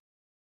them.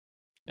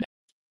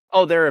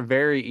 Oh, they're a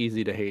very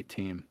easy to hate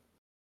team.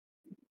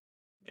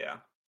 Yeah.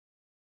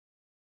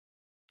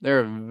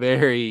 They're a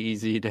very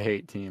easy to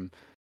hate team.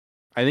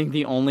 I think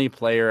the only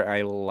player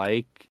I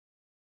like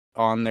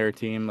on their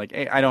team, like,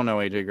 I don't know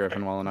AJ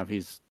Griffin well enough.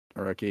 He's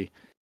a rookie.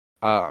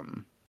 But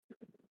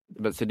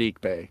Sadiq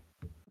Bey.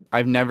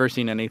 I've never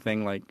seen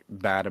anything like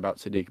bad about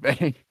Sadiq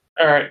Bey.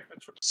 All right.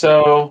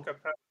 So,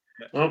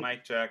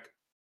 Mic check.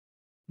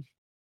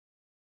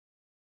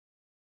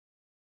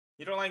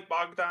 You don't like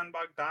Bogdan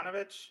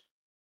Bogdanovic?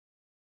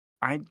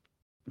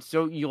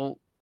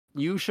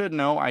 You should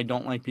know I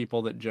don't like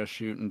people that just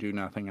shoot and do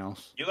nothing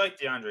else. You like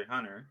DeAndre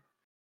Hunter.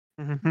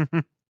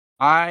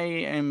 I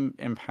am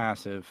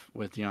passive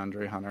with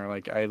DeAndre Hunter.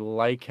 Like, I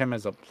like him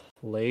as a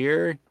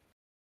player,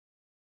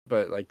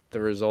 but like the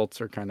results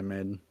are kind of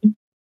mid.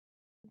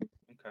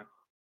 Okay.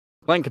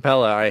 Glenn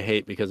Capella, I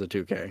hate because of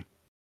 2K.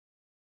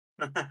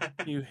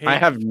 You hate I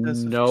have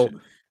because of no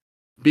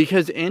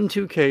because in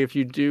 2K, if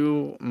you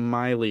do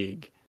my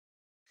league,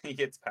 he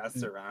gets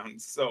passed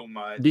around so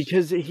much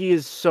because he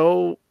is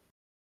so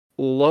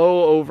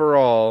low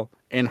overall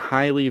and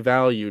highly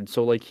valued.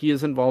 So like he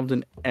is involved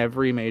in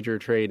every major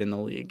trade in the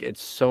league.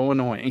 It's so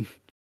annoying.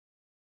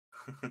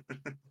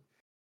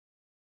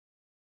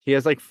 He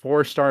has like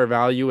 4-star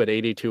value at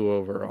 82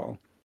 overall.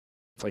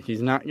 It's like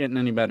he's not getting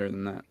any better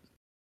than that.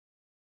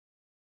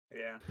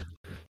 Yeah.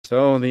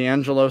 So the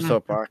Angelo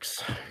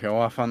soapbox, go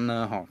off on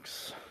the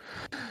Hawks.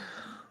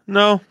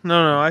 No.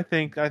 I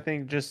think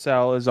just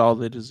sell is all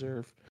they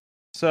deserve.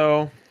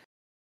 So,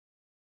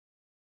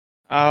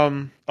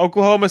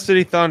 Oklahoma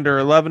City Thunder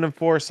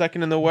 11-4,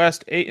 second in the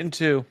West,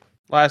 8-2,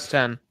 last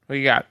 10. What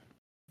you got?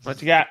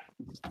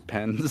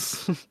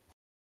 Depends.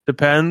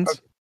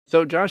 Depends.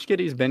 So Josh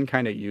Giddey's been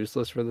kind of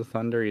useless for the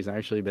Thunder. He's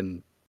actually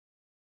been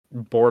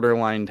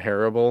borderline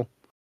terrible.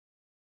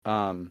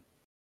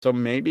 So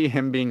maybe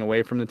him being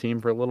away from the team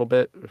for a little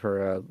bit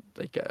for a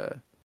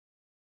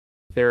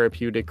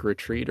therapeutic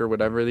retreat or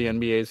whatever the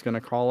NBA is going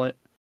to call it,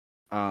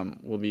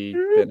 will be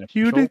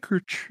beneficial. Therapeutic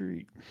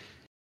retreat.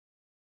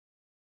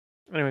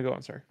 Anyway, go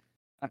on, sorry.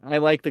 I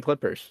like the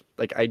Clippers.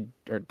 Or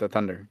the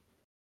Thunder.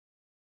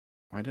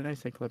 Why did I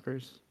say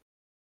Clippers?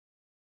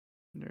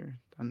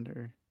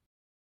 Thunder.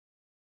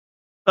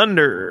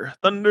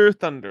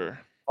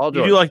 Paul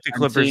George. You do like the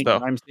Clippers, though.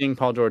 I'm seeing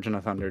Paul George in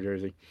a Thunder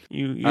jersey.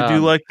 You do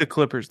like the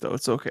Clippers, though.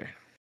 It's okay.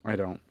 I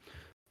don't.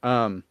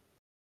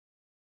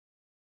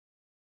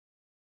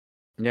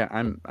 Yeah,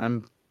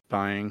 I'm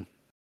buying.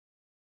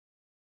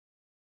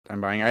 I'm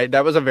buying.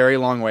 That was a very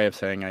long way of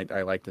saying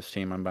I like this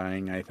team. I'm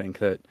buying. I think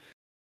that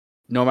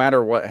no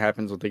matter what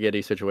happens with the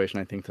Giddey situation,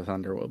 I think the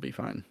Thunder will be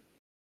fine.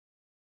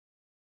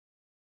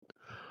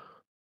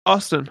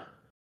 Austin,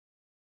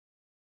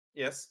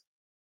 Yes.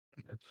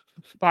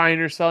 buying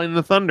or selling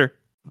the Thunder?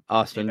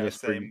 Austin Need I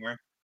just say more?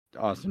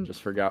 Austin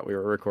just forgot we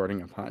were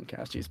recording a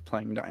podcast. He's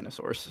playing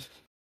dinosaurs.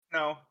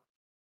 No.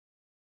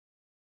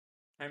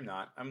 I'm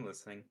not. I'm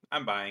listening.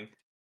 I'm buying.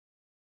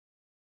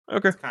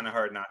 Okay. It's kind of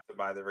hard not to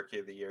buy the Rookie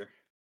of the Year.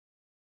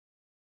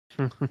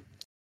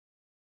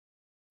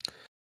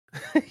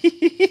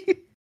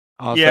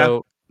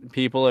 Also,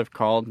 people have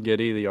called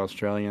Giddey the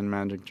Australian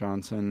Magic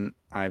Johnson.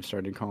 I've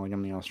started calling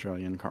him the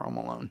Australian Karl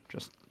Malone.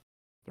 Just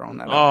throwing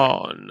that out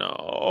Oh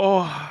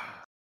no.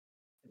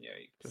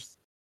 Yikes.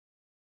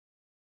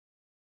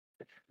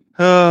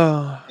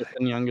 Oh. there.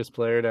 The youngest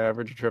player to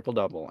average a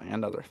triple-double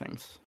and other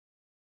things.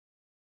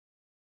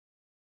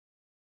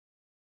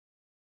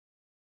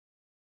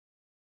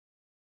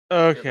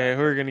 Okay,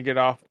 we're gonna get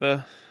off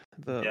the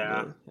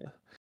Yeah.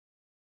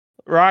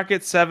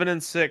 Rockets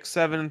 7-6,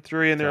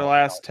 7-3 in their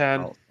last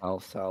 10.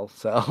 Sell.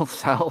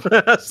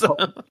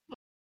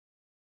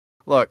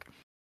 Look,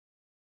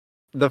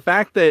 the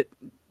fact that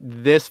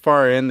this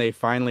far in they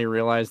finally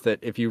realized that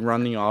if you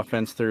run the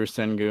offense through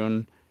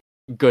Sengun,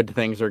 good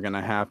things are going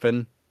to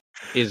happen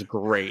is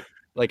great.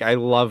 Like, I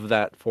love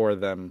that for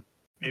them.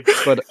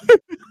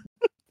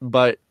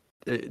 But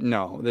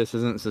no, this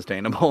isn't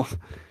sustainable.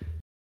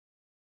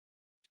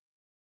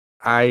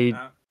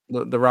 The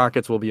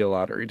Rockets will be a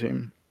lottery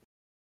team.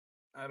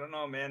 I don't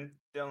know, man.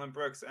 Dylan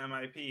Brooks,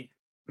 MIP.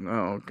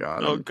 Oh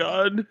God. Oh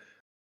God.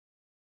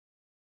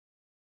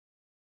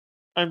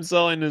 I'm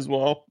selling as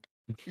well.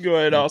 Go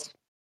ahead, Austin.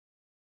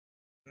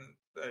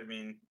 I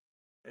mean,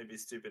 it'd be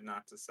stupid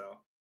not to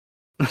sell.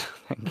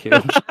 Thank you.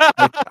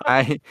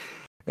 I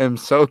am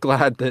so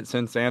glad that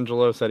since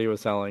Angelo said he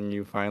was selling,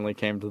 you finally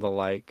came to the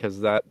light, because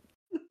that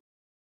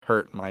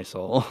hurt my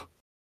soul.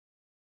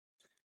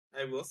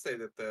 I will say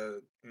that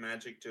the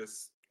Magic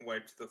just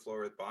wiped the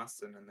floor with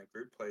Boston in the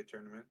group play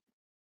tournament.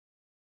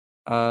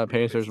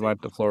 Pacers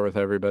wiped the floor with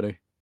everybody.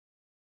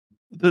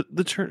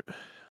 The turn.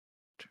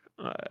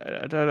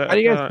 How do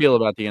you guys feel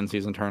about the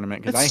in-season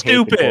tournament? Because I hate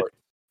stupid.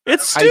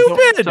 It's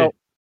stupid.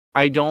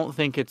 I don't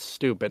think it's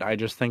stupid. I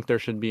just think there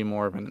should be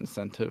more of an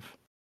incentive.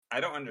 I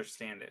don't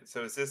understand it.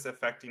 So is this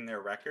affecting their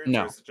records?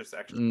 No. Or is it just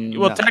extra?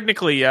 Well, no.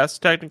 Technically, yes.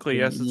 It's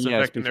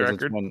affecting their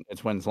record.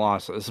 It's wins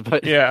losses,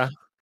 but yeah.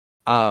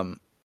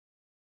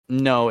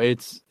 No,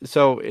 it's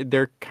so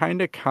they're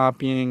kind of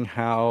copying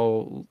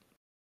how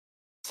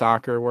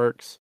soccer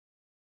works,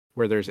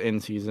 where there's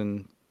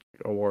in-season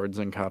awards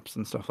and cups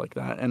and stuff like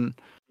that. And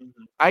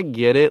I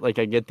get it. Like,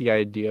 I get the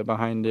idea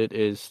behind it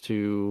is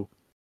to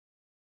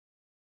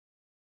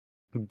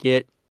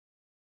get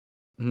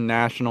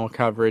national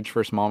coverage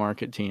for small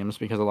market teams,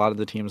 because a lot of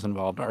the teams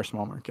involved are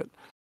small market.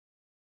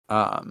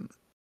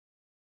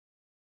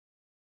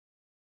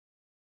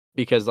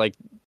 Because like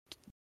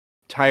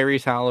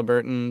Tyrese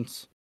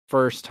Halliburton's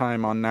first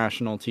time on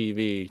national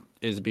TV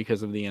is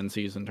because of the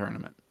in-season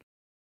tournament.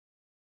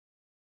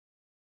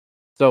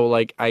 So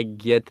like I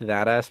get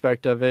that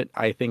aspect of it.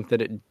 I think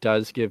that it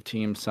does give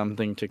teams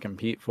something to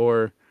compete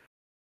for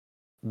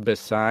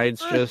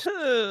besides just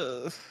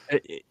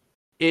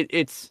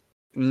it's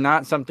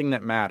not something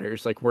that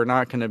matters. Like, we're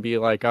not going to be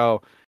like,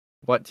 oh,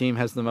 what team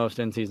has the most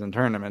in-season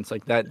tournaments?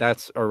 Like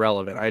that's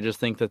irrelevant. I just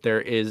think that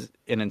there is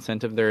an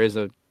incentive.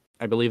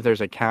 I believe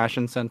there's a cash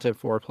incentive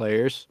for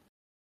players.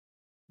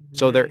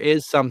 So there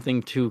is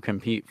something to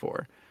compete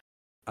for.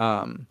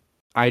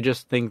 I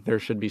just think there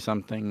should be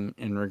something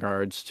in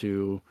regards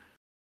to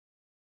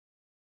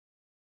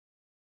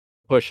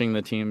pushing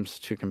the teams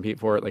to compete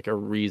for it, like a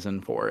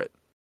reason for it.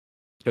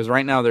 Because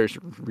right now there's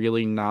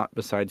really not,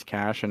 besides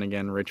cash, and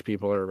again, rich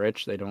people are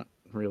rich. They don't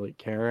really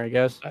care, I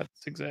guess.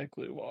 That's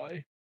exactly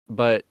why.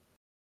 But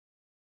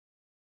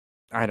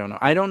I don't know.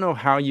 I don't know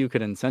how you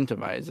could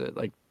incentivize it.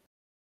 Like,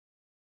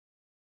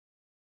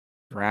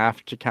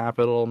 draft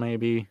capital,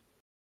 maybe?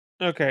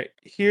 Okay,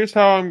 here's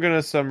how I'm going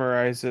to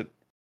summarize it.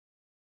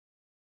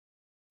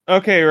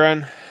 Okay,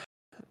 Rehn.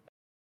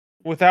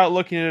 Without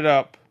looking it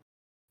up,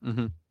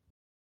 who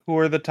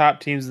are the top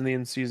teams in the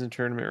in-season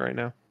tournament right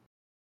now?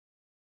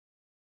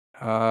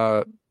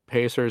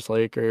 Pacers,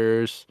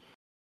 Lakers.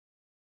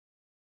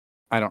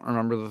 I don't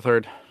remember the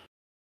third.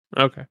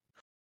 Okay,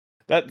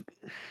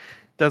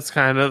 that's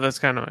kind of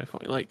my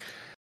point. Like,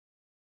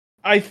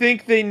 I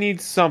think they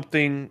need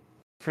something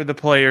for the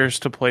players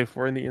to play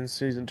for in the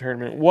in-season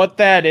tournament. What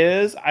that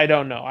is, I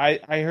don't know. I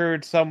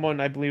heard someone,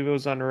 I believe it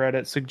was on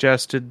Reddit,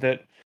 suggested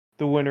that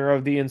the winner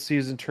of the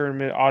in-season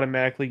tournament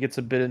automatically gets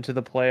a bid into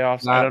the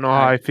playoffs. I don't know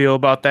how I feel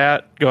about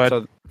that. Go ahead.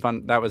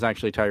 So that was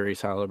actually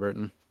Tyrese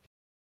Halliburton.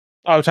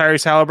 Oh,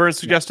 Tyrese Halliburton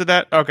suggested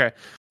that? Okay.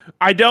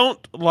 I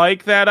don't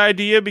like that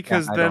idea,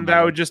 because then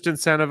that would just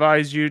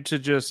incentivize you to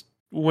just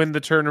win the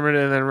tournament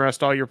and then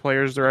rest all your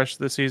players the rest of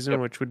the season,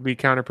 which would be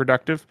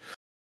counterproductive.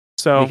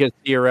 So because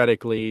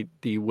theoretically,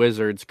 the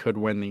Wizards could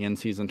win the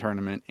in-season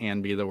tournament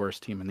and be the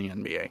worst team in the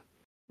NBA.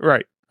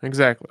 right,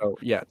 exactly. So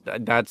yeah,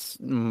 that's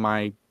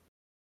my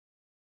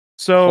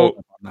So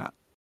hold on that.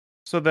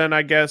 so then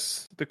I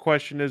guess the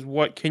question is,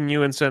 what can you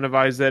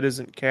incentivize that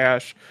isn't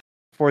cash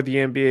for the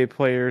NBA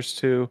players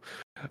to?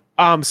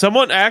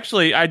 Someone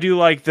actually, I do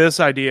like this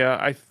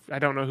idea. I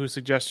don't know who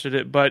suggested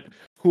it, but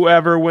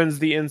whoever wins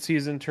the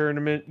in-season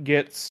tournament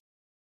gets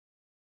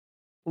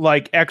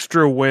like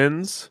extra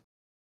wins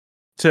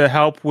to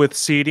help with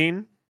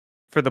seeding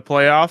for the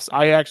playoffs.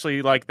 I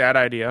actually like that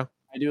idea.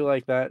 I do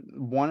like that.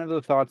 One of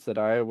the thoughts that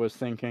I was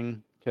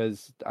thinking,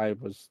 because I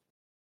was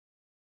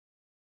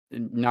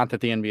not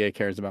that the NBA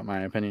cares about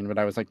my opinion, but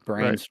I was like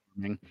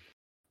brainstorming,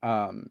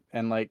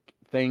 and like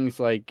things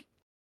like,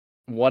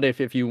 what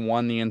if you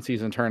won the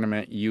in-season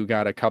tournament, you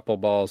got a couple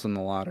balls in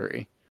the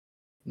lottery,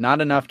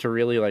 not enough to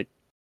really like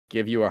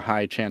give you a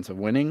high chance of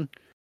winning,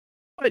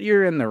 but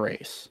you're in the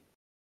race.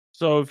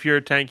 So if you're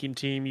a tanking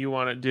team, you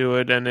want to do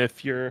it, and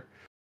if you're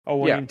a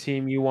winning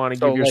team, you want to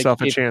So give like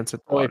yourself a chance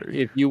at the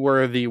lottery. if you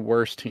were the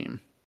worst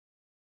team,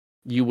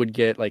 you would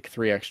get like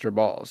 3 extra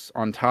balls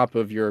on top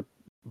of your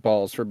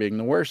balls for being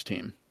the worst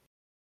team.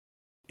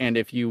 And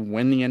if you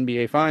win the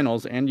NBA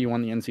Finals and you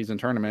won the in-season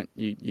tournament,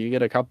 you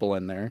get a couple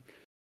in there,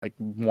 like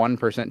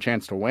 1%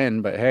 chance to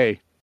win. But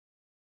hey,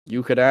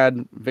 you could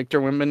add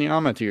Victor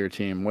Wembanyama to your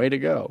team. Way to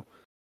go!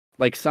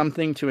 Like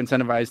something to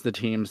incentivize the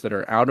teams that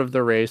are out of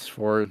the race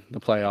for the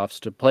playoffs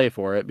to play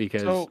for it.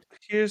 Because So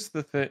here's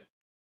the thing.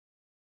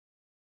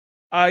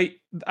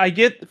 I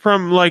get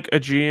from like a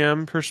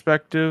GM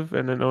perspective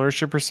and an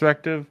ownership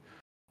perspective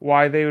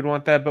why they would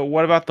want that, but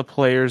what about the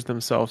players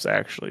themselves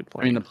actually I mean,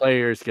 playing? the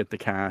players get the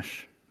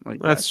cash.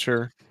 Like That's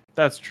true.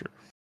 That's true.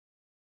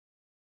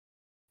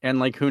 and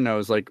like who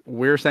knows? Like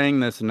we're saying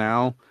this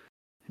now.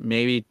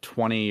 Maybe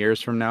 20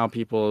 years from now,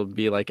 people will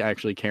be like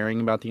actually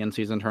caring about the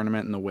in-season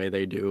tournament in the way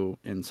they do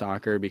in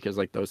soccer, because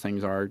like those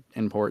things are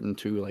important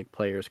to like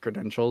players'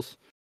 credentials.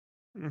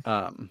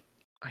 I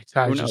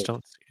Who just knows?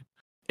 don't see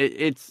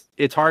it.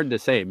 It's hard to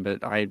say,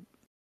 but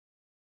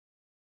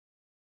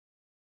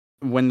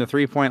when the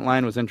 3-point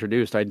line was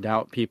introduced, I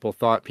doubt people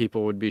thought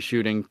people would be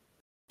shooting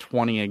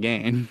 20 a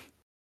game.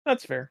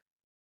 That's fair.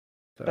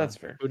 So, That's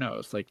fair. who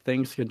knows? Like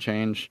things could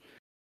change.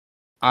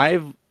 I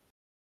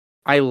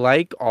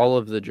like all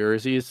of the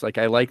jerseys. Like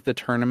I like the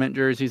tournament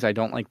jerseys. I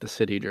don't like the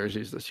city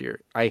jerseys this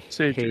year.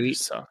 Safety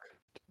suck.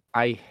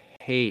 I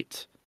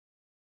hate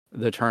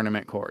the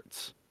tournament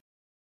courts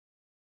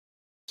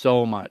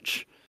so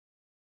much.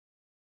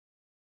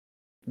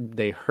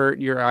 They hurt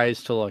your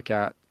eyes to look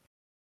at.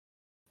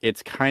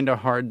 It's kind of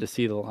hard to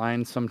see the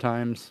lines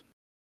sometimes.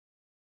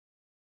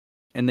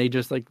 And they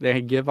just like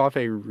they give off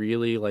a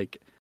really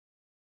like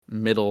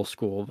middle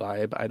school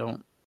vibe. I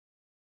don't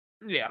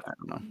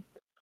know.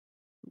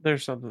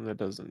 There's something that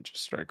doesn't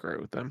just strike right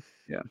with them.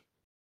 Yeah.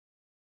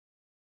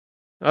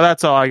 Well,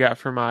 that's all I got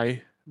for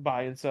my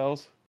buy and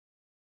sells.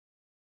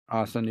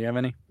 Austin, do you have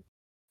any?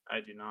 I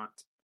do not.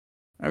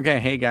 Okay,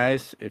 hey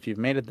guys, if you've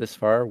made it this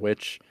far,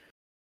 which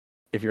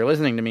if you're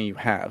listening to me, you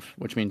have,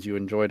 which means you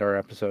enjoyed our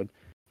episode,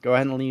 go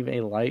ahead and leave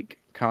a like,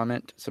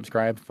 comment,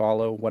 subscribe,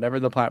 follow, whatever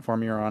the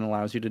platform you're on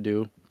allows you to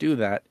do. Do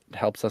that. It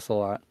helps us a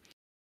lot.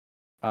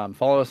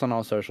 Follow us on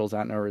all socials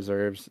at No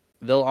Reserves.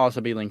 They'll also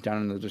be linked down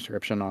in the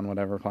description on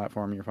whatever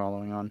platform you're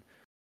following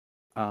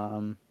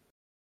on.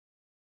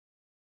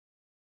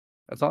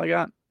 That's all I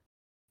got.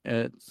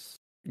 It's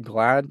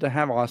glad to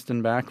have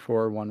Austin back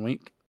for 1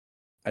 week.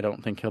 I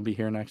don't think he'll be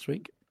here next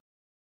week.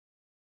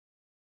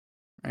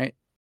 Right?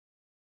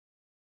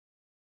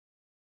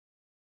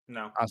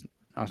 No.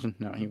 Austin?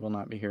 No, he will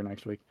not be here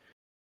next week.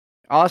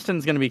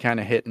 Austin's going to be kind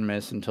of hit and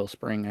miss until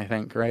spring, I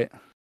think, right?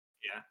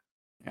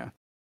 Yeah.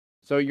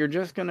 So you're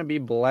just going to be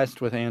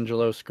blessed with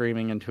Angelo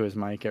screaming into his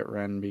mic at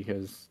Rehn,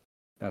 because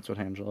that's what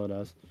Angelo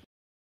does.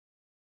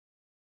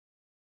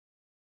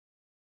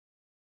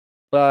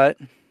 But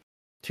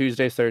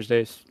Tuesdays,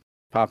 Thursdays,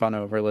 pop on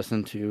over,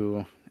 listen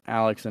to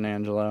Alex and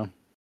Angelo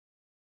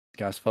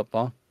discuss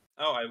football.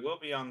 Oh, I will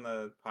be on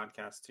the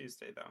podcast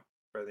Tuesday though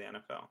for the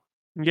NFL.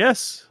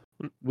 Yes.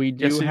 We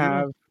do Yes, you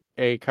have will.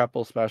 a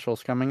couple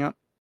specials coming up,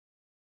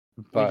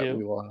 but do?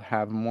 we will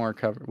have more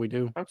cover. We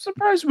do. I'm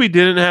surprised we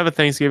didn't have a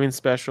Thanksgiving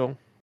special.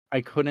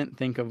 I couldn't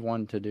think of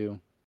one to do.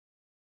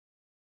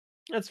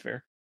 That's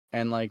fair.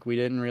 And like we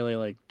didn't really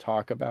like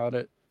talk about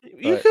it.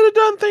 You But- could have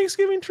done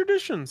Thanksgiving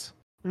traditions.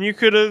 And you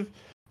could have,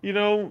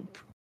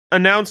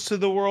 announced to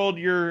the world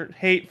your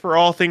hate for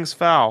all things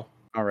foul.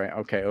 All right,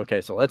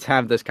 okay. So let's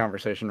have this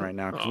conversation right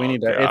now, because we Oh,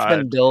 need to. It's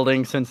been God.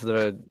 building since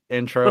the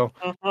intro.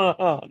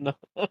 No.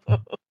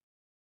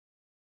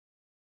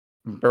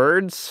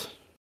 Birds,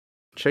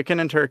 chicken,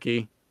 and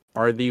turkey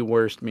are the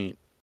worst meat.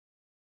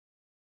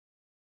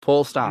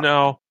 Full stop.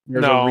 No.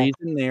 There's no. a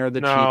reason they are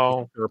the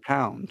No. cheapest per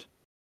pound.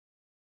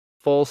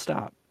 Full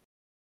stop.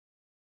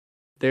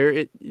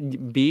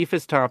 Beef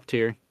is top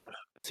tier.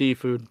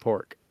 Seafood,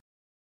 pork.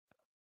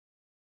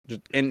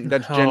 And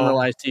that's No.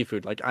 generalized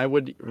seafood. Like I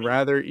would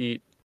rather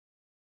eat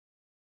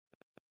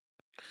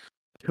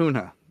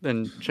tuna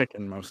than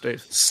chicken most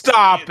days.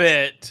 Stop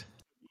it.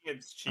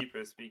 It's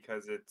cheapest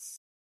because it's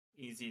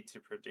easy to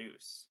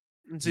produce.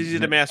 It's easy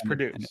to mass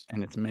produce.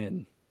 And it's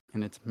mid.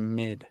 And it's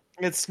mid.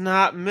 It's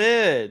not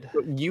mid.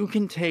 You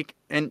can take,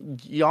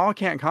 and y'all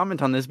can't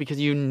comment on this because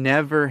you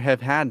never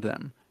have had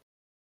them.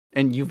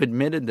 And you've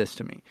admitted this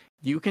to me.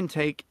 You can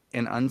take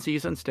an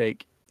unseasoned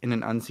steak and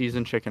an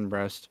unseasoned chicken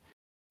breast,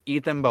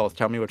 eat them both.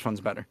 Tell me which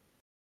one's better.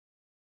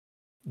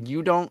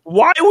 You don't.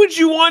 Why would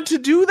you want to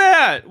do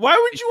that? Why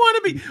would you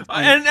want to be?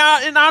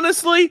 And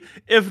honestly,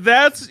 if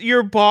that's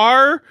your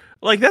bar,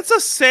 like that's a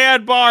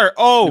sad bar.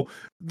 Oh,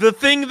 the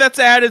thing that's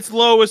at its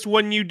lowest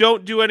when you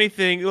don't do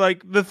anything,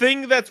 like the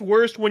thing that's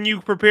worst when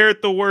you prepare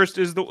it the worst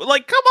is the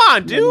like. Come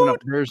on, dude. No.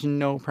 There's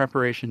no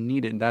preparation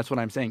needed. That's what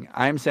I'm saying.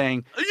 I'm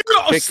saying.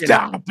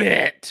 Stop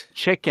it.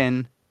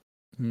 Chicken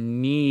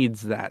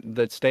needs that.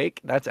 The steak,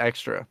 that's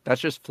extra. That's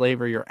just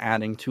flavor you're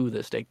adding to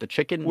the steak. The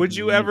chicken. Would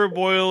you ever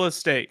boil a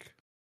steak?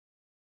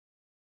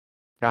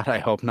 God, I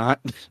hope not.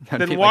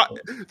 Then why?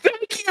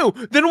 Thank you.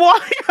 Then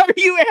why are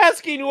you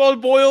asking to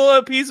boil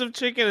a piece of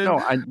chicken? And...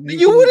 No,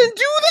 you wouldn't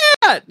do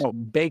that. No,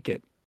 bake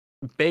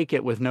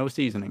it with no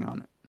seasoning on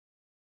it.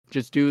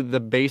 Just do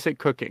the basic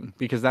cooking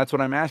because that's what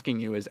I'm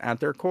asking you. Is at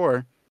their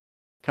core,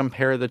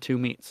 compare the two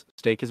meats.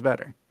 Steak is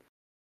better.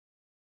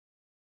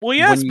 Well,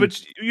 yes,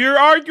 but you're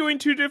arguing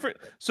two different.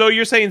 So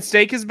you're saying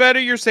steak is better.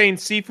 You're saying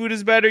seafood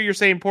is better. You're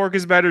saying pork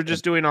is better.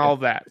 Just doing all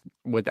of that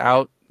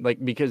without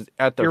because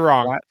at the you're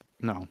wrong.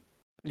 No.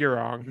 You're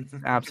wrong.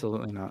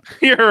 Absolutely not.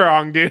 You're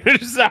wrong, dude.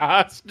 Just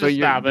stop it.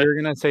 You're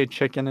going to say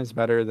chicken is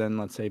better than,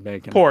 let's say,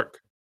 bacon.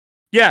 Pork.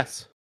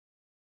 Yes.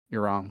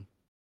 You're wrong.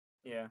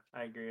 Yeah,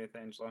 I agree with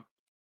Angelo.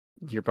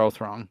 You're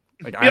both wrong.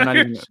 Like, I'm not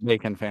even a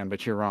bacon fan,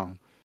 but you're wrong.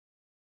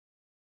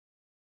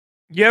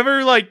 You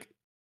ever,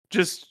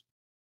 just...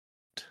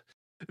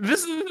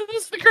 This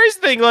is the crazy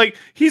thing. Like,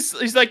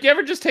 he's like, you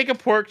ever just take a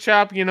pork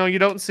chop, you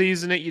don't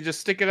season it, you just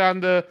stick it on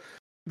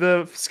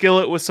the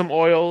skillet with some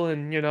oil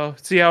and,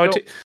 see how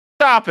it...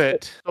 Stop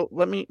it. So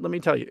let me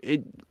tell you.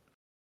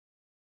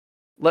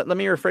 Let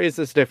me rephrase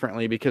this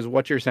differently because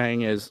what you're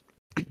saying is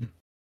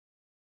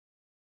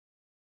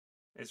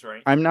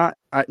right. I'm not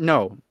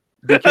no,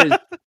 because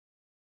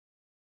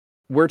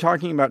we're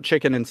talking about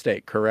chicken and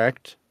steak,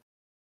 correct?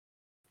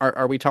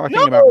 Are we talking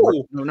about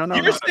No.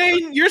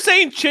 You're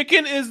saying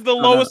chicken is the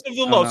lowest of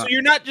the low. So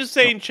you're not just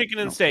saying chicken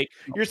and steak.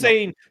 You're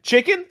saying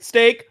chicken,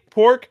 steak,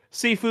 pork,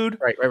 seafood.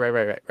 Right.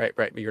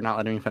 But you're not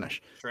letting me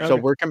finish. Sure. So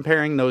we're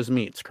comparing those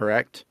meats,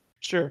 correct?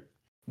 Sure.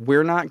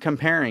 We're not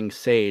comparing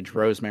sage,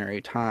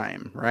 rosemary,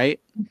 thyme, right?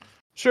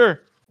 Sure.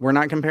 We're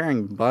not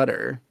comparing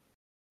butter.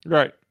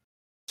 Right.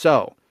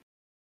 So,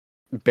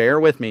 bear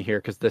with me here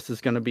because this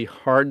is going to be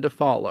hard to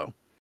follow.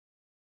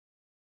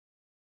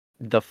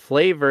 The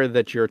flavor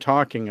that you're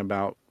talking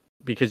about,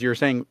 because you're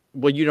saying,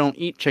 well, you don't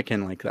eat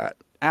chicken like that.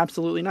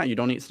 Absolutely not. You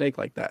don't eat steak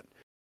like that.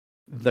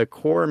 The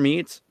core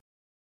meats,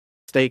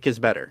 steak is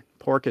better.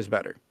 Pork is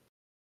better.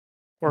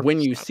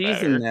 When you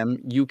season them,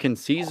 you can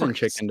season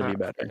chicken to be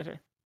better.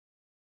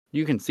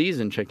 You can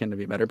season chicken to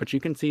be better, but you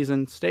can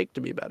season steak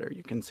to be better.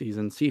 You can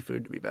season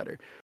seafood to be better.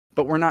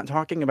 But we're not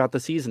talking about the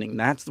seasoning.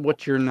 That's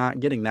what you're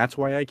not getting. That's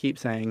why I keep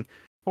saying,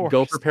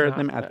 go prepare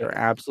them at their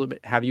absolute...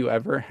 Have you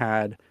ever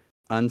had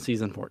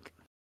unseasoned pork?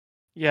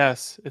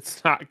 Yes,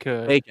 it's not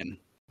good.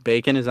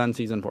 Bacon is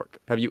unseasoned pork.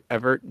 Have you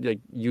ever...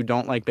 you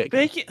don't like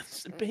bacon?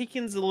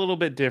 Bacon's a little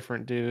bit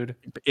different, dude.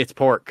 It's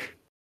pork.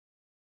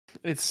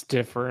 It's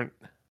different.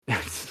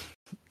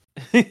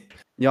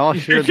 Y'all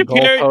you're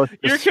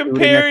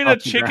comparing a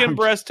chicken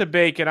breast to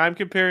bacon. I'm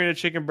comparing a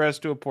chicken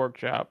breast to a pork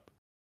chop.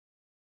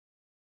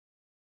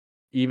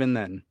 Even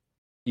then.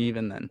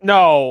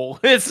 No,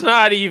 it's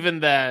not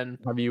even then.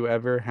 Have you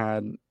ever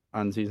had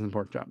unseasoned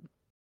pork chop?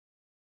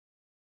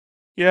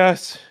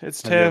 Yes,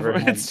 it's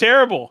terrible. It's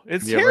terrible.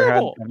 It's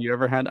terrible. Have you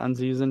ever had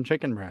unseasoned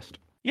chicken breast?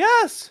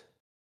 Yes.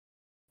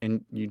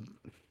 And you...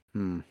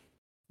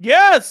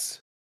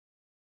 Yes.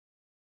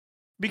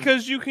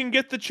 Because you can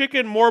get the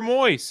chicken more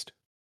moist.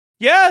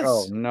 Yes.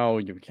 Oh, no,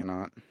 you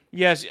cannot.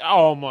 Yes.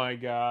 Oh, my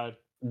God.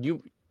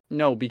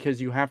 No, because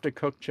you have to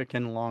cook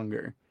chicken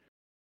longer.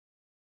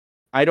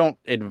 I don't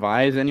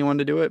advise anyone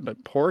to do it,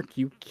 but pork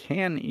you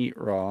can eat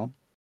raw.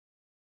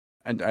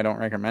 I don't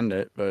recommend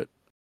it, but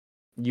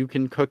you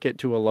can cook it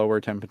to a lower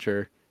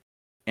temperature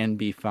and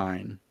be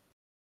fine.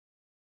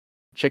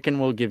 Chicken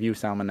will give you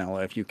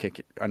salmonella if you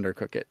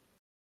undercook it.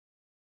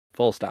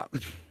 Full stop.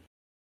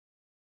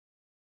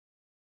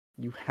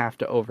 You have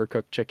to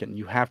overcook chicken.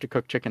 You have to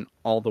cook chicken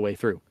all the way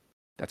through.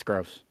 That's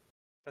gross.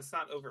 That's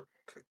not overcooked.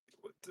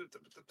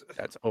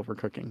 That's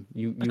overcooking.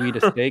 You eat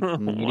a steak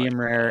medium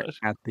rare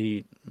at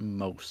the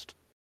most.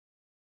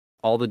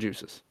 All the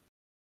juices.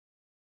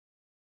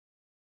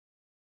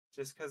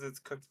 Just because it's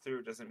cooked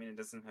through doesn't mean it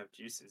doesn't have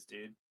juices,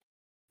 dude.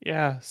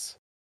 Yes.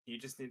 You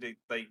just need to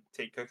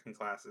take cooking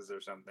classes or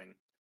something.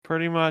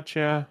 Pretty much,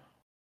 yeah.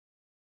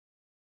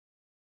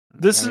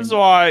 This is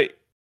why.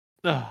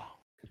 I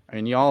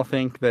mean, y'all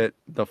think that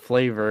the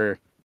flavor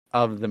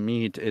of the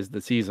meat is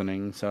the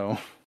seasoning, so.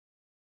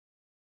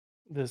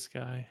 This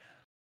guy.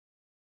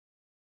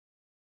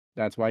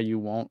 That's why you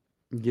won't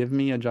give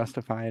me a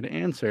justified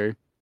answer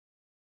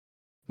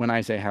when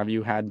I say, have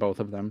you had both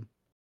of them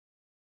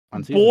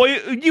on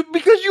season?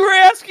 Because you were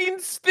asking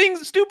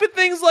stupid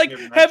things like, Your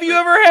have you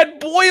metric- ever had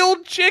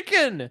boiled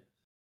chicken?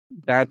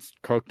 That's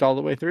cooked all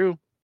the way through.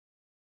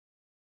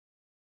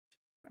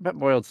 I bet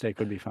boiled steak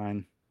would be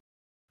fine.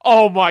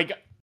 Oh my god.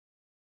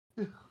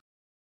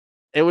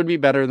 It would be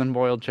better than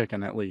boiled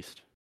chicken, at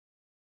least.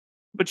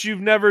 But you've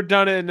never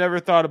done it and never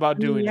thought about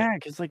doing Yeah,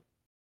 because like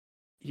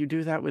you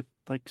do that with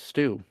like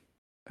stew.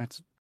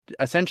 That's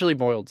essentially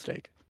boiled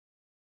steak.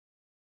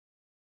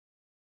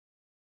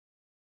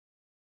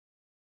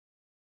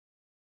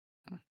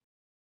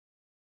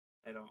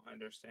 I don't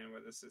understand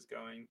where this is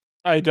going.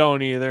 I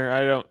don't either.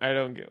 I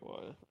don't get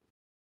what.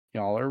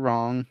 Y'all are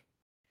wrong.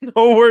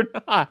 No, we're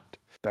not.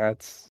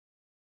 That's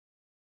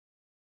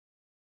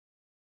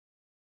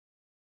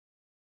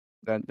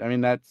that. I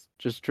mean, that's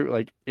just true.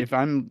 Like if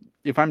I'm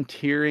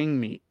tiering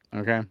meat,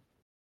 okay,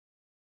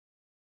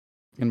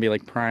 it's gonna be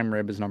like prime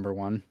rib is number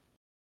one,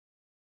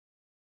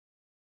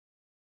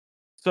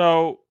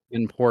 So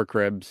and pork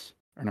ribs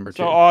are number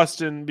So two.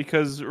 Austin,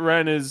 because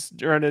Rehn is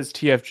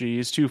TFG,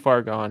 he's too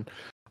far gone.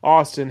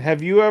 Austin,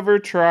 have you ever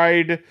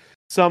tried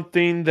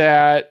something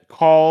that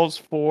calls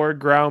for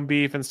ground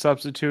beef and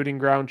substituting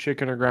ground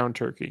chicken or ground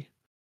turkey?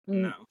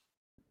 No.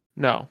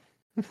 No.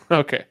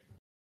 Okay.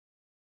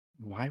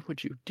 Why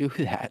would you do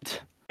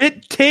that?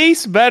 It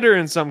tastes better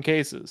in some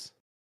cases.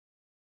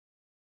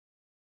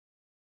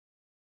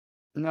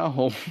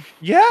 No.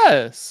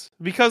 Yes,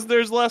 because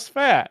there's less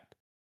fat.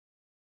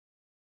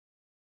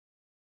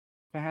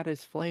 Fat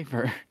is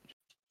flavor.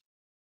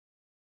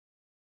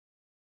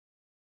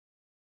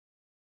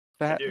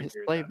 I Fat do is agree with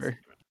that flavor. statement.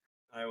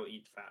 I will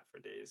eat fat for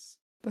days.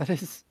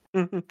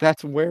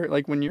 That's where,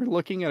 like, when you're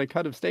looking at a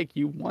cut of steak,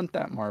 you want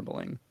that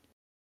marbling.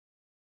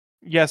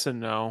 Yes and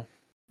no.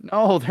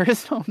 No, there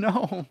is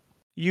no.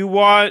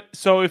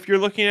 So if you're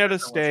looking at a Know what you're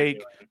steak,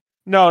 doing.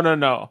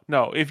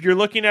 No. If you're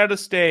looking at a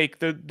steak,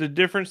 the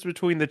difference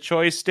between the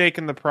choice steak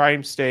and the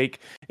prime steak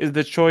is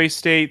the choice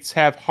steaks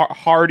have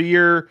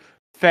heartier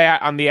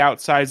fat on the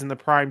outsides and the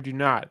prime do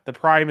not. The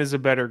prime is a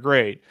better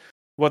grade.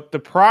 What the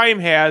prime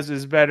has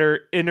is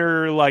better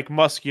inner, like,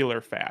 muscular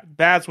fat.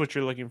 That's what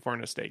you're looking for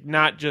in a steak,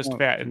 not just No,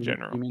 fat in you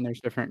general. mean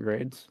there's different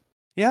grades?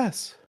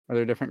 Yes. Are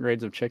there different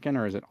grades of chicken,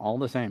 or is it all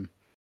the same?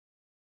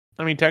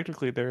 I mean,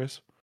 technically there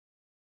is.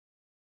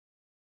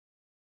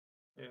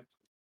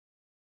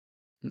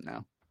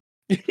 No.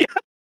 Yeah.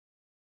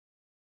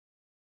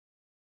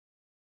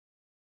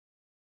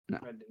 No.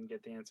 I didn't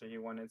get the answer he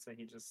wanted, so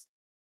he just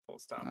full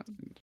stopped.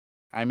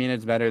 I mean,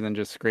 it's better than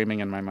just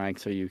screaming in my mic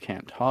so you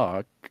can't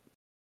talk.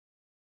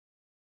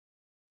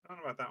 I don't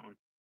know about that one.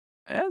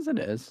 As it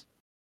is.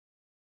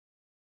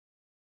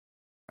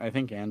 I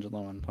think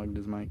Angelo unplugged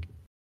his mic.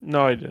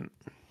 No, I didn't.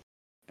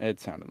 It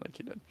sounded like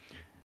he did.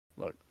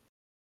 Look.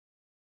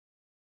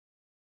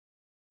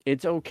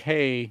 It's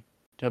okay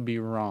to be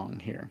wrong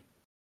here.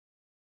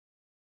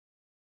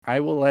 I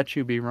will let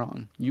you be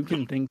wrong. You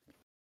can think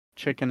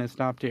chicken is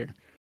top tier.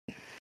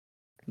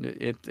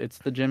 It's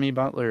the Jimmy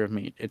Butler of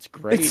meat. It's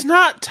great. It's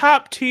not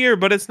top tier,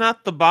 but it's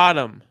not the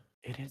bottom.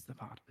 It is the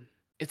bottom.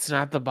 It's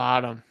not the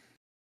bottom.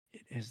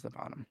 It is the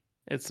bottom.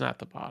 It's not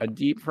the A bottom.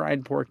 deep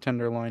fried pork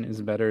tenderloin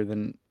is better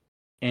than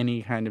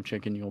any kind of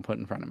chicken you will put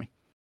in front of me.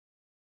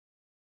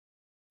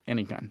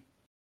 Any kind.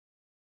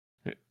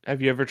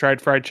 Have you ever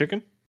tried fried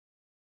chicken?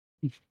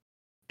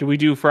 Do we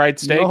do fried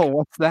steak? No,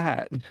 what's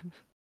that?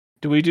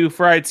 Do we do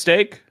fried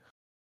steak?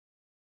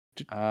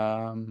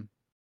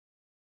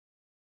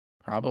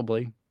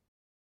 Probably.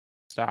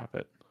 Stop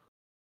it.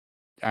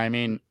 I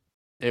mean,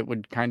 it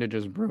would kind of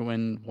just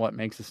ruin what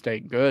makes a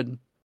steak good.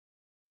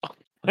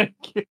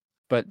 Thank you.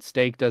 But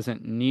steak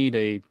doesn't need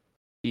a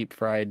deep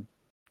fried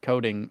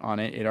coating on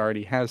it. It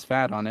already has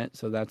fat on it,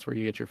 so that's where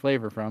you get your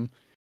flavor from.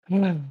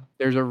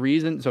 There's a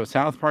reason. So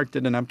South Park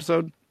did an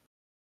episode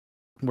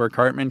where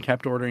Cartman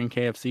kept ordering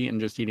KFC and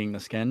just eating the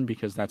skin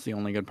because that's the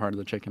only good part of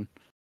the chicken.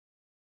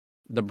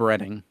 The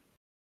breading.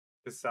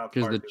 Because South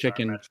 'Cause Park the is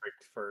chicken- our metric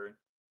for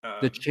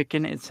The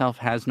chicken itself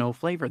has no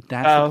flavor. That's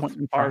the South point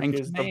I'm Park trying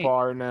is to the make.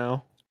 bar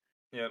now.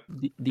 Yep.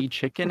 The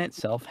chicken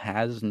itself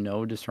has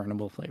no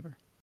discernible flavor.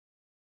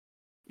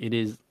 It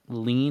is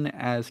lean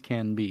as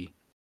can be.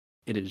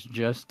 It is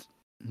just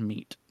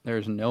meat.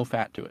 There's no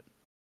fat to it.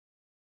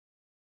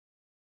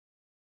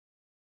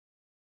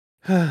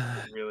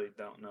 I really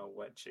don't know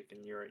what chicken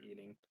you're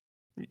eating.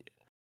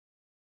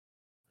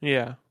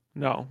 Yeah.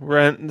 No.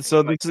 Rehn.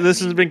 So Like this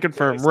has been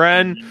confirmed.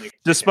 Rehn, chicken.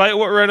 despite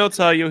what Rehn will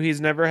tell you,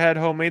 he's never had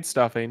homemade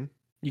stuffing.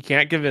 You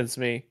can't convince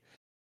me.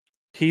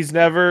 He's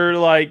never,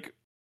 like,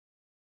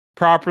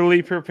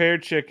 properly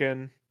prepared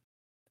chicken,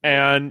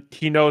 and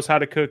he knows how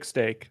to cook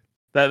steak.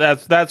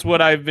 That's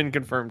what I've been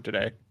confirmed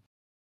today.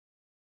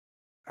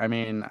 I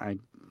mean, I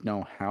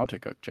know how to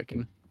cook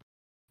chicken.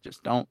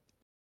 Just don't.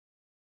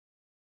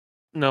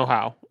 Know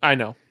how. I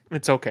know.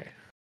 It's okay.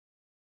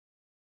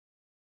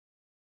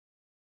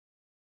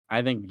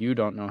 I think you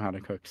don't know how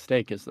to cook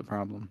steak is the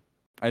problem.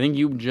 I think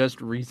you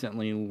just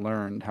recently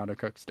learned how to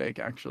cook steak,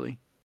 actually.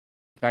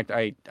 In fact,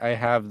 I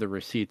have the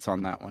receipts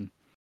on that one.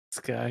 This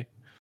guy.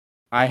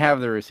 I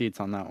have the receipts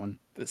on that one.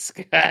 This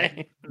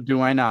guy.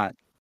 Do I not?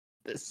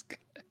 This guy.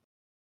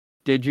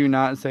 Did you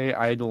not say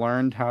I'd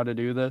learned how to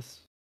do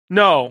this?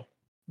 No,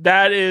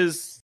 that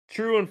is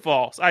true and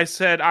false. I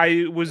said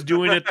I was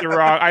doing it the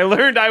wrong. I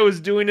learned I was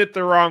doing it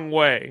the wrong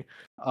way,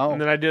 Oh,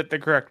 and then I did it the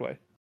correct way.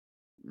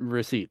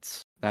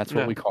 receipts. That's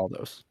what No. we call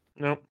those.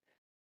 Nope.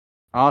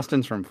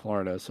 Austin's from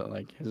Florida, so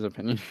like his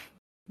opinion.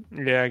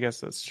 Yeah, I guess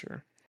that's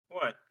true.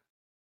 What?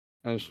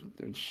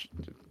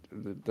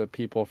 The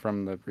people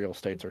from the real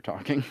states are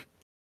talking.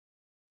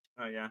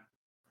 Oh yeah.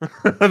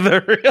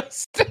 The real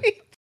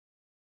estate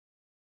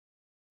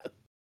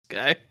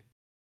guy.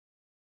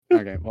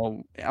 Okay,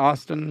 well,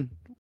 Austin,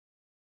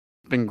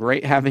 it's been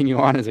great having you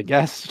on as a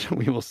guest.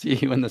 We will see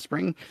you in the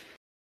spring.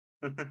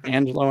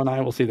 Angelo and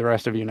I will see the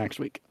rest of you next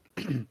week.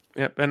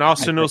 Yep, and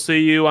Austin will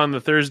see you on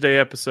the Thursday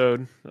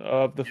episode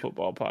of the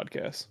football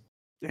podcast.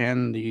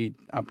 And the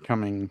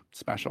upcoming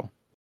special.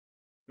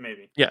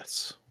 Maybe.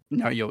 Yes.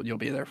 No, you'll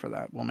be there for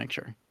that. We'll make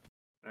sure.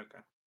 Okay.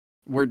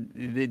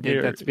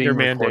 That's being you're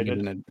recorded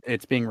mandated.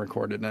 it's being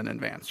recorded in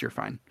advance. You're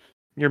fine.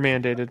 You're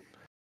mandated.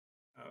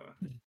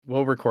 Oh.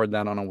 We'll record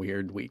that on a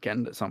weird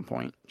weekend at some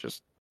point.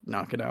 Just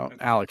knock it out.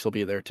 Okay. Alex will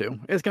be there too.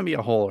 It's gonna be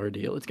a whole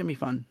ordeal. It's gonna be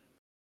fun.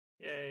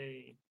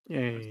 Yay. I'm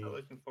Yay. still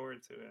looking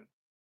forward to it.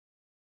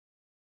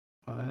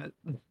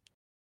 What?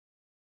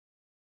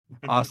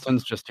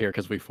 Austin's just here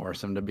because we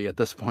force him to be at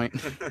this point.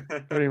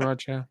 Pretty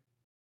much, yeah.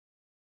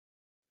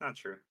 Not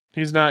true.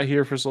 He's not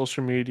here for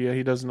social media.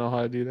 He doesn't know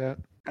how to do that.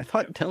 I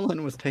thought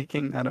Dylan was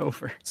taking that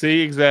over.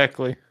 See,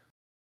 exactly.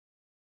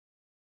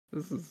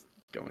 This is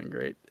going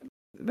great.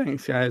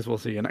 Thanks, guys. We'll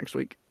see you next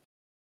week.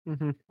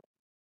 Mm-hmm.